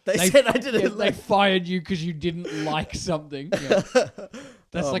 Yeah. They said I didn't. Yeah, they fired you because you didn't like something. Yeah.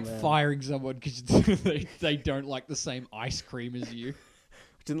 That's Oh, like man. firing someone because they don't like the same ice cream as you.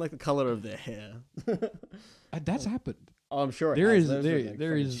 Didn't like the color of their hair. That's happened. Oh, I'm sure There has. is Those are, like,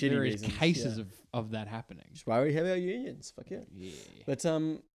 there fucking is shitty there is reasons, cases yeah. of that happening. That's why we have our unions. Fuck yeah. Yeah. But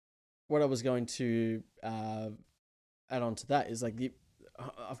what I was going to add on to that is like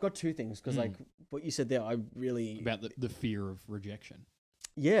I've got two things because like what you said there, I really About the fear of rejection.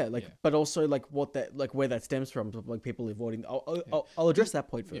 yeah, like Yeah. but also like what that like where that stems from, like people avoiding. I'll address that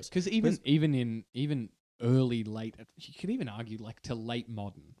point first. Because even early late, you could even argue like to late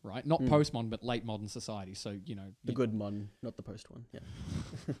modern, right? Not postmodern, but late modern society. So The good one, not the post one. Yeah.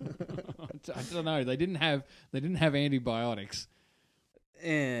 I don't know. They didn't have antibiotics.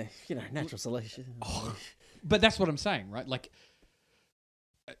 Natural selection. But that's what I'm saying, right? Like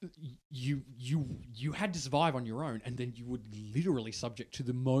you had to survive on your own, and then you were literally subject to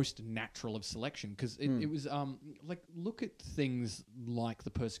the most natural of selection because it was like look at things like the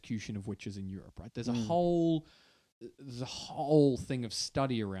persecution of witches in Europe, right? There's a whole thing of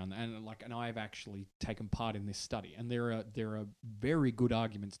study around that, and I've actually taken part in this study, and there are very good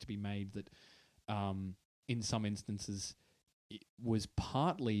arguments to be made that in some instances it was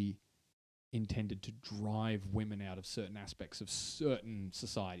partly intended to drive women out of certain aspects of certain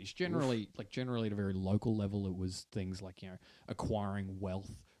societies. Generally at a very local level, it was things like acquiring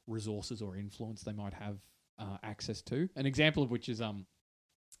wealth, resources, or influence they might have access to. An example of which is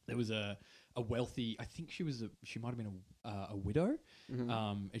there was a wealthy. I think she might have been a widow.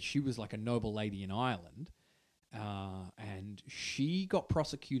 And she was like a noble lady in Ireland, and she got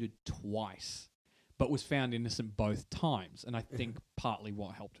prosecuted twice, but was found innocent both times. And I think partly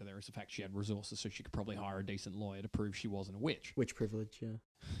what helped her there is the fact she had resources, so she could probably hire a decent lawyer to prove she wasn't a witch. Witch privilege, yeah.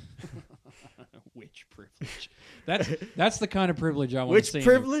 Witch privilege. That's the kind of privilege I want Which to see.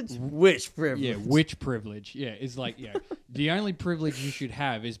 privilege? Which privilege? Yeah, witch privilege. Yeah, it's like, the only privilege you should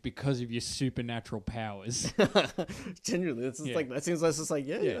have is because of your supernatural powers. Genuinely, it's just like that seems like it's just like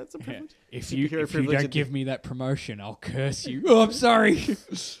that's a privilege. If you privilege don't give me that promotion, I'll curse you. Oh, I'm sorry.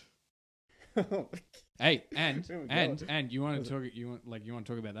 Hey, and you want to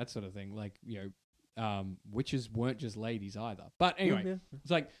talk about that sort of thing, like witches weren't just ladies either. But anyway,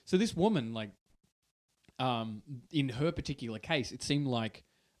 it's like, so this woman, like, in her particular case, it seemed like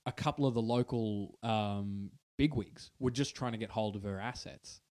a couple of the local bigwigs were just trying to get hold of her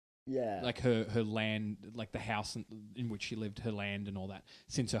assets. Yeah, like her land, like the house in which she lived, her land and all that,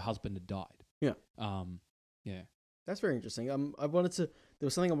 since her husband had died. Yeah. Yeah. That's very interesting. There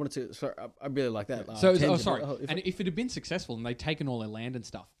was something I wanted to. Sorry, I really like that. Sorry. And if it had been successful and they'd taken all their land and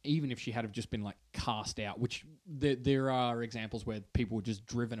stuff, even if she had have just been like cast out, which there are examples where people were just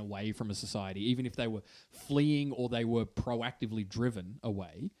driven away from a society, even if they were fleeing or they were proactively driven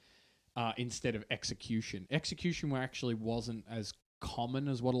away, instead of execution. Execution actually wasn't as common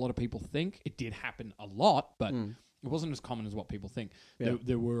as what a lot of people think. It did happen a lot, but it wasn't as common as what people think. Yeah.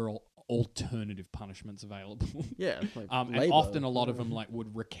 There were alternative punishments available. Yeah, like and often a lot of them like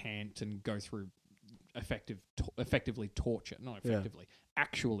would recant and go through effectively torture, not effectively,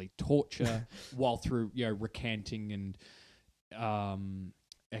 actually torture while through recanting and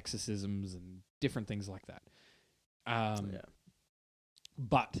exorcisms and different things like that.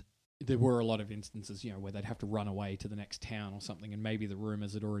 but there were a lot of instances, where they'd have to run away to the next town or something, and maybe the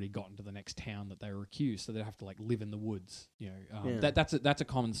rumors had already gotten to the next town that they were accused, so they'd have to like live in the woods. That's a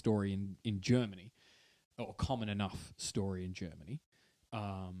common story in Germany, or common enough story in Germany,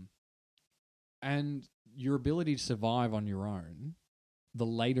 and your ability to survive on your own, the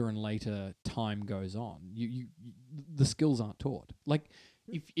later and later time goes on, the skills aren't taught. Like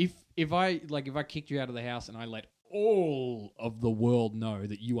if I kicked you out of the house and I let all of the world know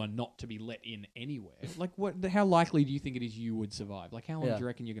that you are not to be let in anywhere, like how likely do you think it is you would survive? Like how long do you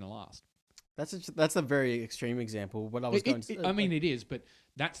reckon you're going to last? That's a very extreme example. What I was going to say, I mean, it is, but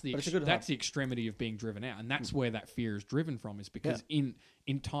that's the extremity of being driven out, and that's where that fear is driven from. Is because in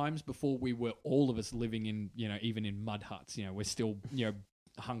times before we were all of us living in even in mud huts, we're still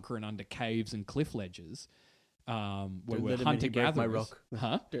hunkering under caves and cliff ledges. Where we're hunter gatherers.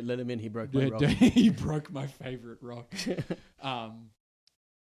 Huh? Don't let him in. He broke my rock. He broke my favorite rock.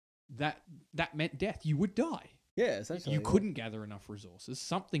 That meant death. You would die. Yeah, essentially. You couldn't gather enough resources.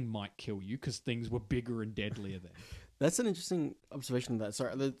 Something might kill you because things were bigger and deadlier then. That's an interesting observation of that.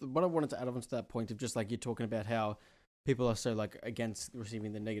 Sorry, what I wanted to add on to that point of just like you're talking about how people are so like against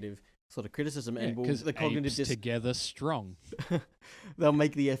receiving the negative sort of criticism, and the cognitive together strong. They'll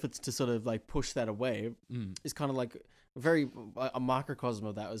make the efforts to sort of like push that away. It's kind of like a microcosm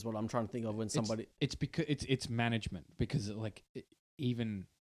of that is what I'm trying to think of when somebody. It's because it's management, because even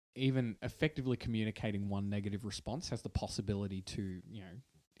effectively communicating one negative response has the possibility to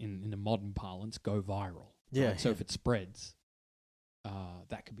in the modern parlance go viral. Yeah. Right? So if it spreads,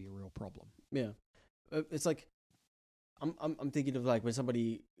 that could be a real problem. Yeah, it's like I'm thinking of like when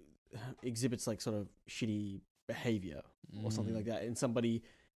somebody exhibits like sort of shitty behavior or something like that,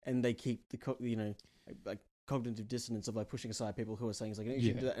 and they keep the like cognitive dissonance of like pushing aside people who are saying it's like, you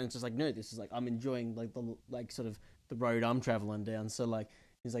should do that, and it's just like, no, this is like I'm enjoying like the like sort of the road I'm traveling down, so like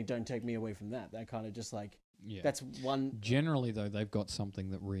he's like, don't take me away from that. That kind of just like that's one. Generally though, they've got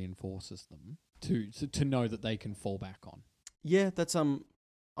something that reinforces them to know that they can fall back on. Yeah, that's I'm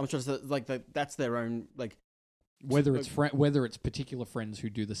trying to say like that's their own like. Whether it's particular friends who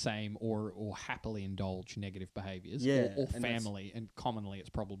do the same or happily indulge negative behaviors, or family, and commonly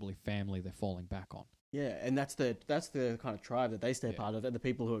it's probably family they're falling back on. Yeah, and that's the kind of tribe that they stay part of, and the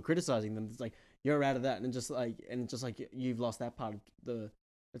people who are criticizing them, it's like you're out of that, and just like you've lost that part of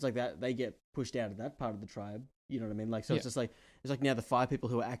it's like that they get pushed out of that part of the tribe. You know what I mean? Like it's just like now the 5 people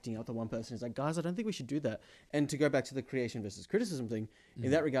who are acting out, the one person is like, guys, I don't think we should do that. And to go back to the creation versus criticism thing,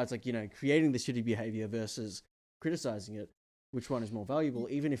 in that regard, it's like creating the shitty behavior versus criticizing it, which one is more valuable?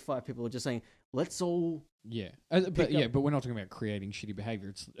 Even if 5 people are just saying, let's all but we're not talking about creating shitty behavior.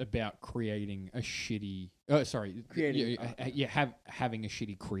 It's about creating a shitty having a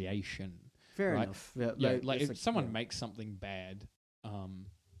shitty creation. Fair enough. Like if someone makes something bad,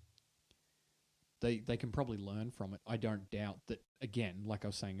 they can probably learn from it. I don't doubt that. Again, like I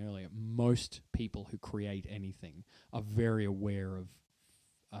was saying earlier, most people who create anything are very aware of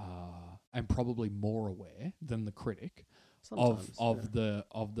and probably more aware than the critic of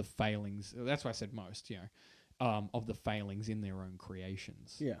the failings. That's why I said most, of the failings in their own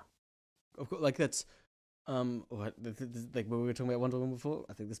creations. Yeah, of course. Like that's like we were talking about Wonder Woman before.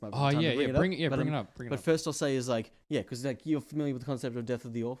 I think this might be the time to bring it up. But first, I'll say is like because like you're familiar with the concept of death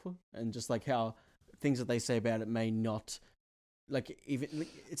of the author, and just like how things that they say about it may not. Like even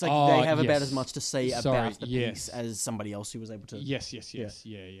it's like they have about as much to say about the piece as somebody else who was able to. Yes.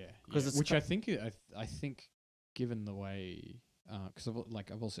 Which I think, given the way, because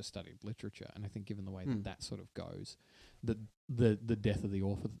I've also studied literature, and I think given the way that sort of goes, the death of the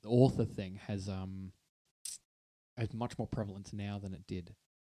author thing has much more prevalence now than it did.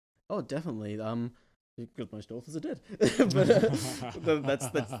 Oh, definitely. Because most authors are dead, but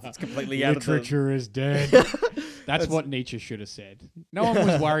that's completely out of the... Literature is dead. That's what Nietzsche should have said. No one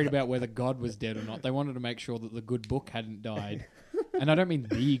was worried about whether God was dead or not. They wanted to make sure that the good book hadn't died. And I don't mean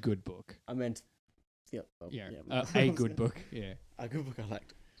the good book. I meant, a good book. Yeah, a good book I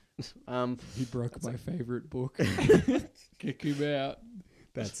liked. He broke my favorite book. Kick him out.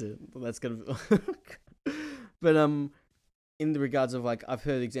 That's it. That's gonna. But in the regards of like, I've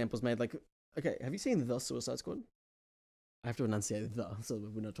heard examples made like. Okay, have you seen The Suicide Squad? I have to enunciate so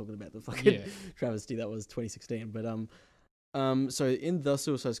we're not talking about the fucking travesty that was 2016. But so in The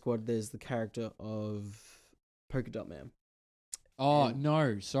Suicide Squad, there's the character of Polka Dot Man. Oh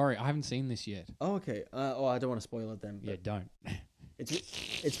no, sorry, I haven't seen this yet. Oh okay. I don't want to spoil it then. Yeah, don't.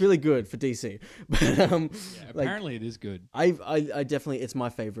 It's really good for DC. But apparently it is good. I definitely it's my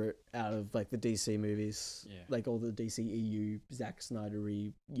favorite out of like the DC movies. Yeah. Like all the DC EU Zack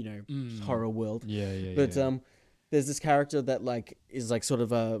Snydery, horror world. Yeah. But there's this character that like is like sort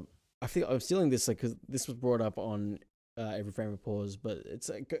of a. I think I'm stealing this like because this was brought up on Every Frame of Pause, but it's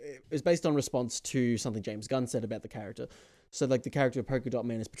based on response to something James Gunn said about the character. So like the character of Polka Dot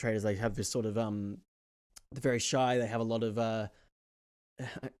Man is portrayed as they have this sort of they're very shy. They have a lot of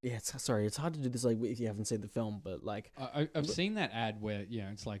it's hard to do this like if you haven't seen the film, but like I've seen that ad where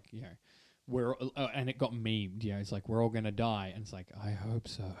it's like we're and it got memed. It's like we're all gonna die, and it's like I hope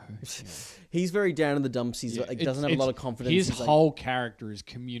so. He's very down in the dumps. He's like doesn't have a lot of confidence. His whole character is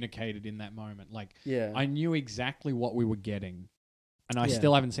communicated in that moment. Like I knew exactly what we were getting. And I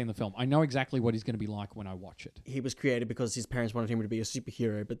still haven't seen the film. I know exactly what he's going to be like when I watch it. He was created because his parents wanted him to be a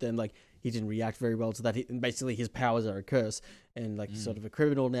superhero, but then like he didn't react very well to that. And basically, his powers are a curse, and like he's sort of a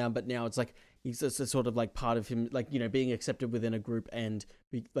criminal now. But now it's like he's a sort of like part of him, like being accepted within a group and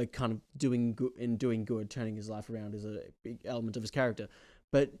like kind of doing good, turning his life around is a big element of his character.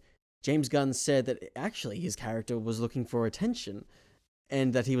 But James Gunn said that actually his character was looking for attention,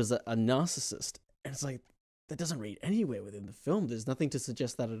 and that he was a narcissist. And it's like, that doesn't read anywhere within the film. There's nothing to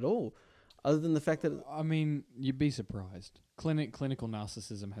suggest that at all, other than the fact that... I mean, you'd be surprised. Clinical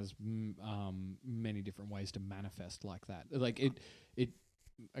narcissism has many different ways to manifest like that. Like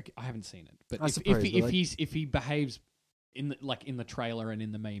I haven't seen it, but if he behaves in the trailer and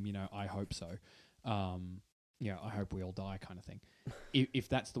in the meme, I hope so. I hope we all die, kind of thing. if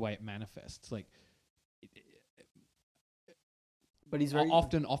that's the way it manifests, like. But he's very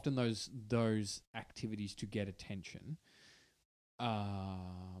often those activities to get attention.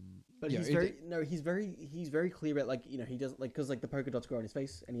 But he's very clear about like he doesn't like because like the polka dots grow on his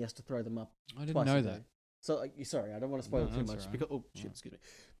face and he has to throw them up. I didn't know that. So like, sorry, I don't want to spoil it too much right. because excuse me,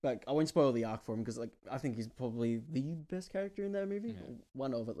 but I won't spoil the arc for him because like I think he's probably the best character in that movie,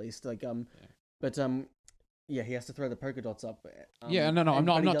 one of at least. Like he has to throw the polka dots up. I'm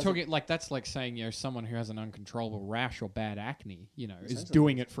not talking like that's like saying someone who has an uncontrollable rash or bad acne, is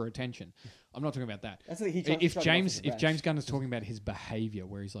doing it for attention. I'm not talking about that. That's like if James Gunn is talking about his behavior,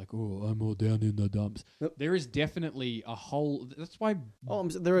 where he's like, "Oh, I'm all down in the dumps," there is definitely a whole. That's why.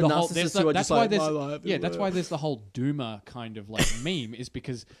 There are narcissists who are just like, my life. Yeah, that's why there's the whole doomer kind of like meme. Is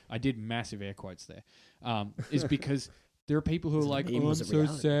because I did massive air quotes there. Is because. There are people who are like, I'm so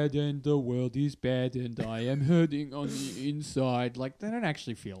sad and the world is bad and I am hurting on the inside. Like, they don't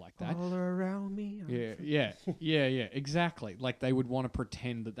actually feel like that. All around me. Yeah, exactly. Like, they would want to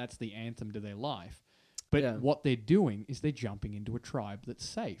pretend that that's the anthem to their life. But what they're doing is they're jumping into a tribe that's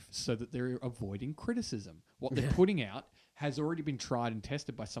safe so that they're avoiding criticism. What they're putting out has already been tried and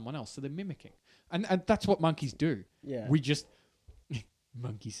tested by someone else, so they're mimicking. And that's what monkeys do. Yeah. We just...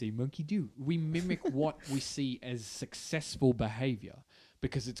 Monkey see, monkey do. We mimic what we see as successful behavior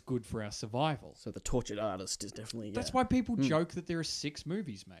because it's good for our survival. So the tortured artist is definitely... That's why people joke that there are 6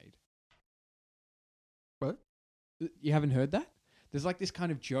 movies made. What? You haven't heard that? There's like this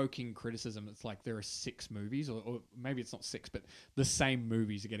kind of joking criticism. It's like there are 6 movies, or maybe it's not 6, but the same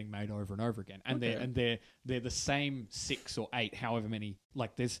movies are getting made over and over again, and they're the same 6 or 8, however many.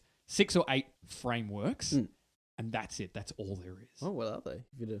 Like there's 6 or 8 frameworks. And that's it. That's all there is. Oh, what are they?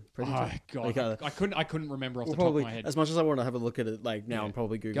 Oh God, I couldn't remember off the top of my head. As much as I want to have a look at it, like now, I'm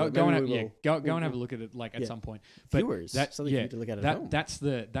probably Google. Go and have a look at it, like at some point. But viewers, that's something for you to look at home. That's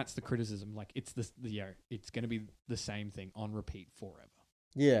the criticism. Like it's it's going to be the same thing on repeat forever.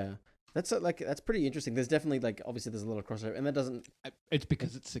 Yeah, that's pretty interesting. There's definitely like obviously there's a lot of crossover, and that doesn't. It's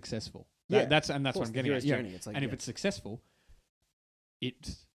because it's successful. That's what I'm getting at. Journey, it's like, and if it's successful,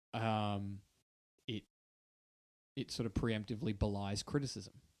 it sort of preemptively belies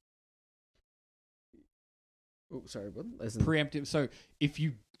criticism. Oh, sorry, what? Preemptive. So if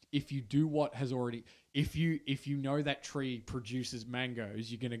you do what has already, if you know that tree produces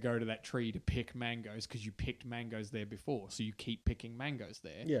mangoes, you're going to go to that tree to pick mangoes because you picked mangoes there before. So you keep picking mangoes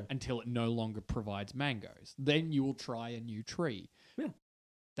there until it no longer provides mangoes. Then you will try a new tree. Yeah.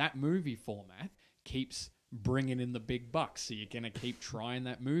 That movie format keeps bringing in the big bucks. So you're going to keep trying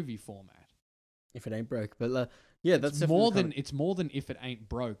that movie format. If it ain't broke, but that's more than it's more than if it ain't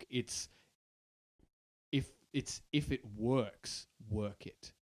broke. It's if it works, work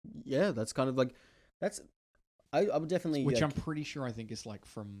it. Yeah, that's kind of like that's. I would definitely, which I'm pretty sure I think is like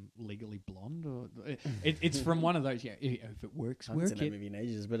from Legally Blonde, or it's from one of those. Yeah, if it works, I haven't seen that movie in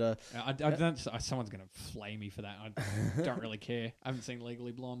ages, but I don't. Someone's gonna flame me for that. I don't really care. I haven't seen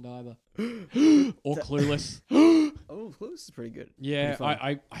Legally Blonde either, or Clueless. Oh, Clueless is pretty good. Yeah,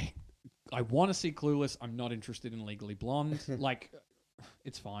 I want to see Clueless. I'm not interested in Legally Blonde. Like,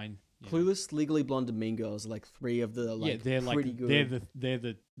 it's fine. Clueless, Legally Blonde, and Mean Girls are like 3 of the they're pretty like good. They're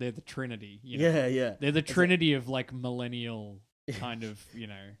the Trinity. Yeah. They're the Trinity of like millennial kind of, you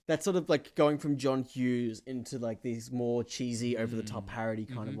know. That's sort of like going from John Hughes into like these more cheesy, over the top parody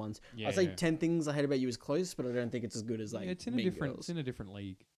kind of ones. Yeah, I'd say 10 Things I Hate About You is close, but I don't think it's as good as like it's in Mean a different Girls. it's in a different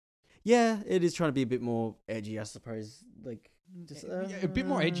league. Yeah, it is trying to be a bit more edgy, I suppose. Like just, A bit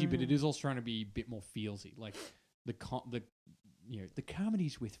more edgy, but it is also trying to be a bit more feelsy. Like the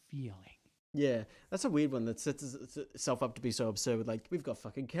comedies with feeling. Yeah, that's a weird one that sets itself up to be so absurd. Like we've got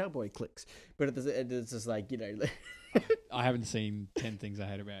fucking cowboy clicks, but it's just like, you know. I haven't seen 10 Things I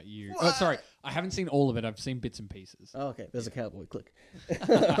Hate About You. Oh, sorry, I haven't seen all of it. I've seen bits and pieces. Oh, okay, there's a cowboy click.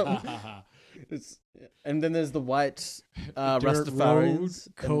 And then there's the white Rastafarians.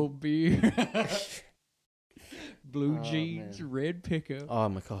 Cold beer, blue Oh, jeans, man. red pickup. Oh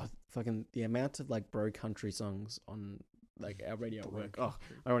my god, fucking the amount of like bro country songs on like our radio at work. Oh,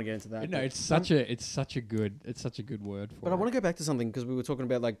 I don't want to get into that. No, but- it's such a good word for But I it. want to go back to something because we were talking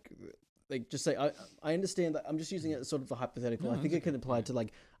about like just say I understand that I'm just using it as sort of a hypothetical. No, I think that's it can okay, apply yeah. to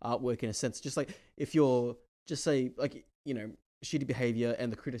like artwork in a sense. Just like if you're just say like, you know, shitty behavior and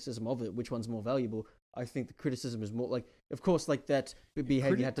the criticism of it, which one's more valuable? I think the criticism is more like, of course, like that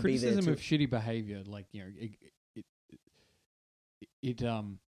behavior had to be there. Criticism of shitty behavior, like, you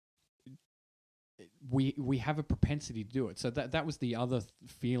know, we have a propensity to do it. So that was the other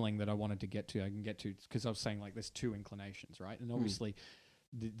feeling that I wanted to get to. I can get to because I was saying like there's two inclinations, right? And obviously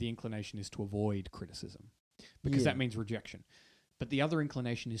the inclination is to avoid criticism because that means rejection. But the other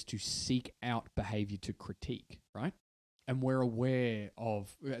inclination is to seek out behavior to critique, right? And we're aware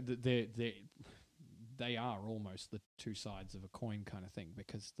of they are almost the two sides of a coin kind of thing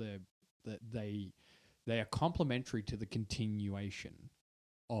because they are complementary to the continuation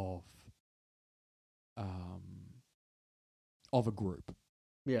of a group,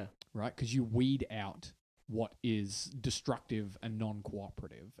 Yeah. right? Because you weed out what is destructive and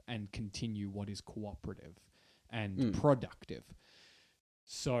non-cooperative and continue what is cooperative and productive.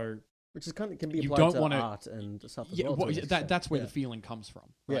 So Which is kind of can be You applied don't to wanna- art and stuff as well. to an extent. that's where Yeah. the feeling comes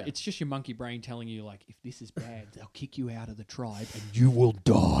from, right? Yeah. It's just your monkey brain telling you, like, if this is bad, they'll kick you out of the tribe and you will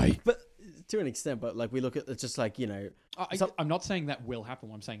die. But to an extent, but like we look at it's just like, you know, I'm not saying that will happen.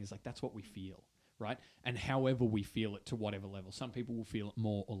 What I'm saying is like that's what we feel, right? And however we feel it to whatever level. Some people will feel it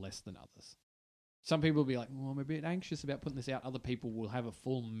more or less than others. Some people will be like, well, I'm a bit anxious about putting this out. Other people will have a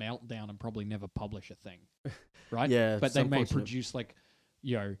full meltdown and probably never publish a thing, right? Yeah, But it's they may unfortunate. produce like,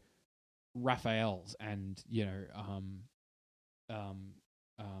 you know, Raphaels and, you know,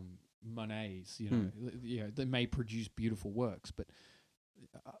 Monets, you know, they may produce beautiful works, but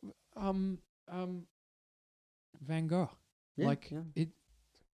Van Gogh, Yeah, like yeah.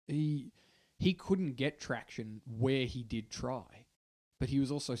 he couldn't get traction where he did try, but he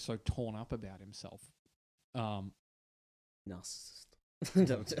was also so torn up about himself. Narcissist.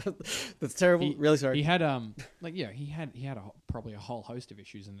 That's terrible. Really sorry. He had he had probably a whole host of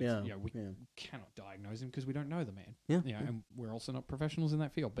issues, and Yeah, you know, we yeah. cannot diagnose him because we don't know the man. Yeah, You know, yeah. and we're also not professionals in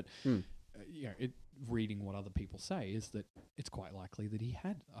that field. But you know, reading what other people say is that it's quite likely that he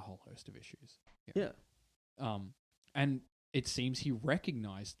had a whole host of issues. You know? Yeah. And it seems he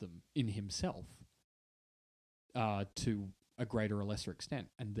recognized them in himself to a greater or lesser extent,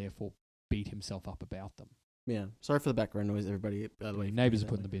 and therefore beat himself up about them. Yeah. Sorry for the background noise, everybody. By the way, Neighbors are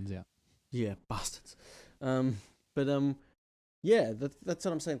putting the bins out. Yeah, bastards. Yeah, that's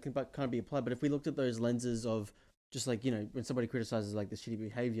what I'm saying can kind of be applied. But if we looked at those lenses of just like, you know, when somebody criticizes like the shitty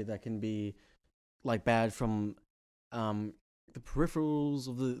behavior, that can be like bad from the peripherals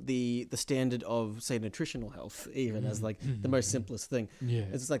of the standard of say nutritional health, even as like the most simplest thing. Yeah.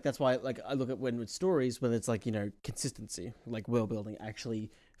 It's just like that's why like I look at when with stories when it's like, you know, consistency, like world building,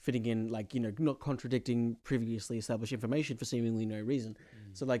 actually fitting in, like, you know, not contradicting previously established information for seemingly no reason.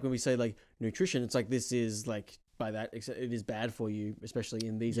 So like when we say like nutrition, it's like this is like by that it is bad for you, especially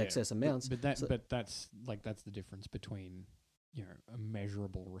in these excess amounts. But that's the difference between, you know, a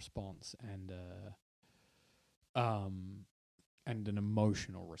measurable response and an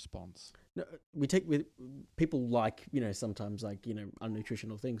emotional response. No, people like, you know, sometimes like, you know,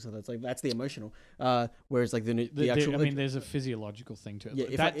 unnutritional things. So that's the emotional. Whereas like the actual. I mean, there's a physiological thing to it.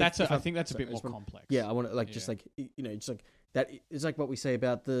 Yeah, I think that's a bit more complex. Yeah, I want to like just like, you know, just like that. It's like what we say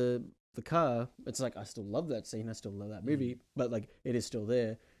about the car. It's like I still love that scene. I still love that movie, but like it is still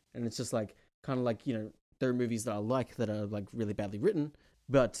there, and it's just like kind of like, you know, there are movies that I like that are like really badly written,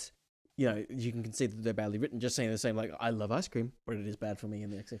 but you know, you can concede that they're badly written. Just saying the same, like I love ice cream, but it is bad for me in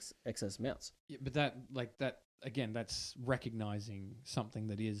the excess amounts. Yeah, but that again, that's recognizing something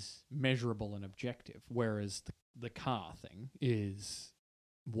that is measurable and objective, whereas the car thing is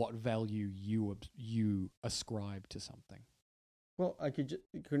what value you ascribe to something. Well,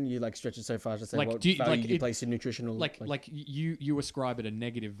 couldn't you like stretch it so far to say Like, what do you- value like you it- place in nutritional? Like you ascribe it a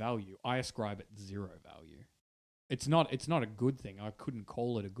negative value. I ascribe it 0 value. It's not a good thing. I couldn't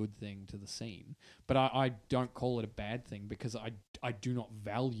call it a good thing to the scene, but I don't call it a bad thing because I do not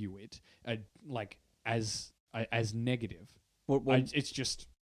value it like as negative. It's just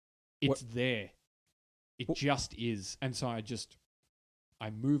there. It just is, and so I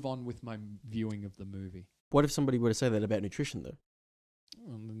move on with my viewing of the movie. What if somebody were to say that about nutrition though?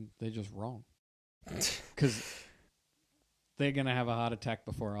 Well, then they're just wrong because they're gonna have a heart attack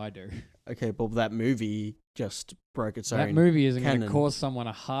before I do. Okay, but that movie just broke its own. That movie isn't going to canon. cause someone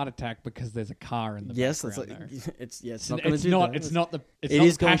a heart attack because there's a car in the Yes, that's background. like, it's It's not going to do that. It's not the. It's It not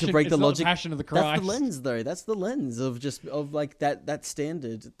is the going to passion, break the it's not logic. Passion of the Christ. That's the lens, though. That's the lens of like that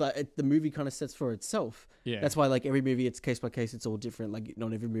standard. But the movie kind of sets for itself. Yeah, That's why like every movie, it's case by case. It's all different. Like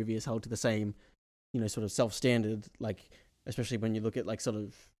not every movie is held to the same, sort of self standard. Like especially when you look at like sort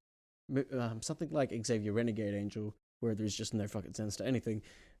of something like Xavier Renegade Angel, where there's just no fucking sense to anything.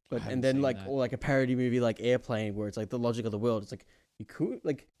 But and then like or like a parody movie like Airplane, where it's like the logic of the world. It's like you could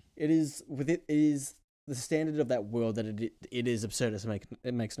like it is the standard of that world that it is absurd.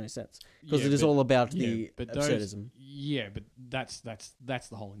 It makes no sense because it is all about the absurdism. But that's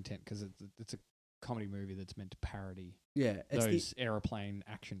the whole intent because it's a comedy movie that's meant to parody those aeroplane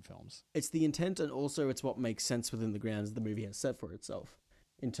action films. It's the intent, and also it's what makes sense within the grounds the movie has set for itself.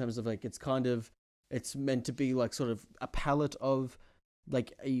 In terms of like it's meant to be like sort of a palette of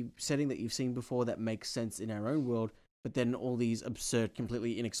like a setting that you've seen before that makes sense in our own world, but then all these absurd,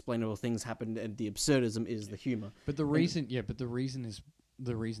 completely inexplainable things happen, and the absurdism is the humor. But the reason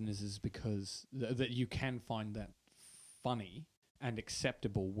is because that you can find that funny and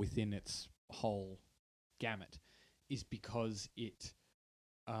acceptable within its whole gamut is because it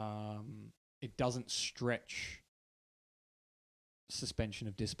doesn't stretch suspension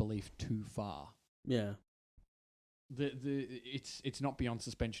of disbelief too far. Yeah. It's not beyond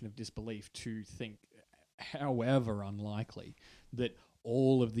suspension of disbelief to think, however unlikely, that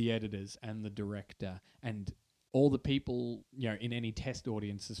all of the editors and the director and all the people in any test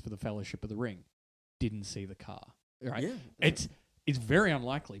audiences for the Fellowship of the Ring didn't see the car. Right? Yeah. It's very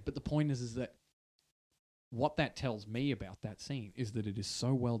unlikely, but the point is that what that tells me about that scene is that it is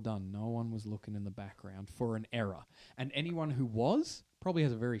so well done. No one was looking in the background for an error, and anyone who was probably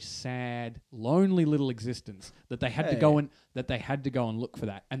has a very sad, lonely little existence that they had to go and look for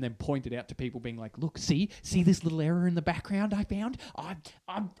that, and then point it out to people, being like, "Look, see this little error in the background I found.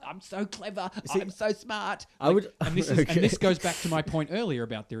 I'm so clever. I'm so smart." And this goes back to my point earlier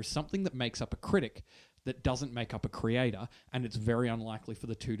about there is something that makes up a critic that doesn't make up a creator, and it's very unlikely for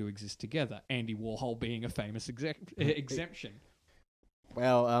the two to exist together. Andy Warhol being a famous exemption.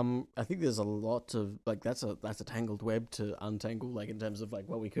 Well, I think there's a lot of like that's a tangled web to untangle, like in terms of like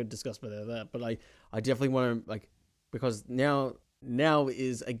what we could discuss about that. But I definitely want to like because now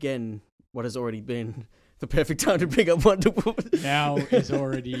is again what has already been the perfect time to bring up Wonder Woman. Now is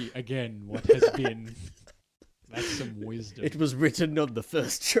already again what has been. That's some wisdom. It was written on the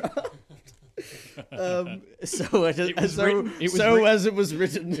first draft. As it was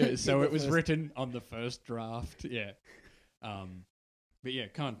written. Yeah, so it was written on the first draft. Yeah. But yeah,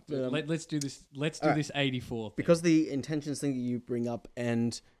 let's do this. Let's do this 84 thing. Because the intentions thing that you bring up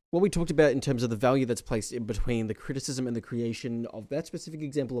and what we talked about in terms of the value that's placed in between the criticism and the creation of that specific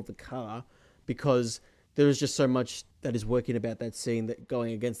example of the car, because there is just so much that is working about that scene that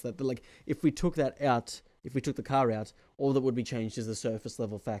going against that. But like, if we took that out, if we took the car out, all that would be changed is the surface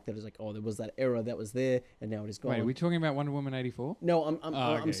level fact that it's like, oh, there was that error that was there, and now it is gone. Wait, are we talking about Wonder Woman 84? No,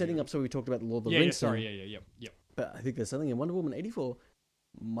 I'm setting up so we talked about the Lord of the Rings. Yep. But I think there's something in Wonder Woman 84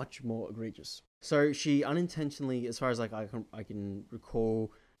 much more egregious. So she unintentionally, as far as like I can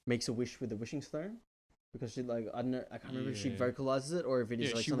recall, makes a wish with the wishing stone because she like I can't remember if she vocalizes it or if it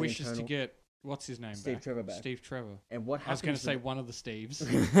is like she something wishes internal. to get what's his name Steve back? Trevor back. Steve Trevor. And what happens? I was going to say one of the Steves.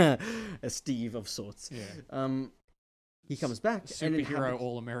 A Steve of sorts. Yeah. He comes back. Superhero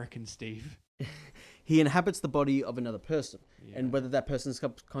All-American Steve. He inhabits the body of another person, Yeah. and whether that person's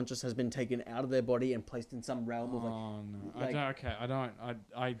subconscious has been taken out of their body and placed in some realm of like. Oh no!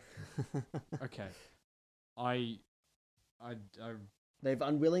 like- They've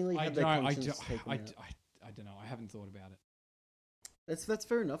unwillingly had their conscience taken out. I don't know. I haven't thought about it. That's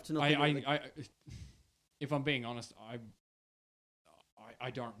fair enough to not. If I'm being honest,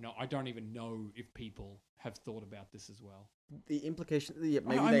 I don't know. I don't even know if people have thought about this as well. The implication,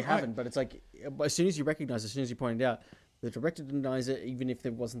 maybe they haven't, but it's like as soon as you recognize, as soon as you point it out, the director denies it, even if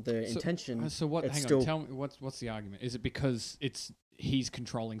there wasn't their intention. So what? Hang on. Tell me what's the argument? Is it because it's he's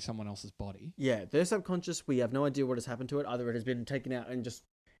controlling someone else's body. Yeah, they're subconscious. We have no idea what has happened to it. Either it has been taken out and just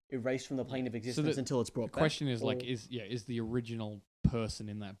erased from the plane of existence until it's brought The back. question is or- like, is the original person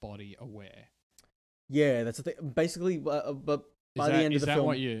in that body aware? Yeah, that's the thing. Basically, but by the end of the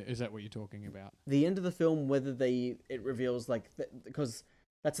film, is that what you're talking about? the end of the film, whether it reveals like because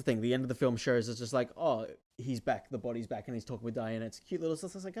that's the thing. The end of the film shows it's just like, oh, he's back, the body's back, and he's talking with Diana. It's cute little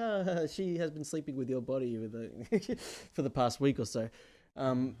stuff. It's like, she has been sleeping with your body for the past week or so,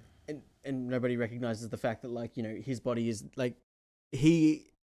 and nobody recognizes the fact that like his body is like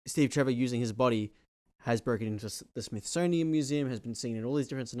Steve Trevor using his body has broken into the Smithsonian Museum, has been seen in all these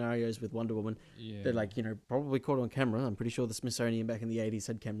different scenarios with Wonder Woman. Yeah. They're like, probably caught on camera. I'm pretty sure the Smithsonian back in the 80s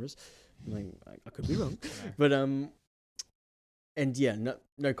had cameras. Like, I could be wrong. But, and yeah,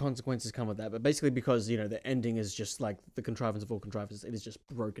 no consequences come with that. But basically because, the ending is just like the contrivance of all contrivances. It is just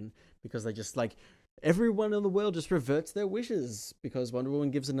broken because they just like, everyone in the world just reverts their wishes because Wonder Woman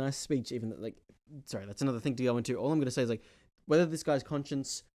gives a nice speech, even that, like, sorry, that's another thing to go into. All I'm going to say is like, whether this guy's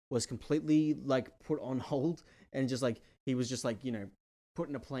conscience was completely like put on hold and just like he was just like put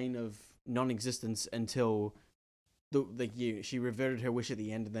in a plane of non-existence until she reverted her wish at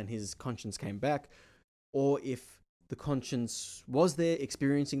the end and then his conscience came back, or if the conscience was there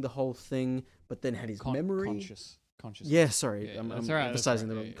experiencing the whole thing but then had his memory conscious yeah sorry yeah, I'm right, emphasizing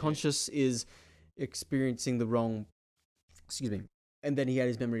right, the wrong yeah. conscious is experiencing the wrong and then he had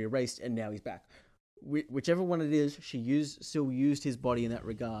his memory erased and now he's back. Whichever one it is, she still used his body in that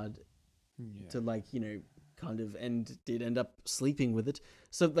regard to like, kind of, and did end up sleeping with it.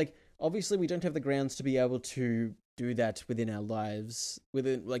 So like, obviously we don't have the grounds to be able to do that within our lives,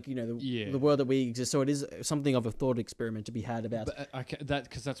 within like, the world that we exist. So it is something of a thought experiment to be had about. But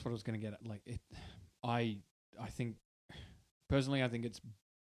because that's what I was going to get at. Like I think personally, I think it's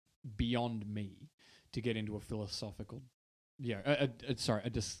beyond me to get into a philosophical a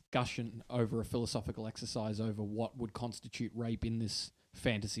discussion over a philosophical exercise over what would constitute rape in this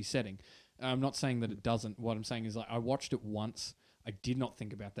fantasy setting. I'm not saying that it doesn't. What I'm saying is like I watched it once. I did not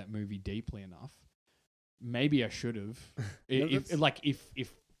think about that movie deeply enough. Maybe I should have. If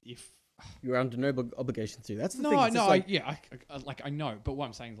you're under no obligation to. That's the no, thing. It's no, like, I know. But what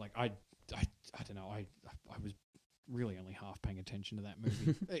I'm saying is like I don't know. I was really only half paying attention to that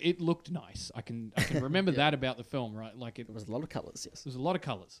movie. It looked nice. I can remember that about the film, right? Like there was a lot of colours, yes. There's a lot of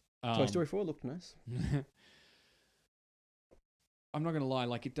colours. Toy Story 4 looked nice. I'm not going to lie,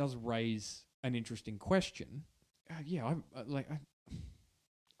 like it does raise an interesting question. I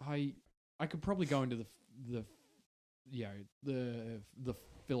could probably go into the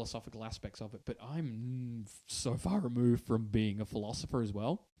philosophical aspects of it, but I'm so far removed from being a philosopher as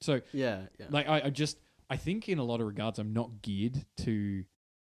well. So like I think in a lot of regards, I'm not geared to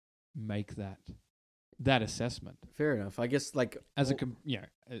make that assessment. Fair enough. I guess like as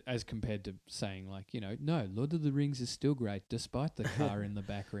compared to saying like no, Lord of the Rings is still great despite the car in the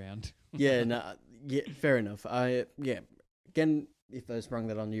background. Fair enough. Again, if I sprung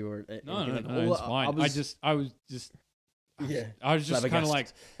that on you or no, like, it's fine. I was just kind of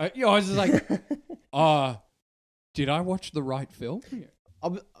like I was just like did I watch the right film?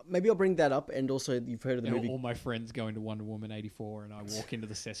 Maybe I'll bring that up, and also you've heard of the movie. All my friends go into Wonder Woman 84, and I walk into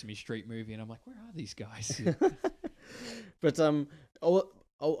the Sesame Street movie, and I'm like, where are these guys? But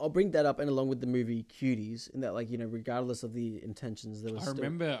I'll bring that up, and along with the movie Cuties, in that like regardless of the intentions, there was. I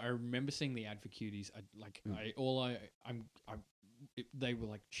remember seeing the ad for Cuties. They were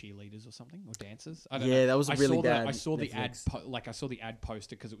like cheerleaders or something, or dancers. I don't know. That was really bad. I saw Netflix. I saw the ad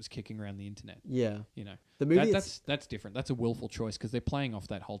poster because it was kicking around the internet. Yeah, the movie that's different. That's a willful choice because they're playing off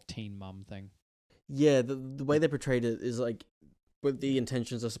that whole teen mum thing. Yeah, the way they portrayed it is like, with the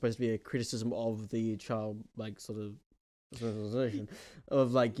intentions are supposed to be a criticism of the child, like sort of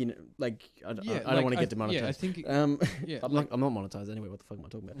of like like I don't want to get demonetized. Yeah, I think. I'm not monetized anyway. What the fuck am I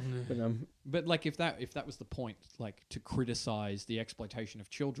talking about? But like if that was the point, like to criticize the exploitation of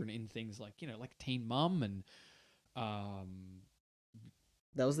children in things like like Teen Mum and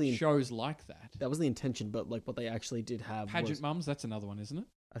that was the shows like that. That was the intention, but like what they actually did have Pageant Mums. That's another one, isn't it?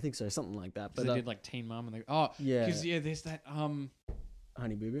 I think so, something like that. But they did like Teen Mum and because there's that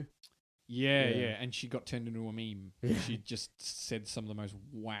Honey Boo Boo. Yeah, and she got turned into a meme. Yeah. She just said some of the most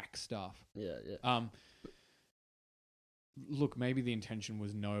whack stuff. Yeah. Look, maybe the intention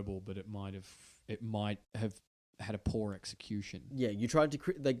was noble, but it might have had a poor execution. Yeah, you tried to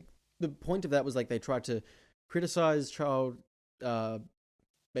the point of that was like they tried to criticize child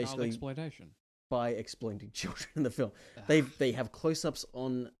basically exploitation by exploiting children in the film. They have close-ups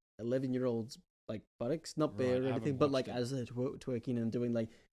on 11-year-olds like buttocks, not bare or anything, but like as they're twerking and doing like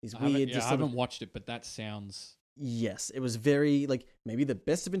these weird. I haven't watched it, but that sounds Yes, it was very like maybe the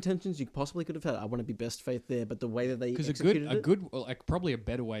best of intentions you possibly could have had. I want to be best faith there, but the way that they Because executed a good, like probably a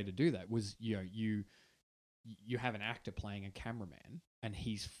better way to do that was, you have an actor playing a cameraman and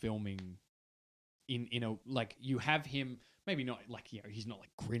he's filming in a, like, you have him maybe not like, he's not like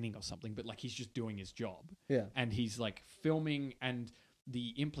grinning or something, but like he's just doing his job. Yeah. And he's like filming, and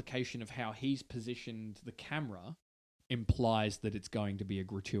the implication of how he's positioned the camera implies that it's going to be a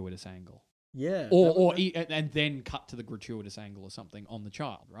gratuitous angle. Yeah. And then cut to the gratuitous angle or something on the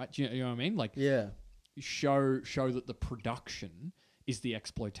child, right? Do you know what I mean? Like, yeah. show that the production is the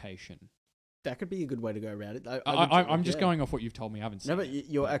exploitation. That could be a good way to go around it. I'm just going off what you've told me. I haven't seen. No, but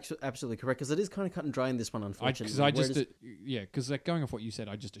you're absolutely correct, because it is kind of cut and dry in this one, unfortunately. Because like going off what you said,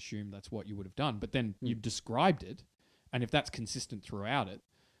 I just assumed that's what you would have done. But then you've described it, and if that's consistent throughout it,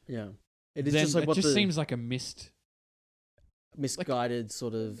 yeah, it is then just like it just seems like a misguided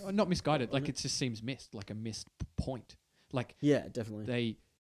sort of. Not misguided, like it just seems missed, like a missed point. Like, yeah, definitely.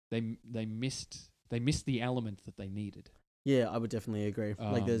 They missed the element that they needed. Yeah, I would definitely agree.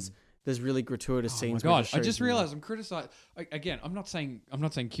 Like there's really gratuitous scenes. Oh my god! I just realized I'm criticizing. Again, I'm not saying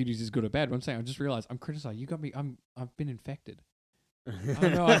Cuties is good or bad. But I'm saying I just realized I'm criticizing. You got me. I've been infected. Oh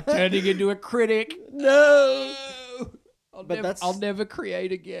no! I'm turning into a critic. No. I'll never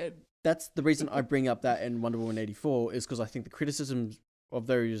create again. That's the reason I bring up that in Wonder Woman 84 is because I think the criticisms of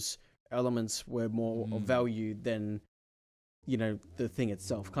those elements were more of value than, the thing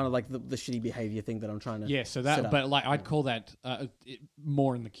itself. Kind of like the shitty behavior thing that I'm trying to. Yeah, so that, but like I'd call that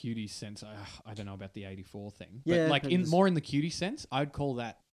more in the cutie sense. I don't know about the 84 thing, but like more in the cutie sense, I'd call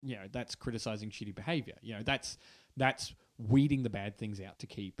that, that's criticizing shitty behavior. That's weeding the bad things out to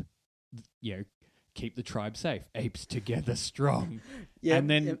keep the tribe safe. Apes together strong. Yeah, and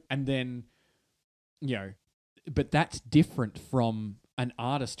then, but that's different from an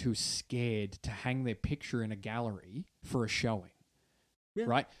artist who's scared to hang their picture in a gallery for a showing. Yeah.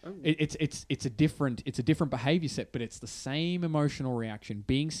 Right? It's a different behavior set, but it's the same emotional reaction.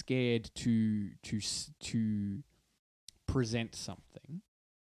 Being scared to present something,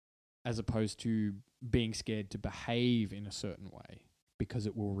 as opposed to being scared to behave in a certain way because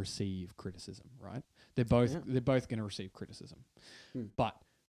it will receive criticism. Right? They're both going to receive criticism, but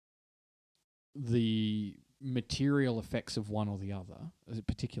the material effects of one or the other,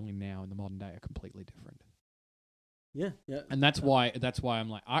 particularly now in the modern day, are completely different. Yeah. And that's why I'm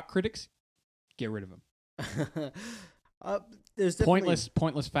like, art critics, get rid of them. There's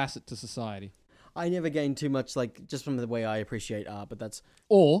pointless facet to society. I never gain too much, like, just from the way I appreciate art, but that's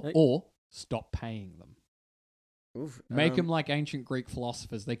or stop paying them. Oof, Make them like ancient Greek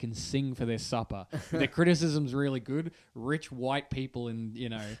philosophers. They can sing for their supper. Their criticism's really good. Rich white people in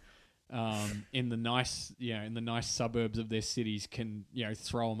in the nice suburbs of their cities can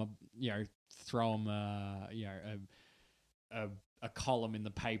throw them a column in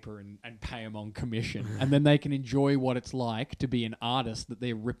the paper and pay them on commission, and then they can enjoy what it's like to be an artist that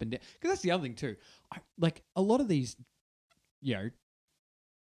they're ripping down. Because that's the other thing too. Like a lot of these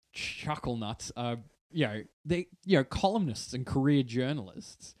chuckle nuts are they columnists and career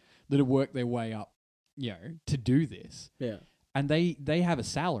journalists that have worked their way up to do this. Yeah. And they have a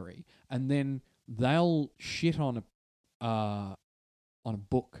salary, and then they'll shit on a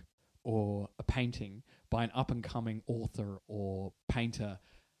book or a painting by an up and coming author or painter,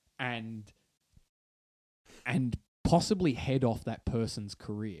 and possibly head off that person's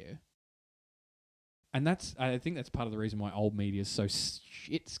career. And I think that's part of the reason why old media is so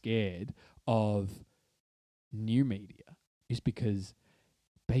shit scared of new media, is because,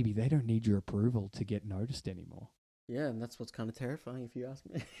 baby, they don't need your approval to get noticed anymore. Yeah, and that's what's kind of terrifying, if you ask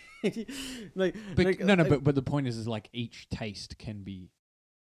me. But the point is like each taste can be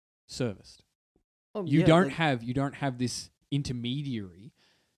serviced. You don't have this intermediary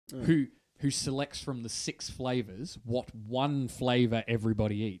who selects from the 6 flavors what one flavor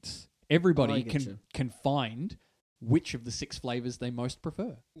everybody eats. Everybody can find which of the 6 flavors they most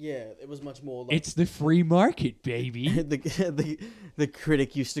prefer. Yeah, it was much more like... It's the free market, baby. the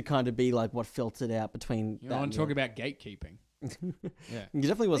critic used to kind of be like what filtered out between... I want to talk about gatekeeping. Yeah. He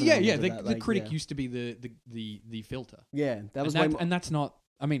definitely wasn't... Yeah. The critic used to be the filter. Yeah, that was and that's not...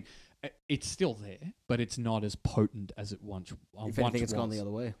 I mean, it's still there, but it's not as potent as it once was. If anything, it's gone the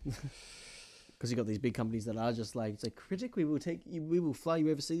other way. Because you got these big companies that are just like, it's like, critic, we will fly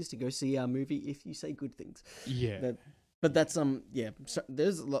you overseas to go see our movie if you say good things. Yeah. But that's so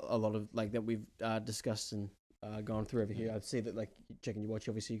there's a lot of like that we've discussed and gone through over here. I see that, like, checking your watch,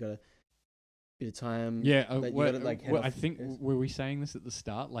 obviously you got bit of time. Yeah, that you gotta, like, head I off. think were we saying this at the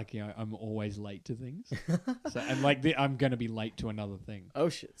start? Like, I'm always late to things, and like I'm gonna be late to another thing. Oh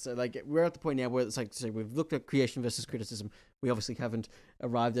shit! So like we're at the point now where it's like, so we've looked at creation versus criticism. We obviously haven't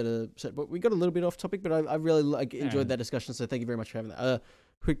arrived at a set, but we got a little bit off topic. But I really enjoyed that discussion. So thank you very much for having that.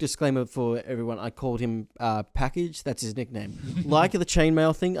 Quick disclaimer for everyone: I called him Package. That's his nickname. Like the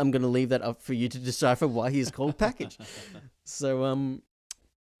chainmail thing, I'm going to leave that up for you to decipher why he's called Package. So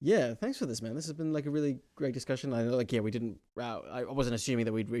yeah, thanks for this, man. This has been like a really great discussion. I know, like, we didn't. I wasn't assuming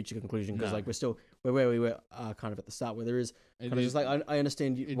that we'd reach a conclusion because like we're where we were kind of at the start, where there is kind of just like I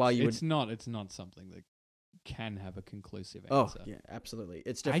understand why you would. It's not something that can have a conclusive Oh answer. yeah, absolutely.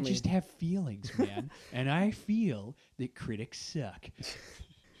 It's definitely. I just have feelings, man, and I feel that critics suck.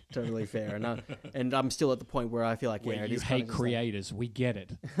 Totally fair, and I'm still at the point where I feel like Where it you is hate creators, we get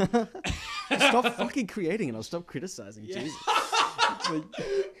it. Stop fucking creating and I'll stop criticizing. Jesus.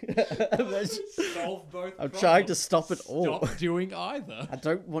 Solve both. I'm trying to stop it all. Stop doing either. I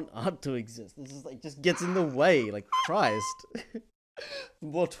don't want art to exist. This is like just gets in the way. Like Christ. The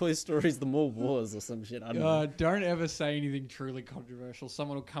more Toy Stories, the more wars or some shit. I don't know. Don't ever say anything truly controversial.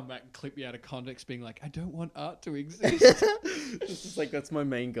 Someone will come back and clip you out of context, being like, "I don't want art to exist." It's just like that's my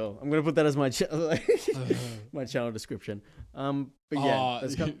main goal. I'm gonna put that as my my channel description. But yeah,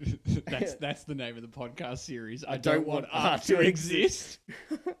 that's the name of the podcast series. I don't want art to exist.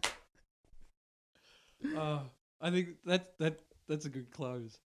 I think that's a good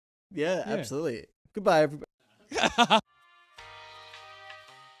close. Yeah, absolutely. Goodbye, everybody.